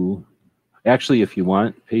to, actually, if you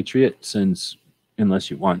want, Patriot, unless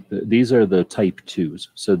you want, these are the type 2s.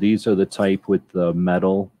 So these are the type with the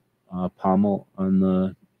metal pommel on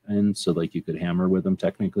the end, so like you could hammer with them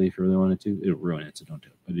technically if you really wanted to. It'll ruin it, so don't do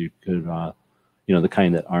it. But you could, you know, the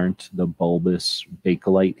kind that aren't the bulbous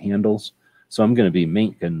Bakelite handles. So I'm going to be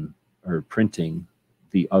making or printing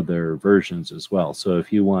the other versions as well. So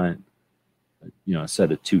if you want, you know, a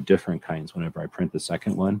set of 2 different kinds whenever I print the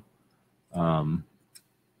second one,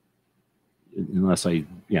 unless I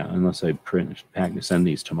send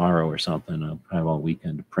these tomorrow or something, I'll have all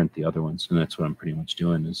weekend to print the other ones, and that's what I'm pretty much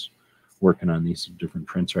doing, is working on these different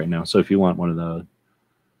prints right now. So if you want one of the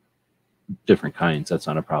different kinds, that's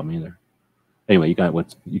not a problem either. Anyway,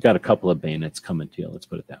 you got a couple of bayonets coming to you. Let's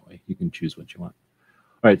put it that way. You can choose what you want.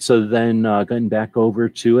 All right, so then getting back over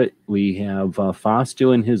to it, we have Foss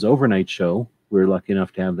doing his overnight show. We're lucky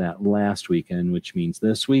enough to have that last weekend, which means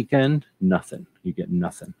this weekend, nothing. You get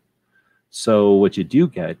nothing. So what you do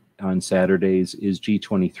get on Saturdays is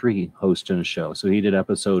G23 hosting a show. So he did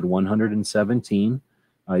episode 117.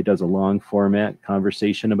 He does a long format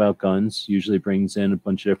conversation about guns, usually brings in a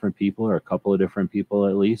bunch of different people, or a couple of different people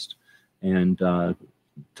at least, and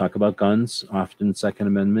talk about guns, often Second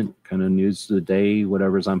Amendment, kind of news of the day,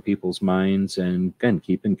 whatever's on people's minds, and again,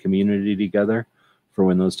 keeping community together for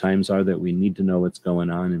when those times are that we need to know what's going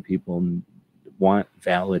on and people want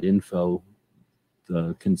valid info.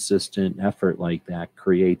 The consistent effort like that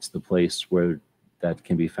creates the place where that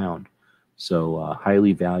can be found. So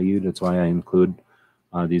highly valued. That's why I include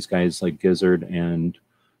these guys like Gizzard and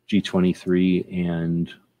G23 and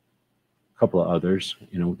a couple of others,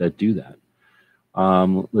 you know, that do that.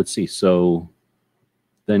 Let's see. So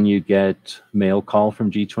then you get mail call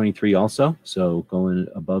from G23 also. So going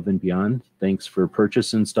above and beyond. Thanks for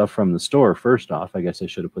purchasing stuff from the store. First off, I guess I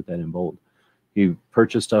should have put that in bold. He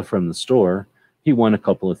purchased stuff from the store. He won a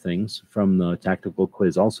couple of things from the tactical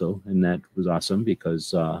quiz also, and that was awesome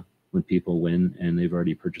because when people win and they've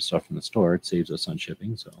already purchased stuff from the store, it saves us on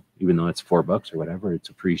shipping. So even though it's $4 or whatever, it's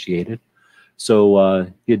appreciated.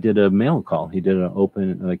 So he did a mail call. He did an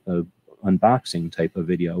open, like a unboxing type of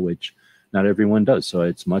video, which not everyone does. So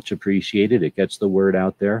it's much appreciated. It gets the word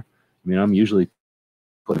out there. I mean, I'm usually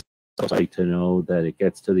putting stuff to know that it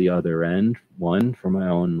gets to the other end. One, for my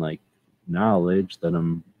own like knowledge that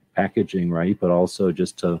I'm packaging right, but also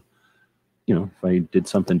just to, you know, if I did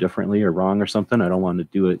something differently or wrong or something, I don't want to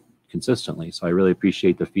do it consistently. So I really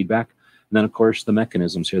appreciate the feedback. And then of course the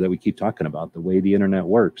mechanisms here that we keep talking about. The way the internet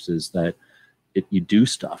works is that you do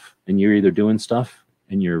stuff, and you're either doing stuff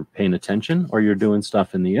and you're paying attention, or you're doing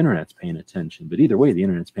stuff and the internet's paying attention. But either way, the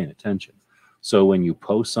internet's paying attention. So when you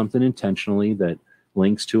post something intentionally that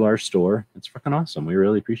links to our store, it's freaking awesome. We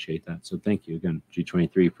really appreciate that. So thank you again,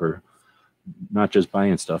 G23, for not just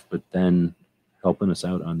buying stuff, but then helping us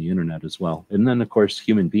out on the internet as well. And then of course,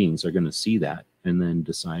 human beings are going to see that and then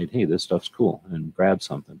decide, hey, this stuff's cool, and grab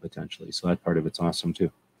something potentially. So that part of it's awesome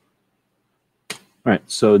too. All right,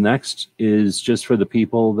 so next is just for the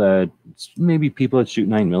people that, maybe people that shoot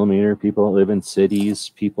 9mm, people that live in cities,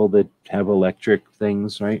 people that have electric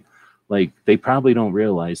things, right? Like they probably don't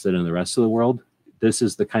realize that in the rest of the world, this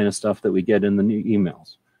is the kind of stuff that we get in the new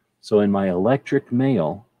emails. So in my electric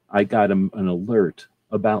mail, I got an alert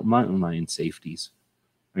about mountain lion safety.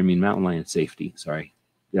 Sorry.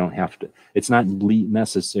 You don't have to. It's not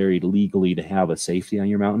necessary legally to have a safety on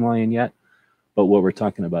your mountain lion yet. But what we're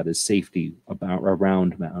talking about is safety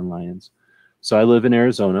around mountain lions. So I live in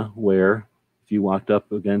Arizona, where if you walked up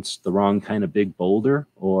against the wrong kind of big boulder,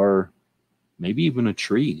 or maybe even a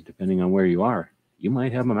tree, depending on where you are, you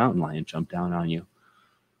might have a mountain lion jump down on you.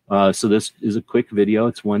 So this is a quick video.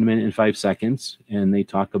 It's 1 minute and 5 seconds, and they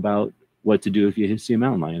talk about what to do if you see a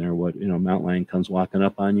mountain lion, or what, you know, mountain lion comes walking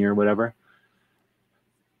up on you or whatever.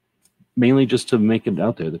 Mainly just to make it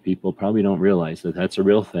out there that people probably don't realize that that's a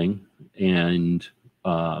real thing, and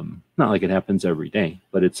not like it happens every day,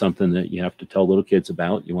 but it's something that you have to tell little kids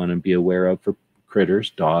about. You want to be aware of for critters,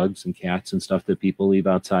 dogs and cats and stuff that people leave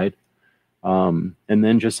outside. And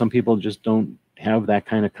then just some people just don't have that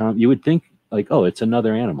kind of you would think like, oh, it's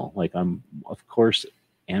another animal. Like of course,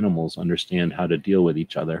 animals understand how to deal with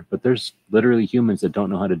each other, but there's literally humans that don't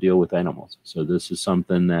know how to deal with animals. So this is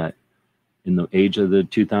something that in the age of the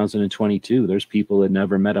 2022, there's people that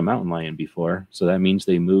never met a mountain lion before. So that means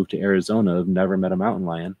they moved to Arizona, have never met a mountain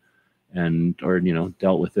lion, and or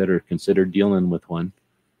dealt with it or considered dealing with one.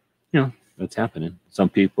 That's happening. Some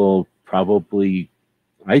people probably,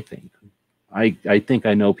 I think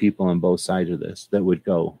I know people on both sides of this that would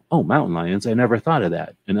go, oh, mountain lions, I never thought of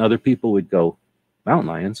that. And other people would go, mountain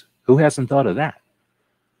lions? Who hasn't thought of that?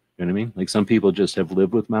 You know what I mean? Like some people just have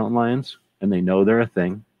lived with mountain lions and they know they're a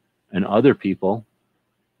thing. And other people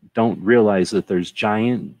don't realize that there's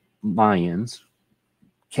giant lions,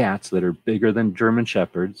 cats that are bigger than German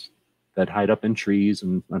shepherds that hide up in trees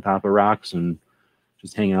and on top of rocks and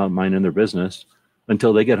just hang out minding their business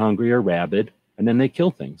until they get hungry or rabid, and then they kill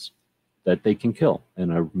things that they can kill.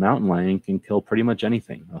 And a mountain lion can kill pretty much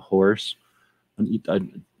anything: a horse,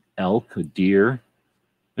 an elk, a deer.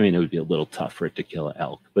 I mean, it would be a little tough for it to kill an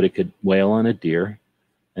elk, but it could wail on a deer.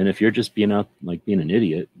 And if you're just being an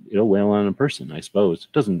idiot, it'll wail on a person, I suppose.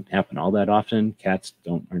 It doesn't happen all that often. Cats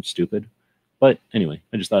aren't stupid. But anyway,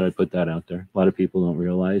 I just thought I'd put that out there. A lot of people don't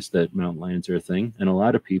realize that mountain lions are a thing, and a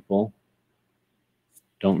lot of people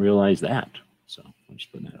don't realize that. So I'm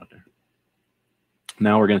just putting that out there.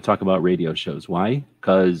 Now we're going to talk about radio shows. Why?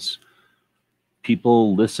 Because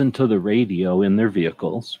people listen to the radio in their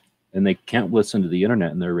vehicles, and they can't listen to the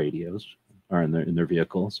internet in their radios or in their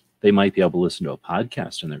vehicles. They might be able to listen to a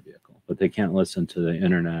podcast in their vehicle, but they can't listen to the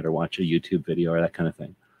internet or watch a YouTube video or that kind of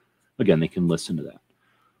thing. Again, they can listen to that.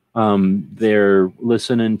 They're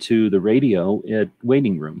listening to the radio at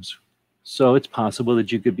waiting rooms. So it's possible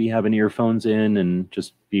that you could be having earphones in and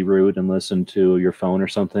just be rude and listen to your phone or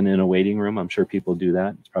something in a waiting room. I'm sure people do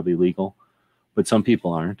that. It's probably legal. But some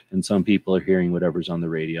people aren't, and some people are hearing whatever's on the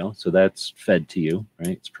radio. So that's fed to you, right?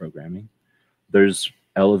 It's programming. There's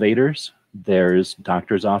elevators. There's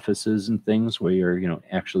doctor's offices and things where you're,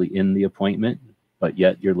 actually in the appointment, but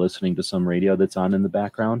yet you're listening to some radio that's on in the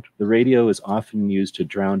background. The radio is often used to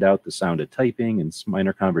drown out the sound of typing and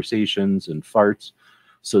minor conversations and farts,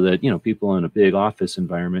 so that, people in a big office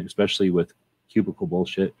environment, especially with cubicle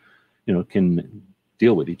bullshit, can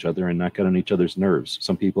deal with each other and not get on each other's nerves.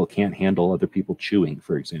 Some people can't handle other people chewing,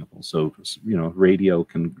 for example. So, radio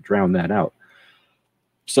can drown that out.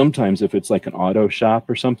 Sometimes if it's like an auto shop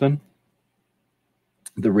or something,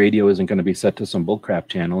 the radio isn't going to be set to some bullcrap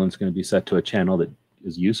channel, and it's going to be set to a channel that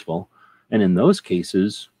is useful. And in those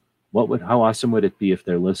cases, how awesome would it be if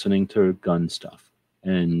they're listening to gun stuff?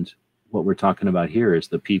 And what we're talking about here is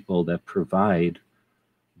the people that provide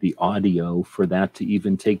the audio for that to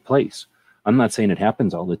even take place. I'm not saying it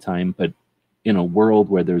happens all the time, but in a world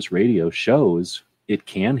where there's radio shows, it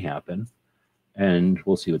can happen, and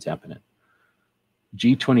we'll see what's happening.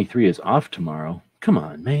 G23 is off tomorrow. Come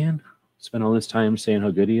on, man. Spent all this time saying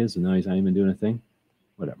how good he is, and now he's not even doing a thing.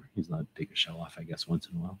 Whatever. He's allowed to take a show off, I guess, once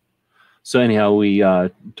in a while. So anyhow, we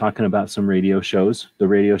talking about some radio shows. The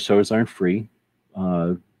radio shows aren't free.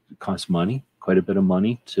 It costs money, quite a bit of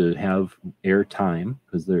money to have air time,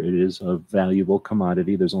 because it is a valuable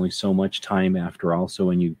commodity. There's only so much time after all. So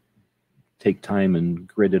when you take time and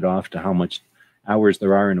grid it off to how much hours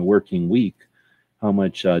there are in a working week, how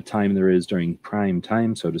much time there is during prime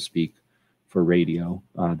time, so to speak, for radio,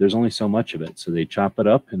 there's only so much of it. So they chop it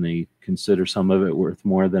up and they consider some of it worth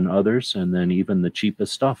more than others. And then even the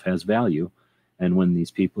cheapest stuff has value. And when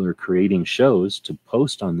these people are creating shows to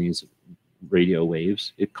post on these radio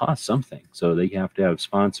waves, it costs something. So they have to have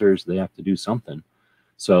sponsors. They have to do something.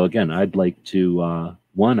 So again, I'd like to, I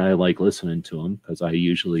like listening to them, because I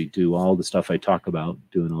usually do all the stuff I talk about,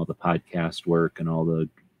 doing all the podcast work and all the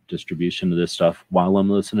distribution of this stuff while I'm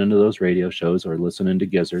listening to those radio shows or listening to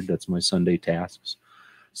Gizzard. That's my Sunday tasks.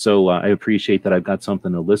 So I appreciate that I've got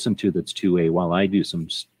something to listen to that's 2A while I do some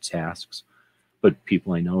tasks. But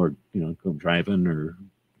people I know are, going driving or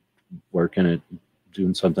working at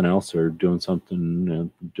doing something else, or doing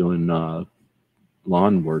something, doing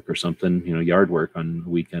lawn work or something, yard work on the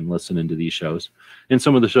weekend, listening to these shows. And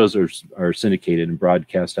some of the shows are syndicated and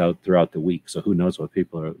broadcast out throughout the week. So who knows what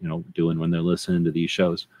people are, doing when they're listening to these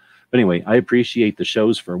shows. But anyway, I appreciate the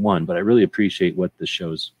shows for one, but I really appreciate what the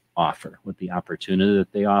shows offer, what the opportunity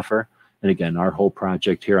that they offer. And again, our whole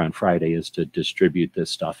project here on Friday is to distribute this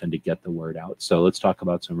stuff and to get the word out. So let's talk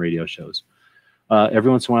about some radio shows.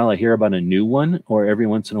 Every once in a while I hear about a new one, or every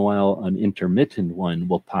once in a while an intermittent one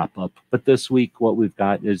will pop up. But this week what we've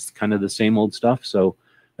got is kind of the same old stuff. So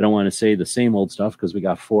I don't want to say the same old stuff, because we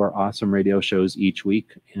got 4 awesome radio shows each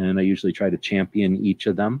week, and I usually try to champion each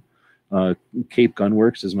of them. Cape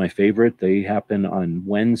Gunworks is my favorite. They happen on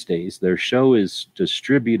Wednesdays. Their show is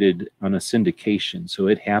distributed on a syndication, so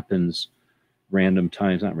it happens random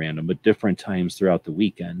times, not random, but different times throughout the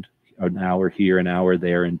weekend. An hour here, an hour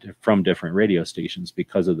there, and from different radio stations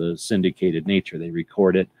because of the syndicated nature. They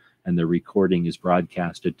record it, and the recording is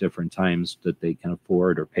broadcast at different times that they can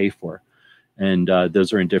afford or pay for. And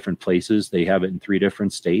those are in different places. They have it in 3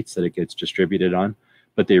 different states that it gets distributed on.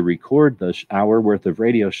 But they record the hour worth of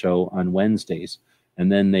radio show on Wednesdays,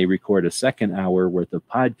 and then they record a second hour worth of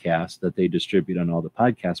podcast that they distribute on all the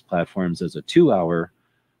podcast platforms as a 2-hour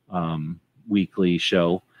weekly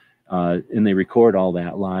show. And they record all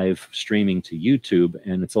that live streaming to YouTube,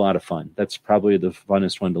 and it's a lot of fun. That's probably the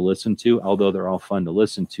funnest one to listen to, although they're all fun to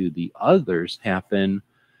listen to. The others happen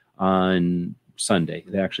on Sunday.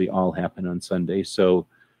 They actually all happen on Sunday. So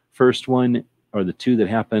first one, or the 2 that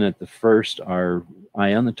happen at the first, are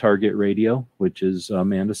Eye on the Target Radio, which is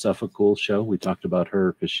Amanda Suffolk's show. We talked about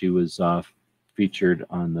her because she was featured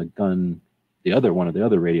on the other one of the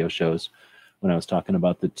other radio shows. When I was talking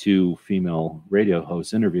about the 2 female radio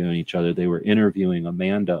hosts interviewing each other, they were interviewing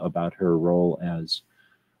Amanda about her role as,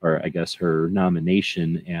 or I guess her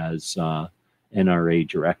nomination as NRA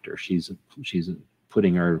director. She's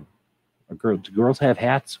putting her girl. Do girls have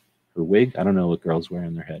hats? Her wig? I don't know what girls wear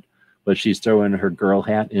on their head. But she's throwing her girl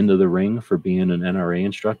hat into the ring for being an NRA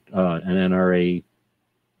an NRA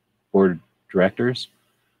board of directors.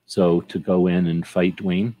 So to go in and fight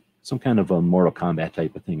Dwayne, some kind of a Mortal Kombat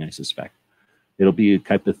type of thing, I suspect. It'll be a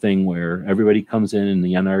type of thing where everybody comes in and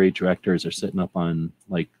the NRA directors are sitting up on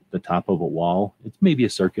like the top of a wall. It's maybe a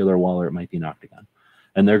circular wall or it might be an octagon.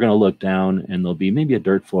 And they're going to look down and there'll be maybe a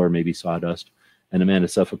dirt floor, maybe sawdust. And Amanda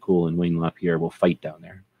Suffolk and Wayne LaPierre will fight down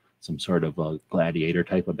there. Some sort of a gladiator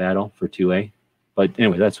type of battle for 2A. But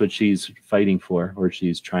anyway, that's what she's fighting for, or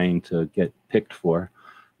she's trying to get picked for.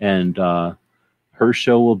 And her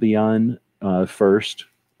show will be on first.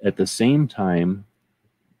 At the same time,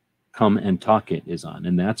 Come and Talk It is on.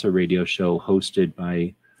 And that's a radio show hosted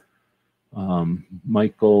by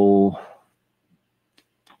Michael.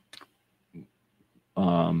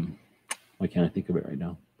 Why can't I think of it right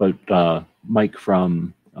now? But Mike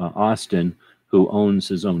from Austin, who owns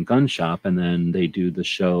his own gun shop, and then they do the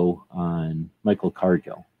show on Michael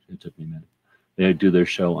Cargill. It took me a minute. They do their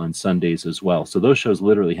show on Sundays as well. So those shows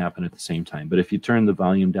literally happen at the same time. But if you turn the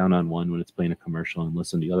volume down on one when it's playing a commercial and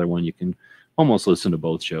listen to the other one, you can almost listen to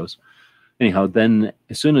both shows. Anyhow, then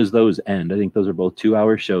as soon as those end, I think those are both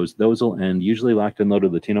 2-hour shows, those will end. Usually Locked and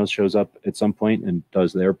Loaded Latinos shows up at some point and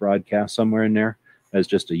does their broadcast somewhere in there as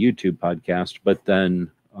just a YouTube podcast. But then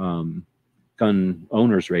Gun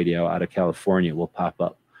Owners Radio out of California will pop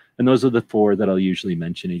up. And those are the 4 that I'll usually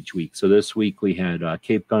mention each week. So this week we had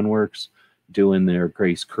Cape Gunworks doing their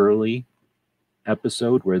Grace Curley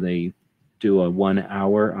episode where they do a 1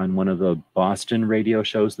 hour on one of the Boston radio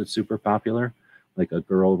shows that's super popular, like a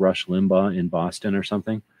girl Rush Limbaugh in Boston or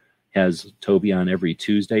something. Has Toby on every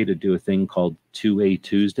Tuesday to do a thing called 2A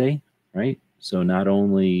Tuesday, right? So not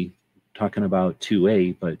only talking about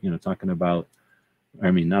 2A, but talking about,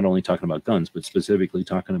 not only talking about guns, but specifically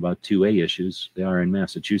talking about 2A issues. They are in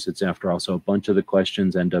Massachusetts after all, so a bunch of the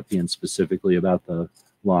questions end up being specifically about the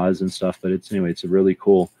laws and stuff. But it's a really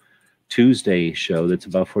cool Tuesday show that's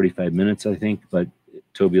about 45 minutes, I think. But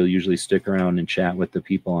Toby will usually stick around and chat with the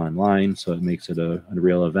people online, so it makes it a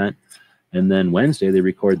real event. And then Wednesday, they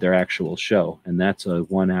record their actual show, and that's a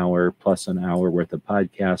 1 hour plus an hour worth of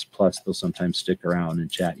podcast, plus they'll sometimes stick around and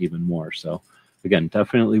chat even more. So again,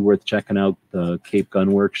 definitely worth checking out the Cape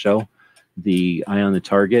Gunworks show. The Eye on the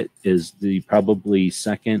Target is the probably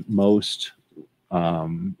second most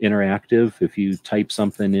interactive. If you type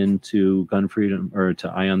something into Gun Freedom or to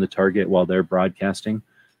Eye on the Target while they're broadcasting,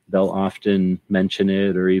 they'll often mention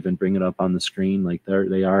it or even bring it up on the screen. Like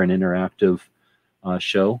they are an interactive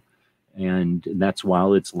show, and that's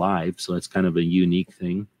while it's live. So it's kind of a unique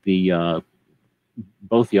thing.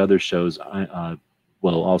 Both the other shows,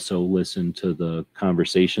 will also listen to the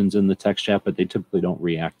conversations in the text chat, but they typically don't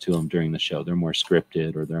react to them during the show. They're more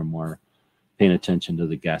scripted, or they're more paying attention to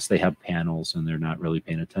the guests. They have panels and they're not really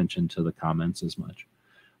paying attention to the comments as much.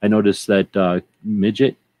 I noticed that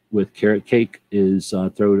Midget with Carrot Cake is throw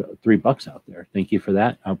 $3 out there. Thank you for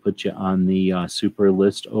that. I'll put you on the super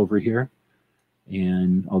list over here.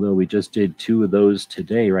 And although we just did 2 of those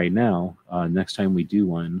today, right now, next time we do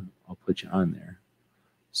one, I'll put you on there.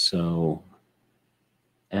 So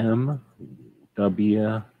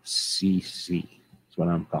MWCC is what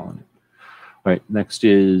I'm calling it. All right, next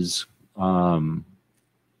is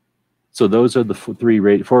So those are the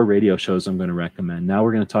four radio shows I'm going to recommend. Now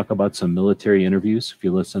we're going to talk about some military interviews. If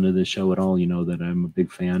you listen to this show at all, you know that I'm a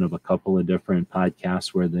big fan of a couple of different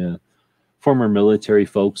podcasts where the former military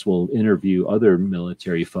folks will interview other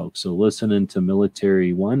military folks. So listening to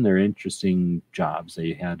Military One, they're interesting jobs.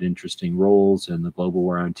 They had interesting roles in the global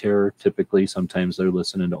war on terror. Typically, sometimes they're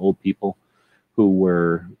listening to old people who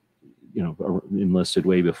were, enlisted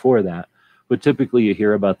way before that. But typically you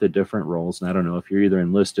hear about the different roles. And I don't know if you're either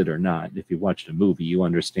enlisted or not. If you watched a movie, you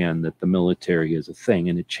understand that the military is a thing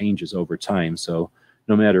and it changes over time. So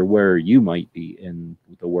no matter where you might be in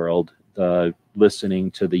the world,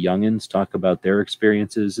 listening to the youngins talk about their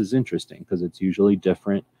experiences is interesting because it's usually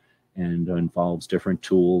different and involves different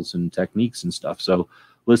tools and techniques and stuff. So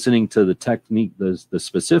listening to the technique, the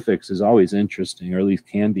specifics is always interesting, or at least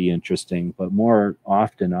can be interesting. But more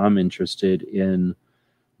often I'm interested in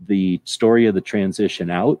the story of the transition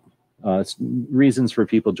out. Reasons for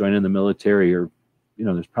people joining the military are,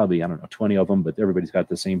 there's probably, 20 of them, but everybody's got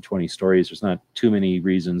the same 20 stories. There's not too many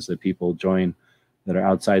reasons that people join that are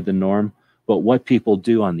outside the norm. But what people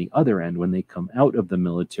do on the other end when they come out of the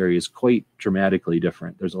military is quite dramatically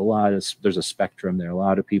different. There's a spectrum there. A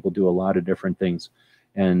lot of people do a lot of different things.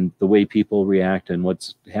 And the way people react and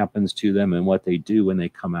what happens to them and what they do when they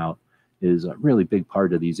come out is a really big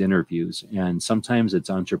part of these interviews. And sometimes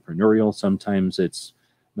it's entrepreneurial, sometimes it's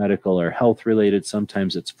medical or health related,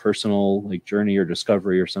 sometimes it's personal, like journey or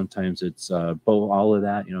discovery, or sometimes it's all of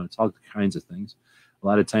that. It's all kinds of things. A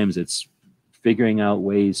lot of times it's figuring out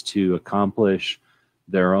ways to accomplish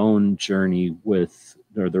their own journey with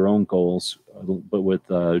their own goals, but with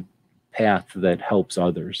a path that helps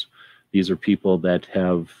others. These are people that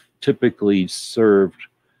have typically served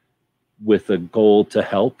with a goal to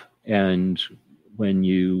help. And when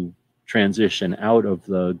you transition out of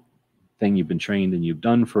the thing you've been trained and you've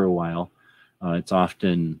done for a while, it's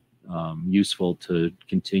often useful to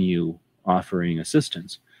continue offering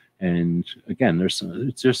assistance. And again,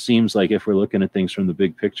 it just seems like if we're looking at things from the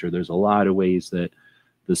big picture, there's a lot of ways that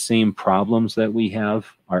the same problems that we have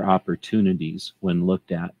are opportunities when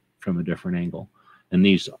looked at from a different angle. And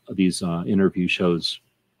these interview shows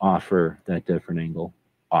offer that different angle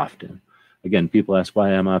often. Again, people ask why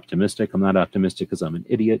I'm optimistic. I'm not optimistic because I'm an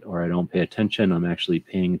idiot or I don't pay attention. I'm actually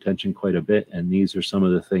paying attention quite a bit. And these are some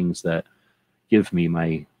of the things that give me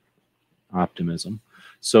my optimism.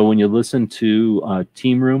 So when you listen to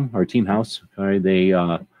Team Room or Team House, they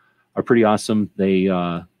are pretty awesome. They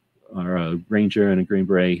are a Ranger and a Green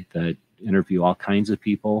Beret that interview all kinds of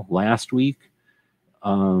people. Last week, I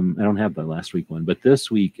don't have the last week one, but this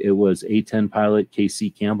week it was A-10 pilot Casey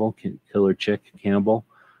Campbell, Killer Chick Campbell,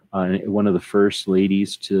 one of the first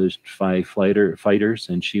ladies to fly fighters,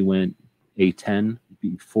 and she went A-10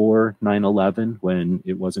 before 9/11 when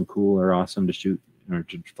it wasn't cool or awesome to shoot or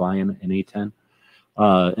to fly an A-10.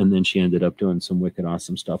 And then she ended up doing some wicked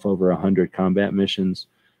awesome stuff, over 100 combat missions.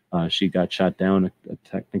 She got shot down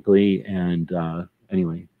technically. And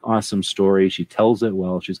anyway, awesome story. She tells it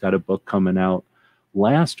well. She's got a book coming out.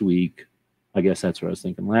 Last week, I guess that's what I was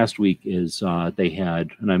thinking. Last week is they had,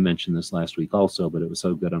 and I mentioned this last week also, but it was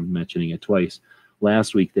so good I'm mentioning it twice.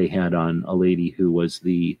 Last week they had on a lady who was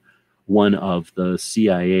one of the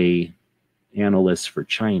CIA analysts for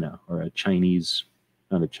China, or not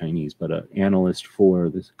a Chinese, but an analyst for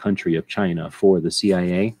the country of China for the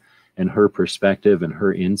CIA, and her perspective and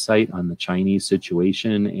her insight on the Chinese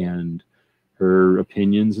situation and her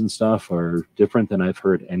opinions and stuff are different than I've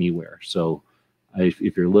heard anywhere. So if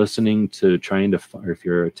you're listening to or if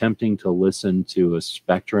you're attempting to listen to a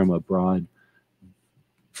spectrum, a broad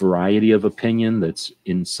variety of opinion that's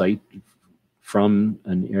insight from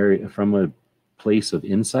a place of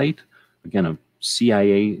insight, again, a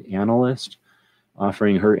CIA analyst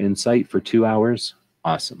offering her insight for 2 hours.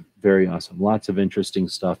 Awesome. Very awesome. Lots of interesting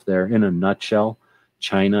stuff there. In a nutshell,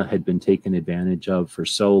 China had been taken advantage of for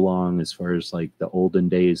so long, as far as like the olden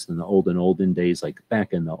days and the olden days, like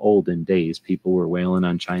back in the olden days, people were wailing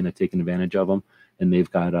on China, taking advantage of them. And they've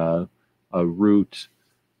got a root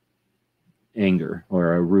anger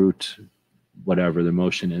or a root, whatever the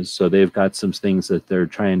emotion is. So they've got some things that they're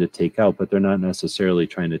trying to take out, but they're not necessarily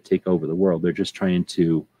trying to take over the world. They're just trying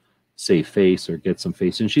to save face or get some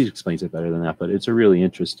face. And she explains it better than that, but it's a really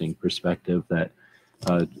interesting perspective that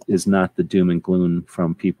is not the doom and gloom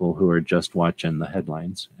from people who are just watching the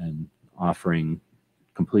headlines and offering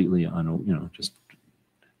completely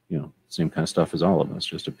same kind of stuff as all of us,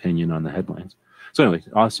 just opinion on the headlines. So anyway,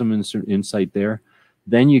 awesome insight there.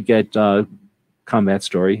 Then you get Combat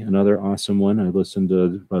Story, another awesome one. I listened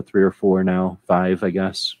to about 3 or 4 now, 5, I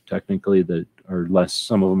guess, technically, that are less,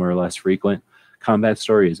 some of them are less frequent. Combat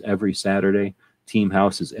Story is every Saturday. Team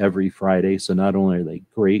House is every Friday. So not only are they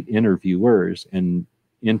great interviewers and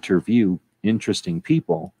interview interesting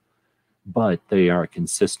people, but they are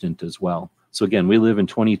consistent as well. So again, we live in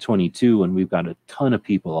 2022 and we've got a ton of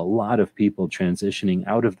people, a lot of people transitioning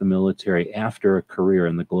out of the military after a career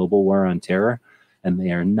in the global war on terror. And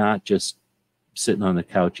they are not just sitting on the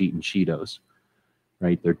couch eating Cheetos,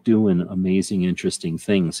 right? They're doing amazing, interesting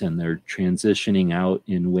things, and they're transitioning out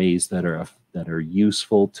in ways that are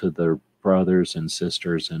useful to their brothers and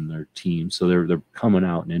sisters and their team. So they're coming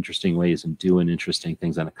out in interesting ways and doing interesting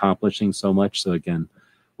things and accomplishing so much. So again,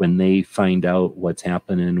 when they find out what's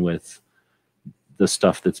happening with the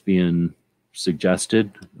stuff that's being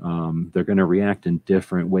suggested, they're going to react in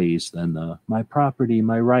different ways than my property,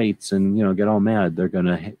 my rights, and get all mad. They're going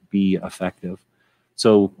to be effective.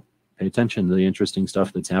 So pay attention to the interesting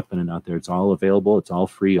stuff that's happening out there. It's all available. It's all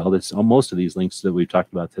free. Most of these links that we've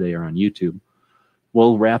talked about today are on YouTube.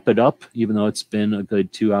 We'll wrap it up, even though it's been a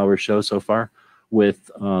good 2-hour show so far, with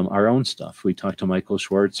our own stuff. We talked to Michael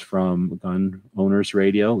Schwartz from Gun Owners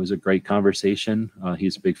Radio. It was a great conversation.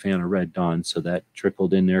 He's a big fan of Red Dawn, so that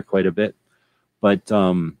trickled in there quite a bit. But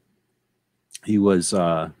he's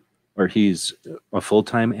a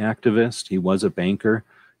full-time activist. He was a banker.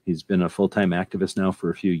 He's been a full-time activist now for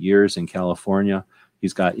a few years in California.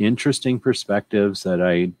 He's got interesting perspectives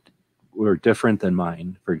that were different than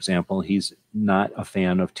mine. For example, he's not a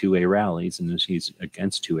fan of two-way rallies, and he's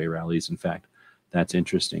against two-way rallies. In fact, that's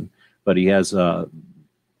interesting. But he has I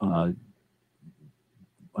don't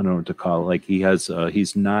know what to call it. Like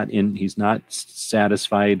he's not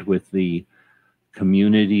satisfied with the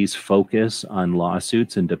community's focus on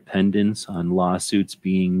lawsuits and dependence on lawsuits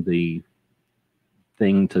being the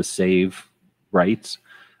thing to save rights,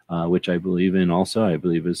 which I believe in also. I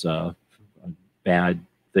believe is a bad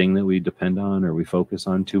thing that we depend on or we focus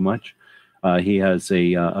on too much. He has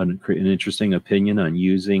an interesting opinion on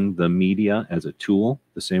using the media as a tool,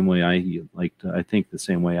 the same way I think the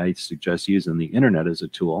same way I suggest using the internet as a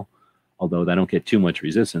tool, although I don't get too much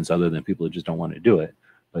resistance other than people who just don't want to do it.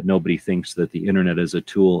 But nobody thinks that the internet as a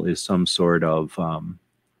tool is some sort of,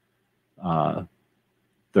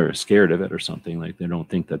 they're scared of it or something. Like they don't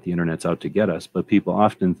think that the internet's out to get us, but people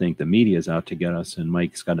often think the media is out to get us. And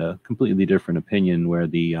Mike's got a completely different opinion where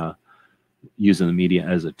using the media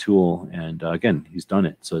as a tool. And again, he's done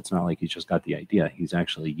it. So it's not like he's just got the idea. He's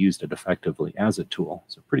actually used it effectively as a tool.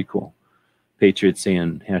 So pretty cool. Patriots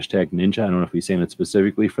saying #ninja. I don't know if he's saying it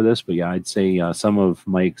specifically for this, but yeah, I'd say some of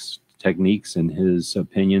Mike's techniques and his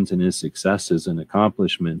opinions and his successes and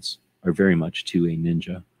accomplishments are very much to a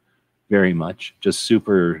ninja. Very much. Just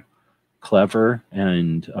super clever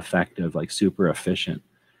and effective, like super efficient.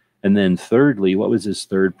 And then thirdly, what was his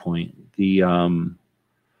third point? He's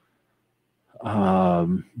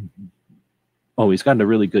got a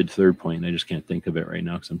really good third point. I just can't think of it right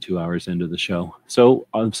now because I'm 2 hours into the show. So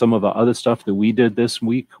some of the other stuff that we did this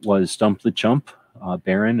week was Stump the Chump.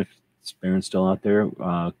 Baron, if Baron's still out there,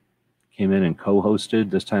 came in and co-hosted.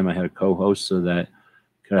 This time I had a co-host so that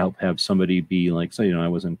could help have somebody be like, so, I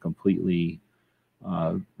wasn't completely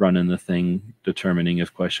running the thing, determining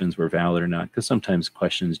if questions were valid or not. Because sometimes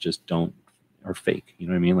questions just are fake. You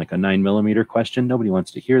know what I mean? Like a 9mm question, nobody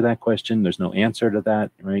wants to hear that question. There's no answer to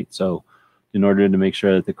that, right? So in order to make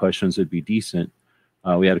sure that the questions would be decent,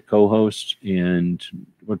 we had a co-host, and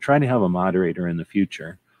we're trying to have a moderator in the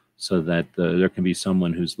future so that there can be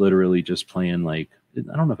someone who's literally just playing, like,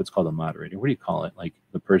 I don't know if it's called a moderator. What do you call it? Like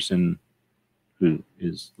the person who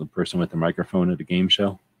is the person with the microphone at a game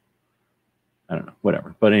show? I don't know,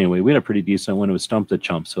 whatever. But anyway, we had a pretty decent one. It was Stump the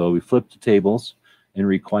Chump. So we flipped the tables and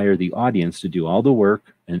require the audience to do all the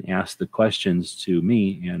work and ask the questions to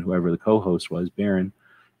me and whoever the co-host was, Baron.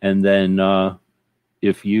 And then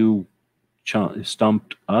if you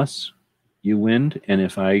stumped us, you win. And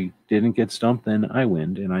if I didn't get stumped, then I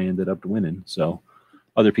win. And I ended up winning. So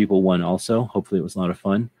other people won also. Hopefully it was a lot of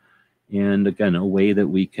fun. And again, a way that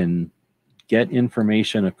we can get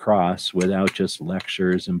information across without just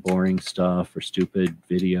lectures and boring stuff or stupid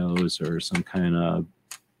videos or some kind of,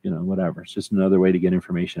 whatever. It's just another way to get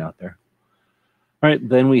information out there. All right,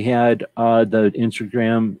 then we had the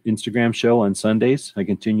Instagram show on Sundays. I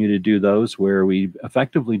continue to do those where we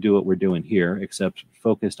effectively do what we're doing here, except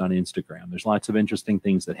focused on Instagram. There's lots of interesting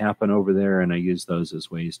things that happen over there, and I use those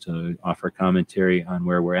as ways to offer commentary on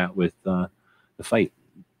where we're at with the fight.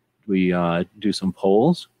 We do some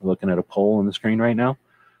polls. We're looking at a poll on the screen right now.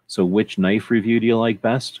 So which knife review do you like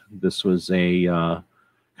best? This was a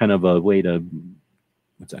kind of a way to,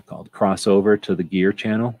 what's that called? Cross over to the gear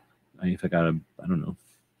channel. If I got I don't know,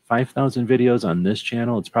 5,000 videos on this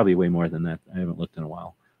channel. It's probably way more than that. I haven't looked in a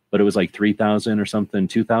while. But it was like 3,000 or something,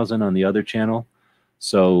 2,000 on the other channel.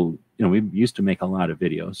 So, we used to make a lot of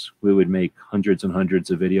videos. We would make hundreds and hundreds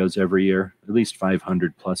of videos every year, at least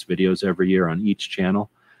 500 plus videos every year on each channel.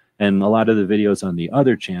 And a lot of the videos on the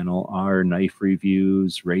other channel are knife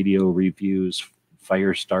reviews, radio reviews,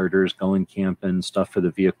 fire starters, going camping, stuff for the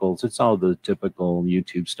vehicles. It's all the typical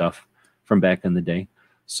YouTube stuff from back in the day.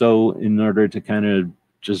 So in order to kind of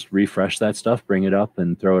just refresh that stuff, bring it up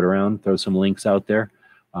and throw it around, throw some links out there,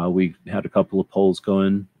 we had a couple of polls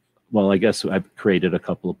going. Well, I guess I've created a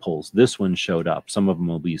couple of polls. This one showed up. Some of them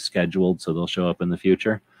will be scheduled, so they'll show up in the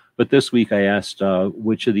future. But this week I asked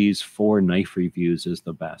which of these 4 knife reviews is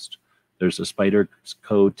the best. There's a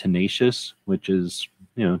Spyderco Tenacious, which is,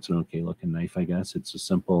 it's an okay looking knife, I guess. It's a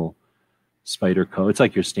simple Spyderco. It's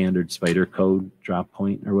like your standard Spyderco drop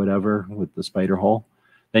point or whatever with the spider hole.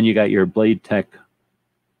 Then you got your Blade Tech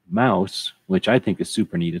mouse, which I think is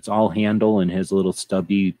super neat. It's all handle and has a little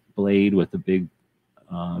stubby blade with a big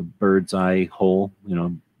bird's eye hole,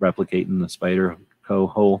 replicating the Spyderco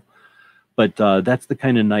hole. But that's the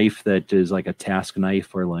kind of knife that is like a task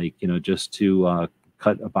knife, or like, just to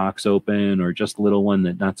cut a box open, or just a little one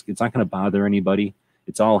that it's not going to bother anybody.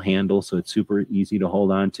 It's all handle, so it's super easy to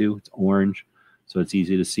hold on to. It's orange, so it's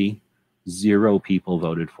easy to see. 0 people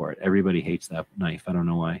voted for it. Everybody hates that knife. I don't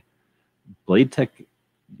know why. Blade Tech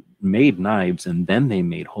made knives, and then they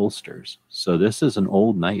made holsters. So this is an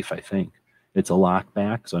old knife, I think. It's a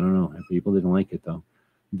lockback, so I don't know. People didn't like it, though.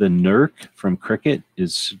 The Nerk from Cricut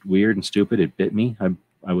is weird and stupid. It bit me.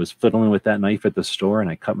 I was fiddling with that knife at the store, and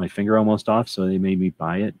I cut my finger almost off, so they made me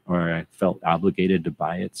buy it, or I felt obligated to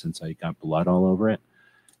buy it since I got blood all over it.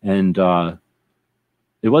 And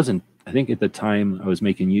it wasn't, I think at the time I was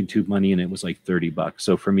making YouTube money, and it was like $30.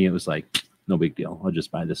 So for me, it was like, no big deal. I'll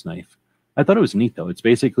just buy this knife. I thought it was neat, though. It's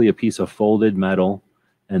basically a piece of folded metal,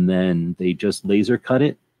 and then they just laser cut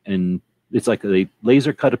it, and it's like they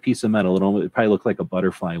laser cut a piece of metal. It probably look like a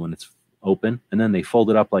butterfly when it's open. And then they fold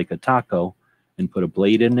it up like a taco and put a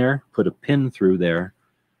blade in there, put a pin through there,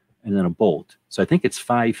 and then a bolt. So I think it's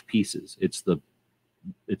 5 pieces. It's the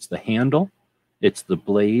handle, it's the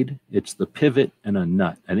blade, it's the pivot, and a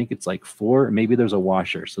nut. I think it's like 4, maybe there's a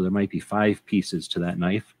washer. So there might be 5 pieces to that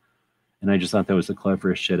knife. And I just thought that was the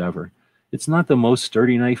cleverest shit ever. It's not the most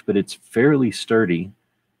sturdy knife, but it's fairly sturdy.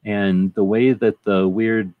 And the way that the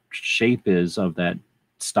weird shape is of that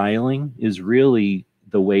styling is really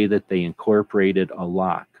the way that they incorporated a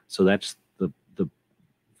lock. So that's the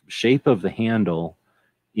shape of the handle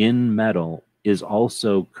in metal is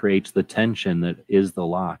also creates the tension that is the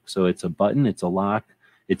lock. So it's a button, it's a lock,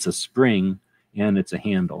 it's a spring, and it's a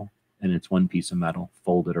handle, and it's one piece of metal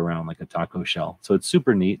folded around like a taco shell. So it's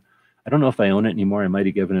super neat. I don't know if I own it anymore. I might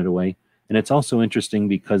have given it away. And it's also interesting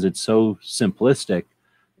because it's so simplistic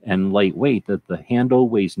and lightweight that the handle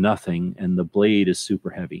weighs nothing and the blade is super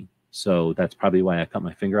heavy. So that's probably why I cut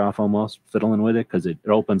my finger off almost fiddling with it, because it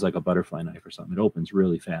opens like a butterfly knife or something. It opens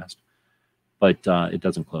really fast, but it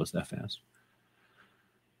doesn't close that fast.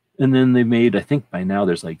 And then they made, I think by now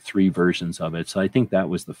there's like 3 versions of it. So I think that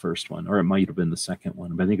was the first one, or it might have been the second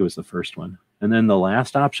one, but I think it was the first one. And then the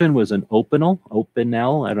last option was an Opinel.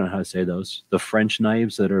 I don't know how to say those. The French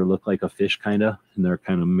knives that look like a fish kind of, and they're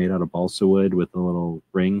kind of made out of balsa wood with a little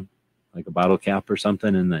ring, like a bottle cap or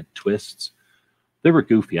something, and that twists. They were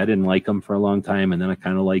goofy. I didn't like them for a long time, and then I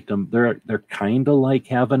kind of liked them. They're kind of like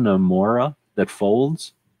having a Mora that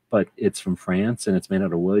folds, but it's from France and it's made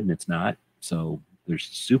out of wood, and it's not. So they're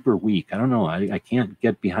super weak. I don't know. I can't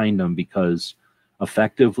get behind them because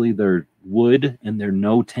effectively they're wood and they're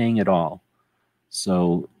no tang at all.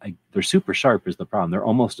 So they're super sharp is the problem. They're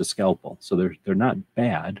almost a scalpel. So they're not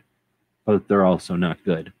bad, but they're also not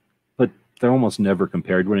good. But they're almost never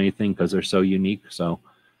compared with anything because they're so unique. So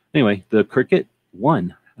anyway, the Cricut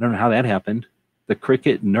won. I don't know how that happened. The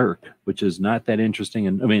Cricut Nerk, which is not that interesting.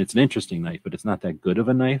 And I mean, it's an interesting knife, but it's not that good of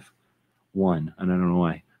a knife, won. And I don't know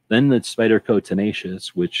why. Then the Spyderco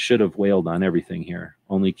Tenacious, which should have wailed on everything here,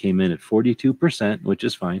 only came in at 42%, which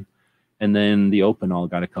is fine. And then the Opinel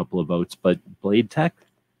got a couple of votes, but Blade Tech,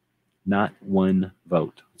 not 1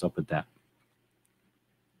 vote. What's up with that?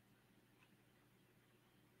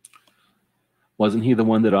 Wasn't he the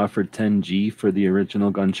one that offered 10G for the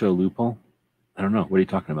original Gun Show Loophole? I don't know. What are you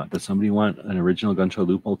talking about? Does somebody want an original Gun Show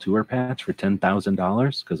Loophole tour patch for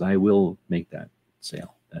 $10,000? Because I will make that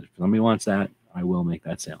sale. If somebody wants that, I will make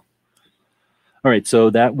that sale. All right, so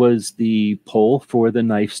that was the poll for the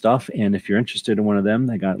knife stuff. And if you're interested in one of them,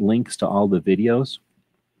 they got links to all the videos.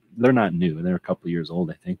 They're not new. They're a couple of years old,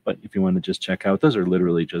 I think. But if you want to just check out, those are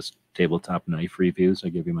literally just tabletop knife reviews. I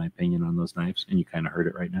give you my opinion on those knives, and you kind of heard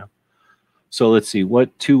it right now. So let's see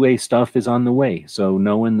what two-way stuff is on the way. So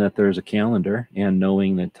knowing that there's a calendar and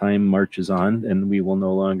knowing that time marches on and we will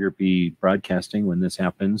no longer be broadcasting when this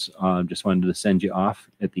happens, just wanted to send you off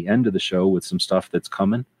at the end of the show with some stuff that's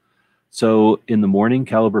coming. So in the morning,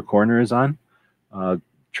 Caliber Corner is on.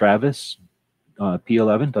 Travis,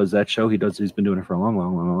 P11, does that show. He's been doing it for a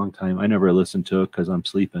long time. I never listened to it because I'm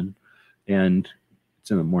sleeping. And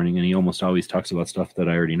it's in the morning, and he almost always talks about stuff that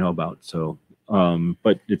I already know about. So,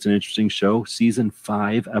 but it's an interesting show. Season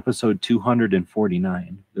 5, episode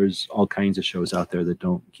 249. There's all kinds of shows out there that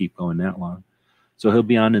don't keep going that long. So he'll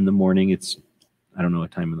be on in the morning. I don't know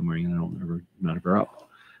what time in the morning. I'm not ever up.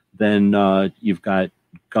 Then you've got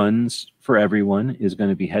Guns for Everyone is going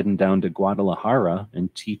to be heading down to Guadalajara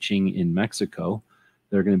and teaching in Mexico.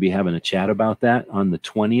 They're going to be having a chat about that on the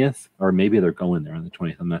 20th, or maybe they're going there on the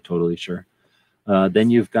 20th. I'm not totally sure. Then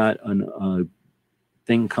you've got a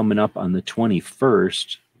thing coming up on the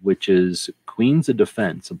 21st, which is Queens of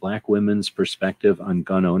Defense, a Black women's perspective on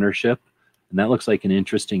gun ownership. And that looks like an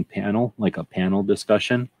interesting panel, like a panel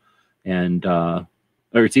discussion. And or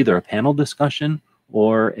it's either a panel discussion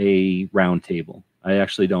or a round table. I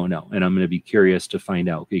actually don't know. And I'm going to be curious to find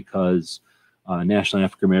out because National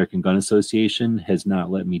African American Gun Association has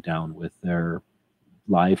not let me down with their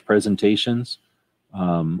live presentations.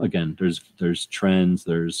 Again, there's trends,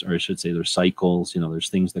 there's cycles, there's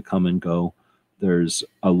things that come and go. There's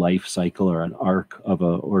a life cycle or an arc of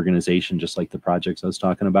an organization, just like the projects I was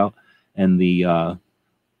talking about. And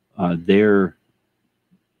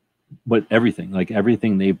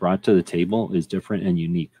everything they brought to the table is different and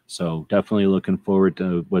unique. So definitely looking forward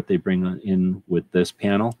to what they bring in with this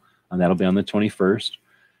panel. And that'll be on the 21st.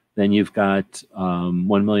 Then you've got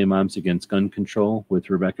 1 Million Moms Against Gun Control with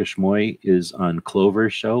Rebecca Schmoy is on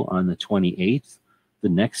Clover's show on the 28th. The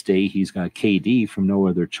next day, he's got KD from No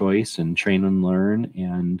Other Choice and Train and Learn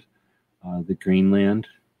and the Greenland.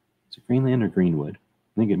 Is it Greenland or Greenwood?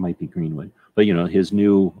 I think it might be Greenwood. But, his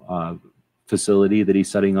new facility that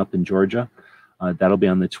he's setting up in Georgia. That'll be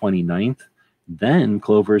on the 29th. Then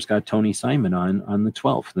Clover's got Tony Simon on the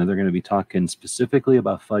 12th. Then they're going to be talking specifically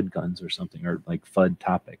about FUD guns or something, or like FUD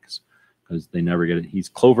topics, because they never get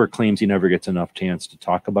it. Clover claims he never gets enough chance to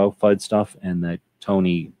talk about FUD stuff, and that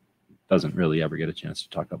Tony doesn't really ever get a chance to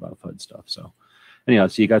talk about FUD stuff. So anyhow,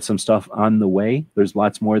 so you got some stuff on the way. There's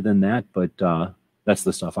lots more than that, but that's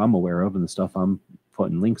the stuff I'm aware of and the stuff I'm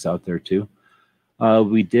putting links out there to.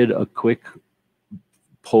 We did a quick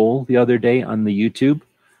poll the other day on the YouTube.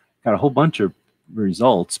 Got a whole bunch of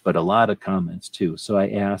results, but a lot of comments too. So I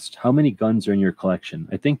asked, how many guns are in your collection?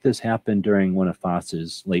 I think this happened during one of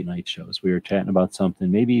Foss's late night shows. We were chatting about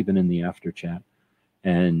something, maybe even in the after chat.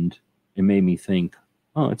 And it made me think,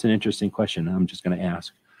 oh, it's an interesting question. I'm just going to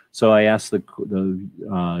ask. So I asked the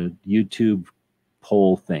YouTube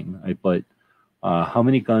poll thing. I put, how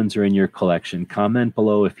many guns are in your collection? Comment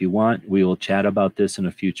below if you want. We will chat about this in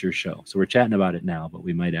a future show. So we're chatting about it now, but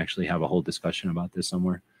we might actually have a whole discussion about this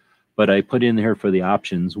somewhere. But I put in here for the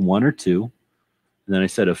options 1 or 2. And then I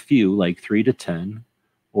said a few, like 3 to 10,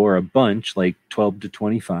 or a bunch, like 12 to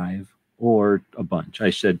 25, or a bunch. I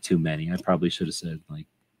said too many. I probably should have said like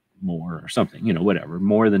more or something, whatever.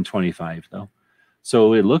 More than 25, though.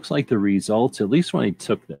 So it looks like the results, at least when I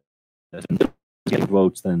took this, getting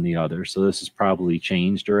votes than the other. So this has probably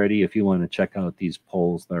changed already. If you want to check out these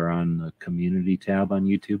polls that are on the community tab on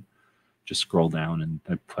YouTube, just scroll down and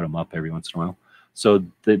I put them up every once in a while. So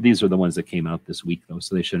these are the ones that came out this week, though,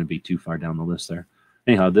 so they shouldn't be too far down the list there.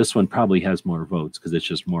 Anyhow, this one probably has more votes because it's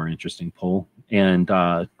just more interesting poll. And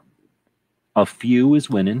a few is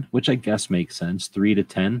winning, which I guess makes sense. 3 to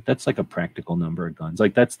 10, that's like a practical number of guns.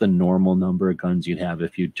 Like that's the normal number of guns you'd have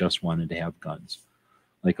if you just wanted to have guns.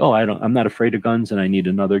 Like, oh, I'm not afraid of guns and I need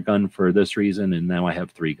another gun for this reason, and now I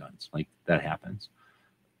have 3 guns. Like that happens.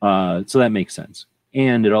 So that makes sense.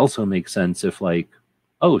 And it also makes sense if like,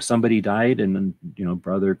 oh, somebody died and,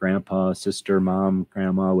 brother, grandpa, sister, mom,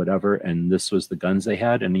 grandma, whatever, and this was the guns they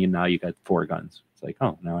had, and now you got 4 guns. It's like,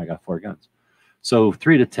 oh, now I got 4 guns. So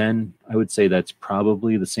 3 to 10, I would say that's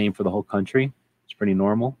probably the same for the whole country. It's pretty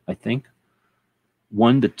normal, I think.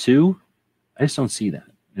 1 to 2, I just don't see that.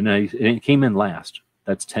 And it came in last.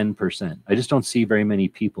 That's 10%. I just don't see very many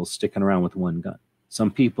people sticking around with 1 gun.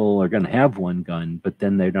 Some people are going to have 1 gun, but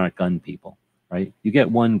then they're not gun people, right? You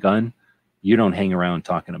get 1 gun, you don't hang around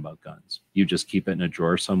talking about guns. You just keep it in a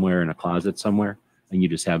drawer somewhere, in a closet somewhere, and you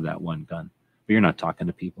just have that 1 gun. But you're not talking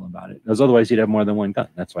to people about it. Because otherwise you'd have more than 1 gun.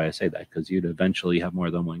 That's why I say that, because you'd eventually have more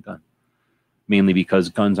than 1 gun. Mainly because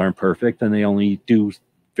guns aren't perfect and they only do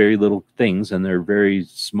very little things and they're very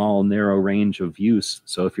small, narrow range of use.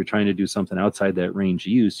 So if you're trying to do something outside that range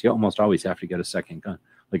of use, you almost always have to get a second gun.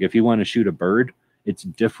 Like if you want to shoot a bird, it's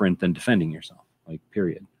different than defending yourself, like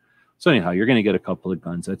period. So anyhow, you're going to get a couple of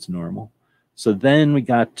guns. That's normal. So then we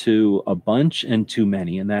got to a bunch and too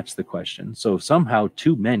many, and that's the question. So somehow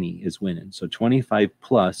too many is winning. So 25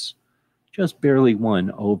 plus just barely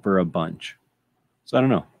won over a bunch. So I don't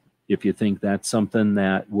know if you think that's something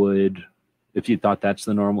that would, if you thought that's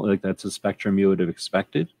the normal, like that's a spectrum you would have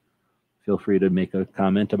expected, feel free to make a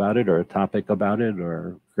comment about it or a topic about it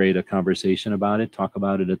or create a conversation about it. Talk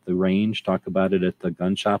about it at the range. Talk about it at the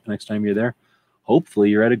gun shop next time you're there. Hopefully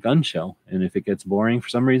you're at a gun show. And if it gets boring for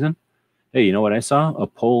some reason, hey, you know what I saw? A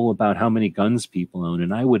poll about how many guns people own.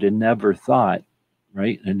 And I would have never thought,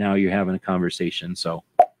 right? And now you're having a conversation. So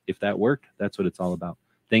if that worked, that's what it's all about.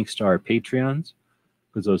 Thanks to our Patreons,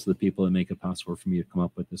 because those are the people that make it possible for me to come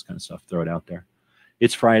up with this kind of stuff, throw it out there.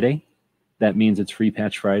 It's Friday. That means it's Free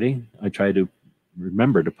Patch Friday. I try to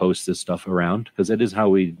remember to post this stuff around because it is how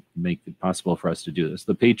we make it possible for us to do this.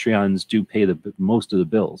 The Patreons do pay the most of the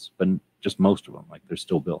bills, but just most of them, like they're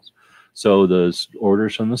still bills. So the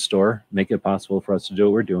orders from the store make it possible for us to do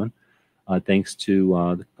what we're doing. Thanks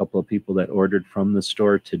to the couple of people that ordered from the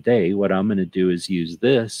store today, what I'm going to do is use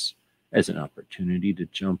this as an opportunity to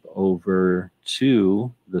jump over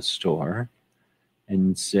to the store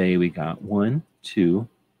and say we got 1, 2,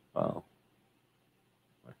 well,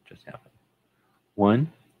 what just happened?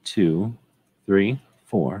 1, 2, 3,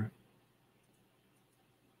 4.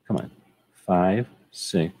 Come on. 5,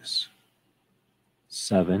 6,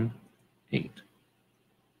 7, 8.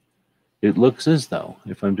 It looks as though,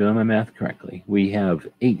 if I'm doing my math correctly, we have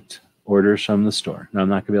 8 orders from the store. Now, I'm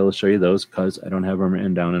not going to be able to show you those because I don't have them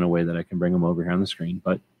written down in a way that I can bring them over here on the screen,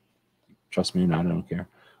 but trust me or not, I don't care.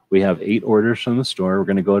 We have 8 orders from the store. We're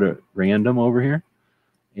going to go to random over here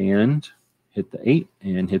and hit the 8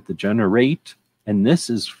 and hit the generate. And this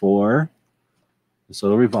is for this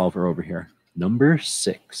little revolver over here, number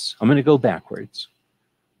 6. I'm going to go backwards.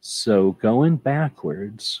 So going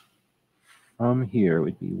backwards from here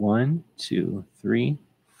would be 1, 2, 3,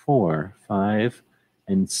 4, 5,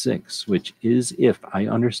 and 6, which is, if I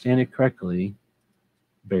understand it correctly,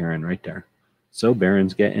 Baron right there. So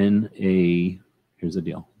Baron's getting a, here's the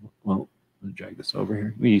deal. Well, I'll drag this over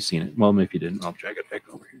here. Well, you've seen it. Well, if you didn't, I'll drag it back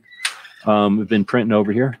over here. We've been printing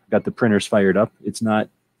over here. Got the printers fired up. It's not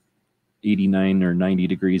 89 or 90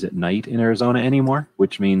 degrees at night in Arizona anymore,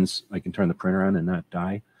 which means I can turn the printer on and not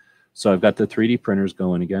die. So I've got the 3D printers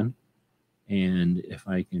going again. And if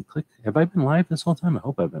I can click, have I been live this whole time? I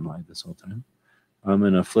hope I've been live this whole time. I'm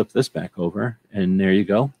going to flip this back over, and there you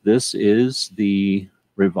go. This is the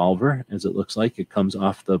revolver, as it looks like. It comes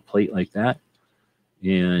off the plate like that.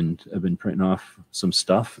 And I've been printing off some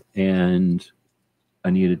stuff, and I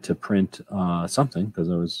needed to print something because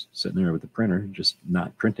I was sitting there with the printer, just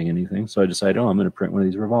not printing anything. So I decided, oh, I'm going to print one of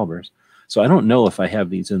these revolvers. So I don't know if I have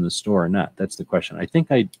these in the store or not. That's the question. I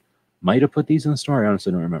think I might have put these in the store. I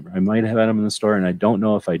honestly don't remember. I might have had them in the store, and I don't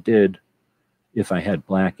know if I did, if I had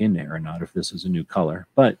black in there or not, if this is a new color.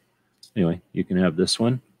 But anyway, you can have this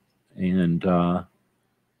one. And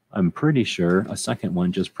I'm pretty sure a second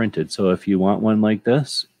one just printed. So if you want one like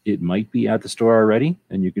this, it might be at the store already,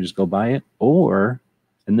 and you can just go buy it. Or,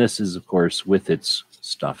 and this is, of course, with its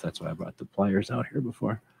stuff. That's why I brought the pliers out here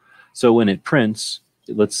before. So when it prints,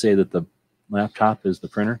 let's say that the laptop is the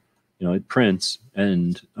printer. You know, it prints,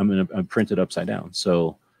 and I'm print it upside down.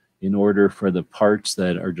 So in order for the parts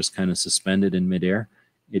that are just kind of suspended in midair,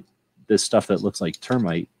 this stuff that looks like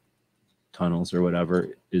termite tunnels or whatever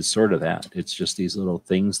is sort of that. It's just these little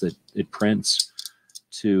things that it prints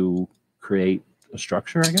to create a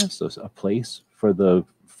structure, I guess, so a place for the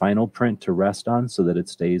final print to rest on so that it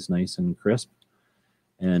stays nice and crisp.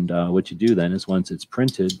 And what you do then is once it's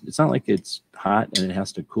printed, it's not like it's hot and it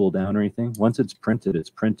has to cool down or anything. Once it's printed, it's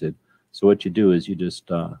printed. So what you do is you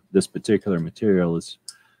just, this particular material is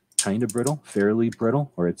kind of brittle, fairly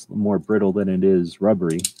brittle, or it's more brittle than it is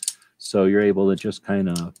rubbery. So you're able to just kind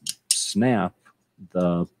of snap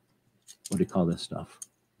the, what do you call this stuff?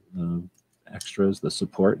 The extras, the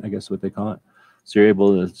support, I guess what they call it. So you're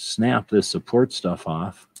able to snap this support stuff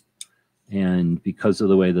off. And because of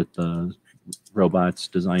the way that the robots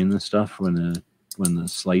design this stuff, when the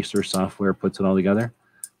slicer software puts it all together,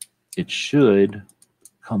 it should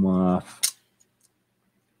come off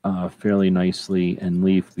fairly nicely and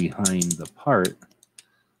leave behind the part.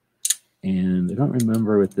 And I don't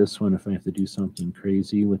remember with this one if I have to do something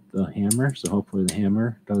crazy with the hammer. So hopefully the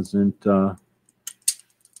hammer doesn't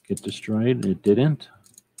get destroyed. It didn't.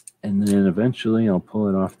 And then eventually I'll pull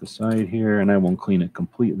it off the side here, and I won't clean it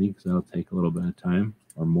completely because that'll take a little bit of time,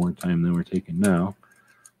 or more time than we're taking now.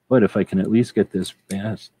 But if I can at least get this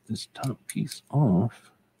top piece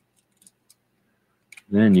off,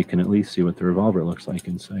 Then you can at least see what the revolver looks like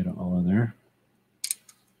inside of all of there.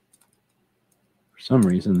 For some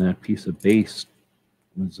reason, that piece of base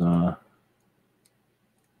was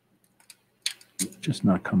just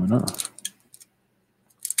not coming off.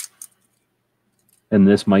 And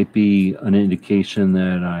this might be an indication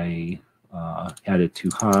that I had it too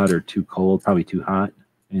hot or too cold, probably too hot,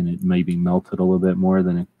 and it maybe melted a little bit more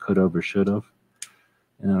than it could have or should have.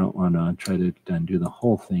 And I don't want to try to do the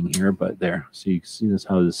whole thing here, but there. So you can see this,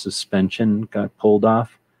 how the suspension got pulled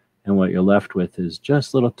off, and what you're left with is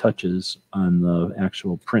just little touches on the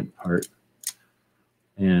actual print part.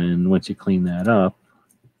 And once you clean that up,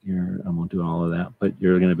 I won't do all of that, but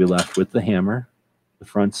you're going to be left with the hammer, the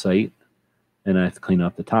front sight, and I have to clean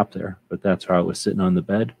up the top there. But that's how it was sitting on the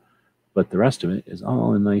bed. But the rest of it is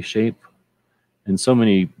all in nice shape. And so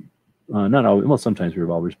many, not all, well, sometimes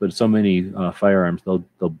revolvers, but so many firearms,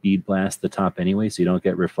 they'll bead blast the top anyway, so you don't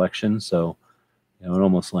get reflection. So it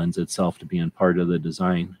almost lends itself to being part of the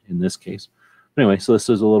design in this case. But anyway, so this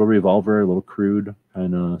is a little revolver, a little crude,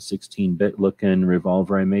 kind of 16-bit looking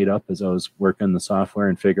revolver I made up as I was working the software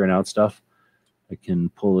and figuring out stuff. I can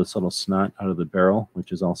pull this little snot out of the barrel,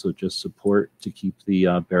 which is also just support to keep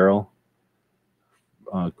the barrel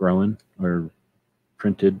growing or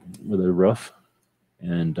printed with a roof.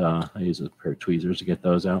 And I use a pair of tweezers to get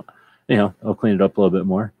those out. Anyhow, I'll clean it up a little bit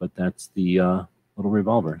more, but that's the little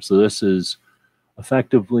revolver. So this is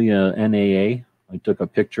effectively a NAA. I took a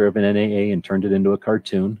picture of an NAA and turned it into a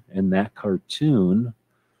cartoon, and that cartoon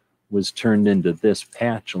was turned into this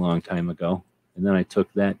patch a long time ago. And then I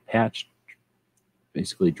took that patch,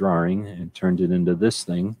 basically drawing, and turned it into this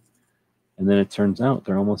thing. And then it turns out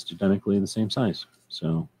they're almost identically the same size.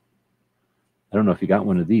 So I don't know if you got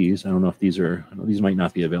one of these. I don't know if these are, these might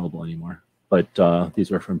not be available anymore, but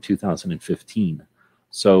these are from 2015.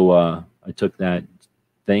 So I took that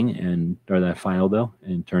thing or that file though,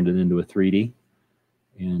 and turned it into a 3D.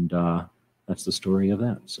 And that's the story of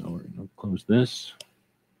that. So we're going to close this.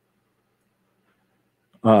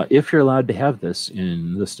 If you're allowed to have this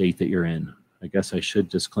in the state that you're in, I guess I should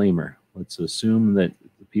disclaimer. Let's assume that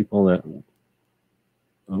the people that,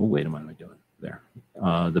 oh, wait, what am I doing there?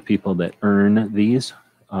 The people that earn these,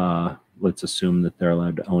 let's assume that they're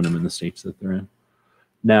allowed to own them in the states that they're in.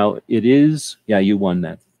 Now, it is, yeah, you won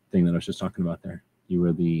that thing that I was just talking about there. You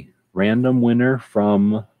were the random winner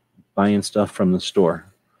from buying stuff from the store.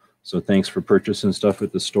 So thanks for purchasing stuff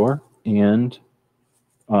at the store, and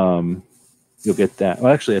you'll get that.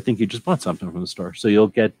 Well, actually, I think you just bought something from the store, so you'll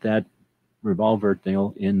get that revolver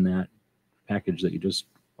deal in that package that you just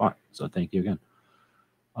bought. So thank you again.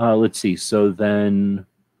 Let's see. So then,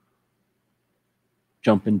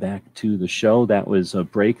 jumping back to the show, that was a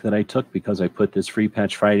break that I took because I put this Free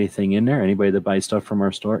Patch Friday thing in there. Anybody that buys stuff from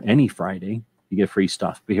our store, any Friday, you get free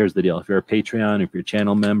stuff. But here's the deal: if you're a Patreon, if you're a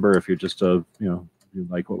channel member, if you're just a, you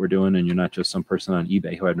like what we're doing and you're not just some person on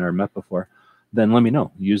eBay who I've never met before, then let me know.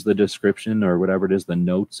 Use the description or whatever it is, the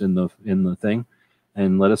notes in the thing,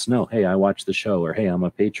 and let us know, hey, I watched the show, or hey, I'm a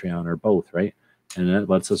Patreon, or both, right? And that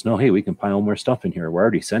lets us know, hey, we can pile more stuff in here. We're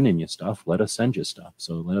already sending you stuff. Let us send you stuff.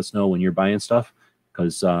 So let us know when you're buying stuff,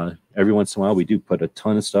 because every once in a while we do put a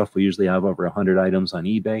ton of stuff. We usually have over 100 items on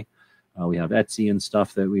eBay. We have Etsy and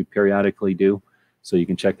stuff that we periodically do. So you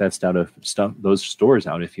can check that those stores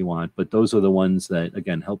out if you want. But those are the ones that,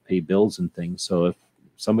 again, help pay bills and things. So if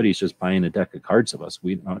somebody's just buying a deck of cards from us,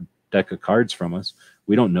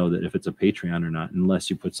 we don't know that if it's a Patreon or not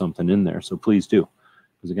unless you put something in there. So please do,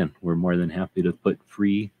 because again, we're more than happy to put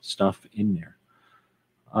free stuff in there.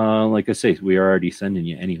 Like I say, we are already sending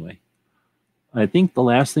you anyway. I think the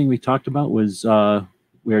last thing we talked about was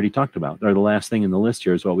we already talked about, or the last thing in the list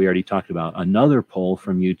here is what we already talked about. Another poll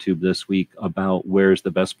from YouTube this week about where's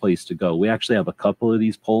the best place to go. We actually have a couple of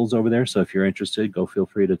these polls over there, so if you're interested, go feel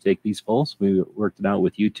free to take these polls. We worked it out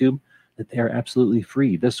with YouTube that they are absolutely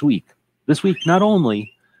free this week. This week, not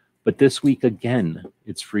only, but this week again,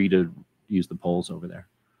 it's free to use the polls over there.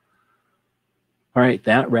 All right,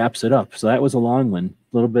 that wraps it up. So that was a long one,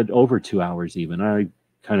 a little bit over 2 hours even. I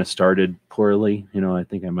kind of started poorly. I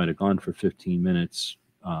think I might have gone for 15 minutes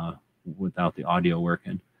without the audio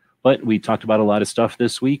working. But we talked about a lot of stuff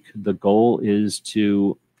this week. The goal is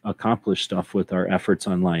to accomplish stuff with our efforts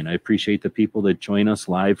online. I appreciate the people that join us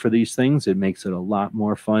live for these things. It makes it a lot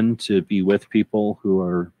more fun to be with people who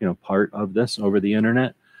are, part of this over the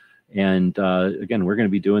internet. And again, we're going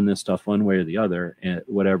to be doing this stuff one way or the other at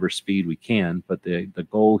whatever speed we can. But the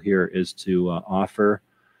goal here is to offer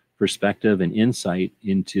perspective and insight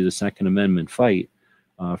into the Second Amendment fight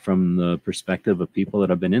from the perspective of people that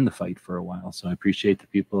have been in the fight for a while. So I appreciate the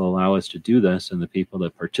people who allow us to do this and the people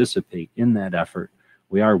that participate in that effort,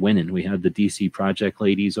 we are winning. We had the DC Project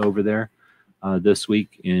ladies over there this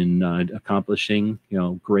week in accomplishing,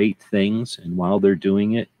 great things. And while they're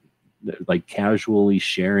doing it, like casually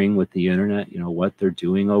sharing with the internet, what they're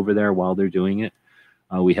doing over there while they're doing it.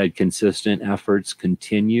 We had consistent efforts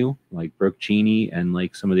continue, like Brooke Cheney and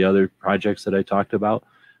like some of the other projects that I talked about.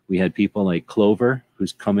 We had people like Clover,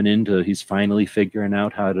 who's coming he's finally figuring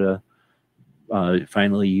out how to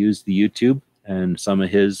finally use the YouTube, and some of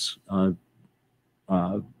his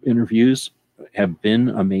interviews have been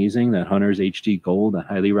amazing. That Hunter's HD Gold, I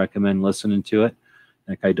highly recommend listening to it.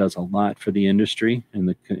 That guy does a lot for the industry and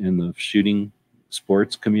the shooting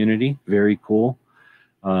sports community. Very cool.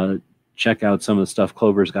 Check out some of the stuff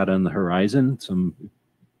Clover's got on the horizon, some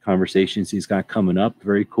conversations he's got coming up.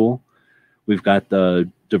 Very cool. We've got the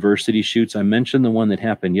diversity shoots. I mentioned the one that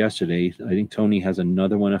happened yesterday. I think Tony has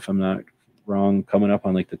another one, if I'm not wrong, coming up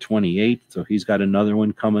on like the 28th. So he's got another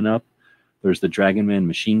one coming up. There's the Dragon Man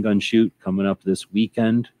machine gun shoot coming up this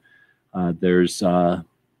weekend. There's, I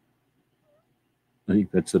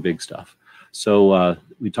think that's the big stuff. So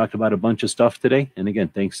we talked about a bunch of stuff today. And again,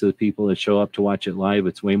 thanks to the people that show up to watch it live.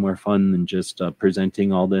 It's way more fun than just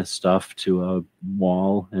presenting all this stuff to a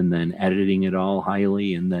wall and then editing it all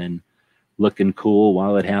highly and then looking cool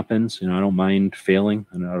while it happens. I don't mind failing,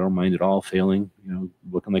 and I don't mind at all failing,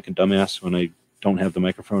 looking like a dumbass when I don't have the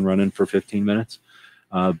microphone running for 15 minutes.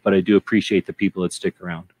 But I do appreciate the people that stick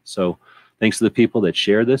around. So thanks to the people that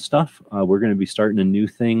share this stuff. We're going to be starting a new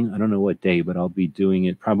thing. I don't know what day, but I'll be doing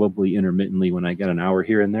it probably intermittently when I get an hour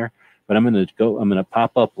here and there. But I'm going to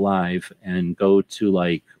pop up live and go to,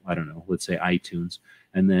 like, I don't know, let's say iTunes,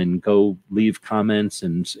 and then go leave comments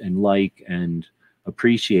and like and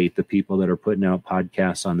appreciate the people that are putting out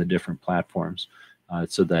podcasts on the different platforms,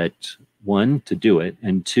 so that, one, to do it,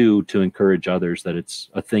 and two, to encourage others that it's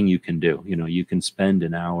a thing you can do. You can spend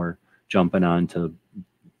an hour jumping onto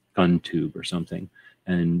GunTube or something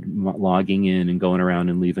and logging in and going around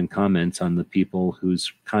and leaving comments on the people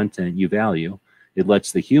whose content you value. It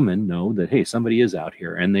lets the human know that, hey, somebody is out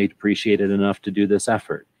here and they appreciate it enough to do this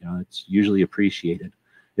effort. It's usually appreciated.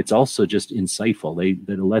 It's also just insightful.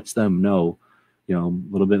 That it lets them know, a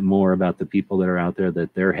little bit more about the people that are out there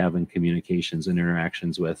that they're having communications and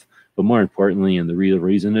interactions with. But more importantly, and the real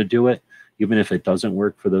reason to do it, even if it doesn't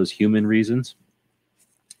work for those human reasons,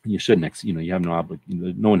 you shouldn't, you have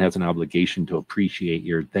no one has an obligation to appreciate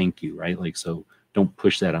your thank you, right? Like, so don't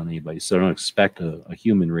push that on anybody. So don't expect a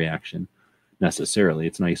human reaction necessarily.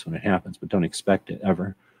 It's nice when it happens, but don't expect it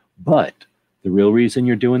ever. But the real reason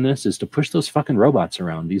you're doing this is to push those fucking robots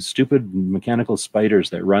around. These stupid mechanical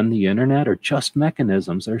spiders that run the internet are just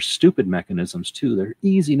mechanisms. They're stupid mechanisms too. They're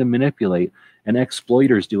easy to manipulate, and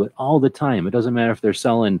exploiters do it all the time. It doesn't matter if they're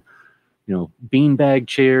selling, beanbag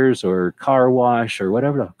chairs or car wash or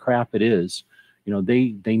whatever the crap it is.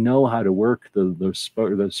 They know how to work those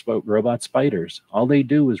robot spiders. All they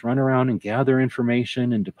do is run around and gather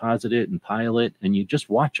information and deposit it and pile it, and you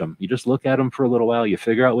just watch them. You just look at them for a little while. You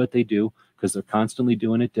figure out what they do, because they're constantly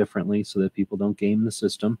doing it differently so that people don't game the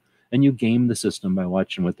system. And you game the system by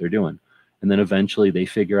watching what they're doing. And then eventually they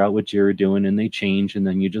figure out what you're doing and they change, and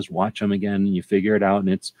then you just watch them again and you figure it out. And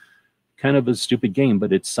it's kind of a stupid game,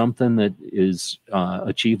 but it's something that is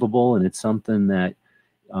achievable, and it's something that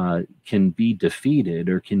can be defeated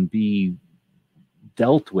or can be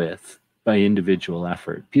dealt with by individual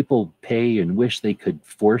effort. People pay and wish they could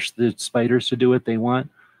force the spiders to do what they want,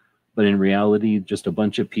 but in reality, just a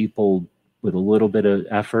bunch of people with a little bit of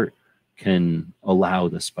effort can allow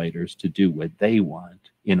the spiders to do what they want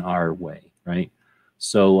in our way, right?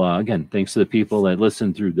 So again, thanks to the people that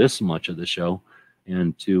listened through this much of the show,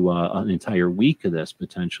 and to an entire week of this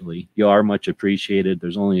potentially. You are much appreciated.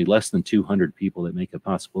 There's only less than 200 people that make it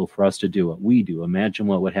possible for us to do what we do. Imagine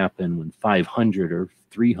what would happen when 500 or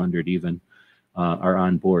 300 even are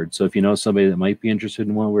on board. So if you know somebody that might be interested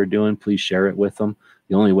in what we're doing, please share it with them.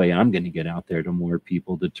 The only way I'm going to get out there to more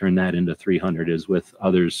people to turn that into 300 is with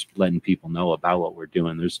others letting people know about what we're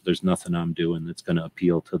doing. There's nothing I'm doing that's going to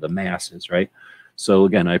appeal to the masses, right? So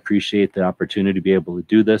again, I appreciate the opportunity to be able to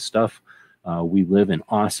do this stuff. We live in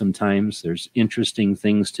awesome times. There's interesting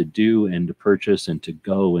things to do and to purchase and to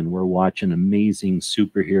go, and we're watching amazing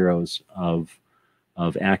superheroes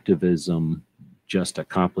of activism just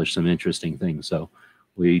accomplish some interesting things. So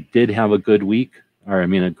we did have a good week,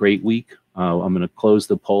 a great week. I'm going to close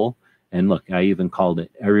the poll, and look, I even called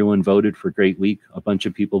it. Everyone voted for great week. A bunch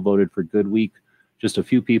of people voted for good week. Just a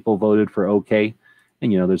few people voted for okay.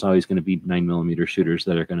 And, there's always going to be 9mm shooters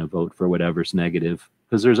that are going to vote for whatever's negative,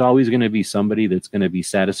 because there's always going to be somebody that's going to be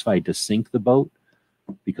satisfied to sink the boat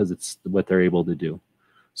because it's what they're able to do.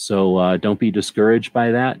 So don't be discouraged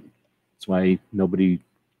by that. That's why nobody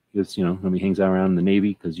hangs out around in the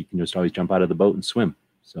Navy, because you can just always jump out of the boat and swim.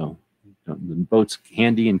 So the boat's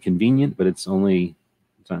handy and convenient, but it's not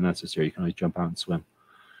necessary. You can always jump out and swim.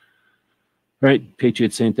 All right,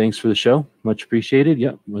 Patriot saying thanks for the show. Much appreciated.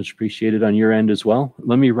 Yep, much appreciated on your end as well.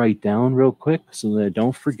 Let me write down real quick so that I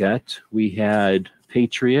don't forget. We had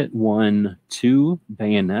Patriot won 2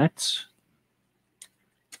 bayonets.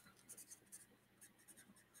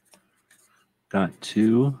 Got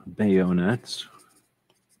 2 bayonets.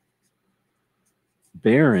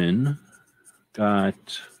 Baron got,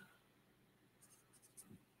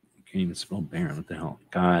 can't even spell Baron, what the hell?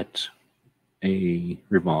 Got a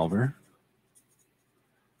revolver.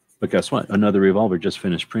 But guess what? Another revolver just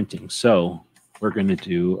finished printing. So we're going to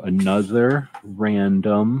do another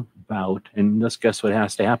random bout. And just guess what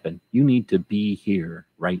has to happen? You need to be here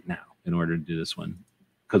right now in order to do this one,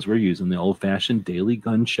 because we're using the old-fashioned Daily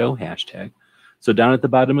Gun Show hashtag. So down at the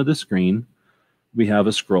bottom of the screen, we have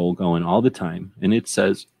a scroll going all the time. And it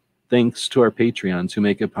says, thanks to our Patreons who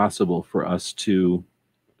make it possible for us to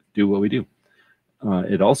do what we do.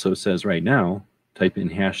 It also says right now, type in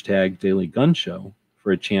hashtag Daily Gun Show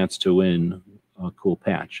for a chance to win a cool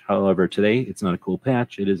patch. However, today it's not a cool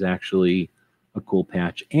patch. It is actually a cool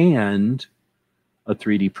patch and a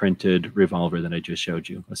 3D printed revolver that I just showed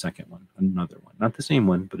you, a second one, another one. Not the same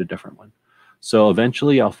one, but a different one. So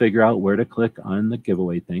eventually I'll figure out where to click on the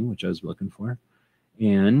giveaway thing, which I was looking for.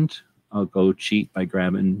 And I'll go cheat by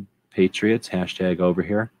grabbing Patriot's hashtag over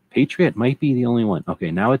here. Patriot might be the only one.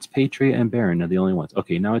 Okay, now it's Patriot and Baron are the only ones.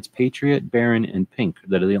 Okay, now it's Patriot, Baron, and Pink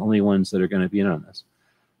that are the only ones that are going to be in on this.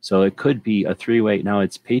 So it could be a 3-way. Now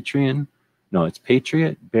it's Patreon. No, it's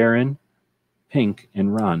Patriot, Baron, Pink,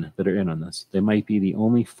 and Ron that are in on this. They might be the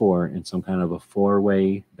only 4 in some kind of a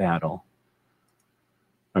 4-way battle.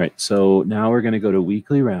 All right, so now we're going to go to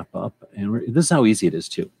weekly wrap-up. And this is how easy it is,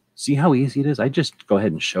 too. See how easy it is? I just go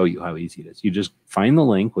ahead and show you how easy it is. You just find the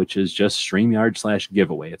link, which is just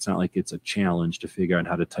StreamYard/giveaway. It's not like it's a challenge to figure out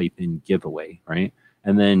how to type in giveaway, right?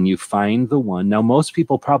 And then you find the one. Now, most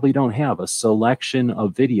people probably don't have a selection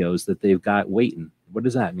of videos that they've got waiting. What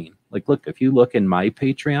does that mean? Like, look, if you look in my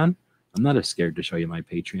Patreon, I'm not as scared to show you my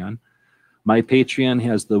Patreon. My Patreon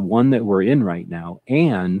has the one that we're in right now,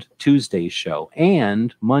 and Tuesday's show,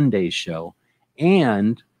 and Monday's show,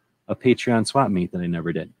 and a Patreon swap meet that I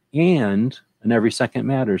never did, and an Every Second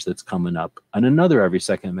Matters that's coming up, and another Every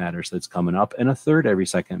Second Matters that's coming up, and a third Every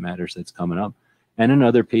Second Matters that's coming up, and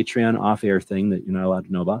another Patreon off-air thing that you're not allowed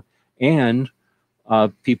to know about, and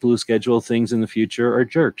people who schedule things in the future are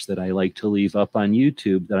jerks that I like to leave up on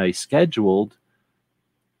YouTube that I scheduled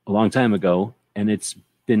a long time ago, and it's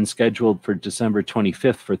been scheduled for December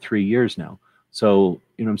 25th for 3 years now. So,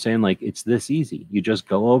 you know what I'm saying? Like, it's this easy. You just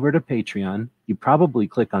go over to Patreon. You probably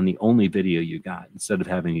click on the only video you got instead of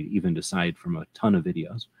having to even decide from a ton of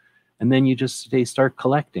videos. And then you just start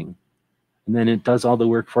collecting. And then it does all the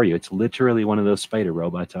work for you. It's literally one of those spider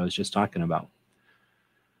robots I was just talking about.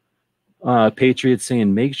 Patriot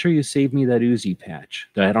saying, make sure you save me that Uzi patch.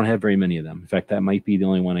 I don't have very many of them. In fact, that might be the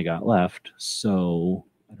only one I got left. So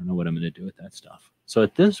I don't know what I'm going to do with that stuff. So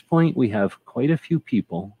at this point, we have quite a few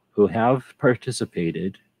people who have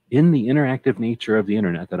participated in the interactive nature of the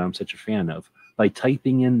internet that I'm such a fan of by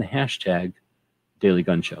typing in the hashtag Daily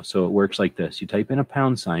Gun Show. So it works like this. You type in a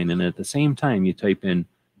 £, and at the same time, you type in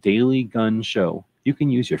Daily Gun Show. You can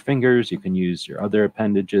use your fingers. You can use your other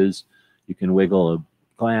appendages. You can wiggle a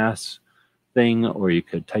glass thing, or you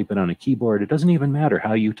could type it on a keyboard. It doesn't even matter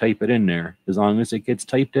how you type it in there, as long as it gets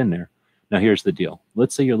typed in there. Now, here's the deal.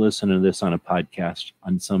 Let's say you're listening to this on a podcast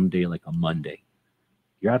on some day like a Monday.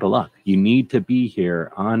 You're out of luck. You need to be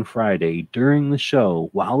here on Friday during the show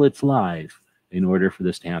while it's live in order for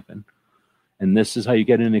this to happen. And this is how you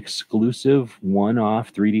get an exclusive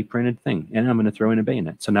one-off 3D printed thing. And I'm going to throw in a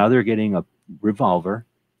bayonet. So now they're getting a revolver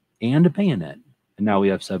and a bayonet. And now we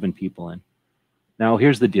have 7 people in. Now,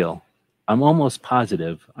 here's the deal. I'm almost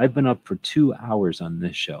positive I've been up for 2 hours on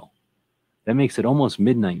this show. That makes it almost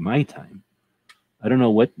midnight my time. I don't know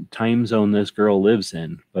what time zone this girl lives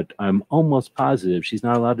in, but I'm almost positive she's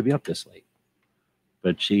not allowed to be up this late.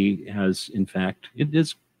 But she has, in fact, it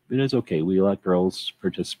is okay. We let girls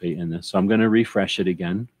participate in this. So I'm going to refresh it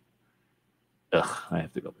again. Ugh, I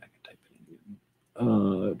have to go back and type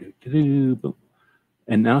it in.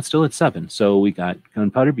 And now it's still at 7. So we got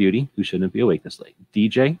Gunpowder Beauty, who shouldn't be awake this late.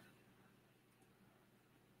 DJ,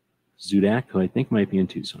 Zudak, who I think might be in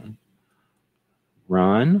Tucson.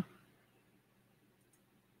 Ron,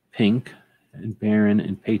 Pink, and Baron,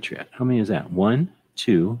 and Patriot. How many is that? 1,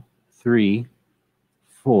 2, 3,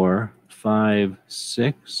 4, 5,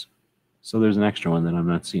 6. So there's an extra one that I'm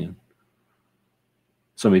not seeing.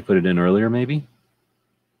 Somebody put it in earlier, maybe.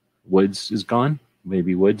 Woods is gone.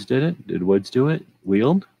 Maybe Woods did it. Did Woods do it?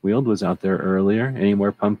 Wield was out there earlier. Any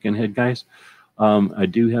more Pumpkinhead guys? I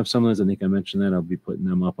do have some of those. I think I mentioned that. I'll be putting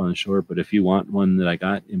them up on the shore. But if you want one that I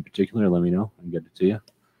got in particular, let me know. I can get it to you.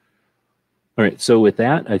 All right. So with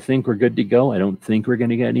that, I think we're good to go. I don't think we're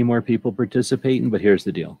going to get any more people participating. But here's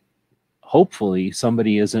the deal. Hopefully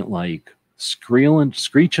somebody isn't like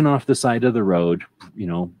screeching off the side of the road,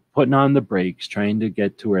 putting on the brakes, trying to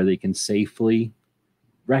get to where they can safely,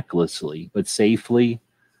 recklessly, but safely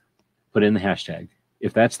put in the hashtag.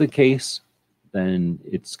 If that's the case, then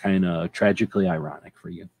it's kind of tragically ironic for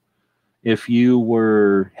you. If you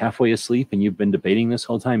were halfway asleep and you've been debating this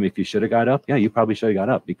whole time, if you should have got up, yeah, you probably should have got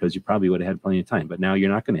up because you probably would have had plenty of time. But now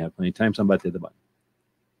you're not going to have plenty of time, so I'm about to hit the button.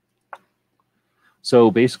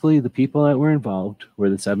 So basically, the people that were involved were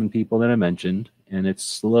the 7 people that I mentioned, and it's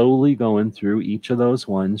slowly going through each of those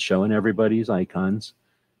ones, showing everybody's icons.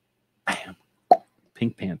 Bam.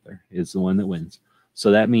 Pink Panther is the one that wins.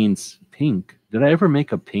 So that means pink. Did I ever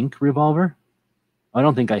make a pink revolver? I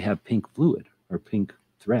don't think I have pink fluid or pink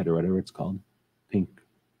thread or whatever it's called. Pink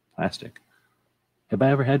plastic. Have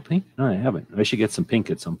I ever had pink? No, I haven't. I should get some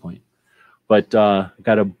pink at some point. But I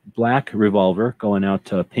got a black revolver going out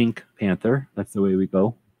to Pink Panther. That's the way we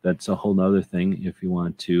go. That's a whole nother thing if you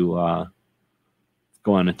want to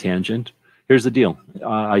go on a tangent. Here's the deal.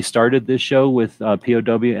 I started this show with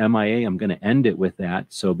POW MIA. I'm going to end it with that.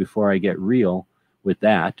 So before I get real with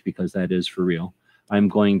that, because that is for real, I'm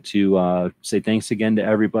going to say thanks again to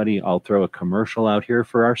everybody. I'll throw a commercial out here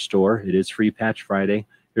for our store. It is Free Patch Friday.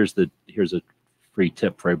 Here's a free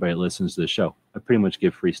tip for everybody that listens to the show. I pretty much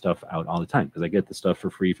give free stuff out all the time because I get the stuff for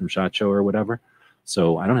free from SHOT Show or whatever.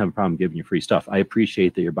 So I don't have a problem giving you free stuff. I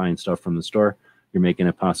appreciate that you're buying stuff from the store. You're making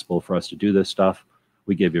it possible for us to do this stuff.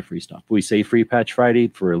 We give you free stuff. We say Free Patch Friday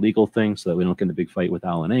for a legal thing so that we don't get in a big fight with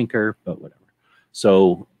Alan Anchor, but whatever.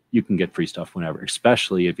 So you can get free stuff whenever,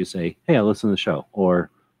 especially if you say, hey, I listen to the show, or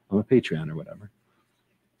I'm a Patreon or whatever.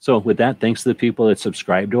 So with that, thanks to the people that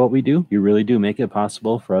subscribe to what we do. You really do make it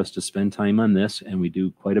possible for us to spend time on this, and we do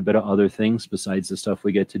quite a bit of other things besides the stuff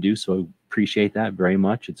we get to do. So I appreciate that very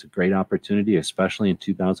much. It's a great opportunity, especially in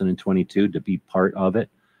 2022, to be part of it.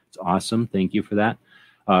 It's awesome. Thank you for that.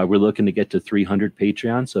 We're looking to get to 300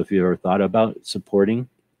 Patreons. So if you ever thought about supporting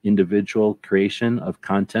individual creation of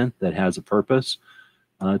content that has a purpose,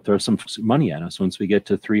 throw some money at us. Once we get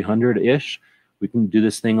to 300-ish, we can do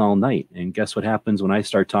this thing all night. And guess what happens when I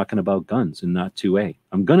start talking about guns and not 2A?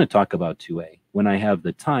 I'm going to talk about 2A. When I have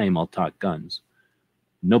the time, I'll talk guns.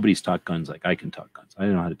 Nobody's talked guns like I can talk guns. I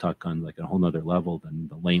don't know how to talk guns like a whole nother level than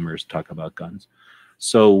the lamers talk about guns.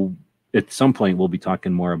 So at some point, we'll be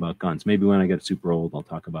talking more about guns. Maybe when I get super old, I'll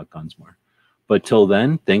talk about guns more. But till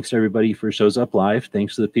then, thanks to everybody for Shows Up Live.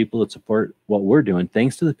 Thanks to the people that support what we're doing.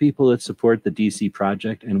 Thanks to the people that support the DC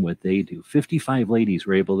Project and what they do. 55 ladies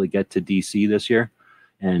were able to get to DC this year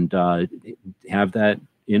and have that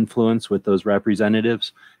influence with those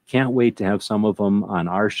representatives. Can't wait to have some of them on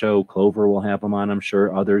our show. Clover will have them on, I'm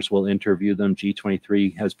sure. Others will interview them.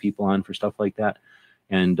 G23 has people on for stuff like that.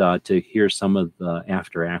 And to hear some of the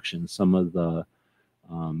after action, some of the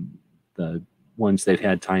once they've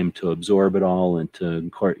had time to absorb it all and to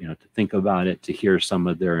think about it, to hear some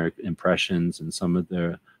of their impressions and some of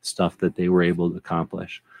their stuff that they were able to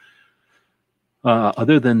accomplish.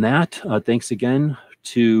 Other than that, thanks again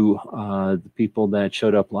to the people that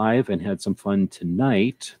showed up live and had some fun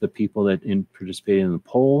tonight. The people that participated in the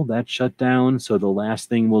poll that shut down. So the last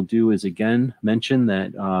thing we'll do is again mention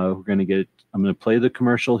that I'm going to play the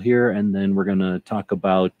commercial here, and then we're going to talk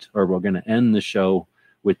about, or we're going to end the show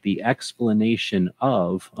with the explanation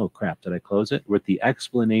of, oh crap, did I close it? With the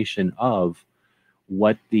explanation of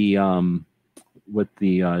what the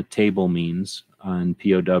table means on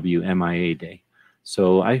POW MIA Day.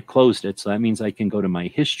 So I closed it, so that means I can go to my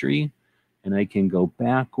history and I can go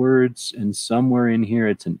backwards, and somewhere in here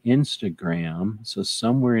it's an Instagram. So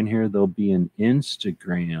somewhere in here there'll be an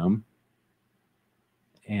Instagram.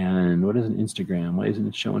 And what is an Instagram? Why isn't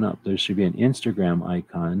it showing up? There should be an Instagram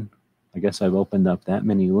icon. I guess I've opened up that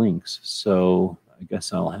many links, so I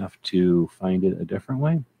guess I'll have to find it a different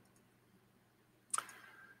way.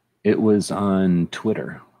 It was on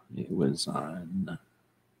Twitter. It was on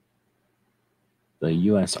the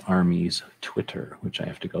U.S. Army's Twitter, which I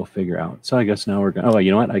have to go figure out. So I guess now we're going. Oh,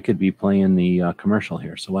 you know what? I could be playing the commercial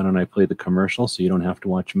here. So why don't I play the commercial so you don't have to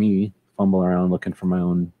watch me fumble around looking for my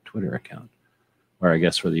own Twitter account, or I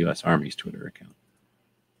guess for the U.S. Army's Twitter account.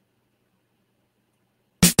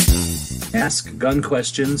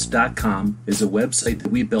 AskGunQuestions.com is a website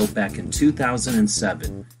that we built back in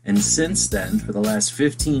 2007, and since then, for the last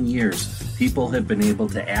 15 years, people have been able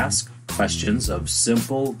to ask questions of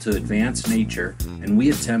simple to advanced nature, and we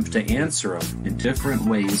attempt to answer them in different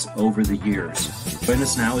ways over the years. Join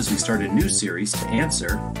us now as we start a new series to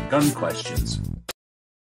answer gun questions.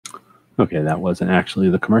 Okay, that wasn't actually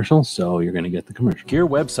the commercial, so you're going to get the commercial.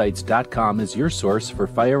 GearWebsites.com is your source for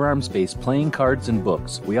firearms-based playing cards and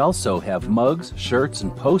books. We also have mugs, shirts,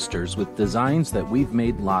 and posters with designs that we've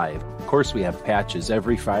made live. Of course, we have patches.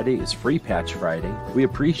 Every Friday is Free Patch Friday. We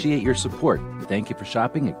appreciate your support. Thank you for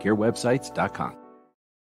shopping at GearWebsites.com.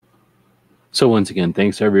 So once again,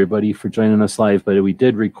 thanks everybody for joining us live, but we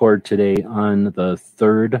did record today on the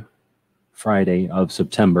third Friday of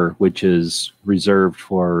September, which is reserved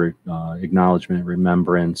for acknowledgement,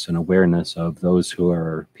 remembrance, and awareness of those who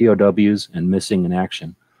are POWs and missing in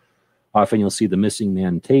action. Often you'll see the missing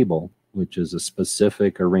man table, which is a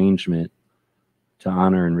specific arrangement to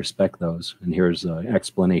honor and respect those. And here's an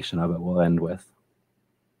explanation of it we'll end with.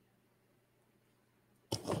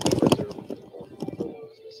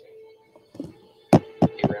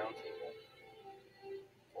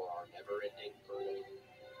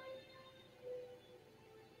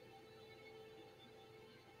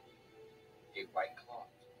 A white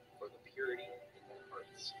cloth for the purity in their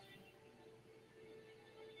hearts.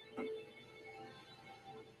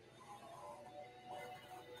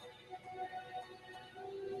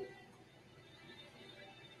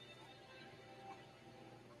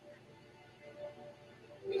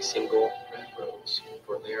 A single red rose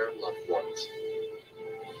for their loved ones. A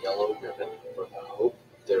yellow ribbon for the hope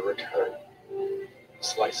of their return. A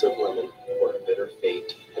slice of lemon for a bitter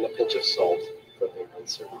fate, and a pinch of salt for their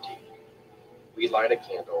uncertainty. We light a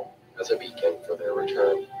candle as a beacon for their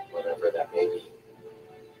return, whatever that may be.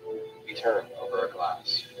 We turn over a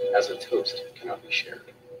glass as a toast cannot be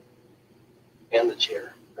shared. And the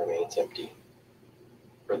chair remains empty,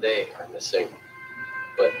 for they are missing,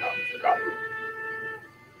 but not forgotten.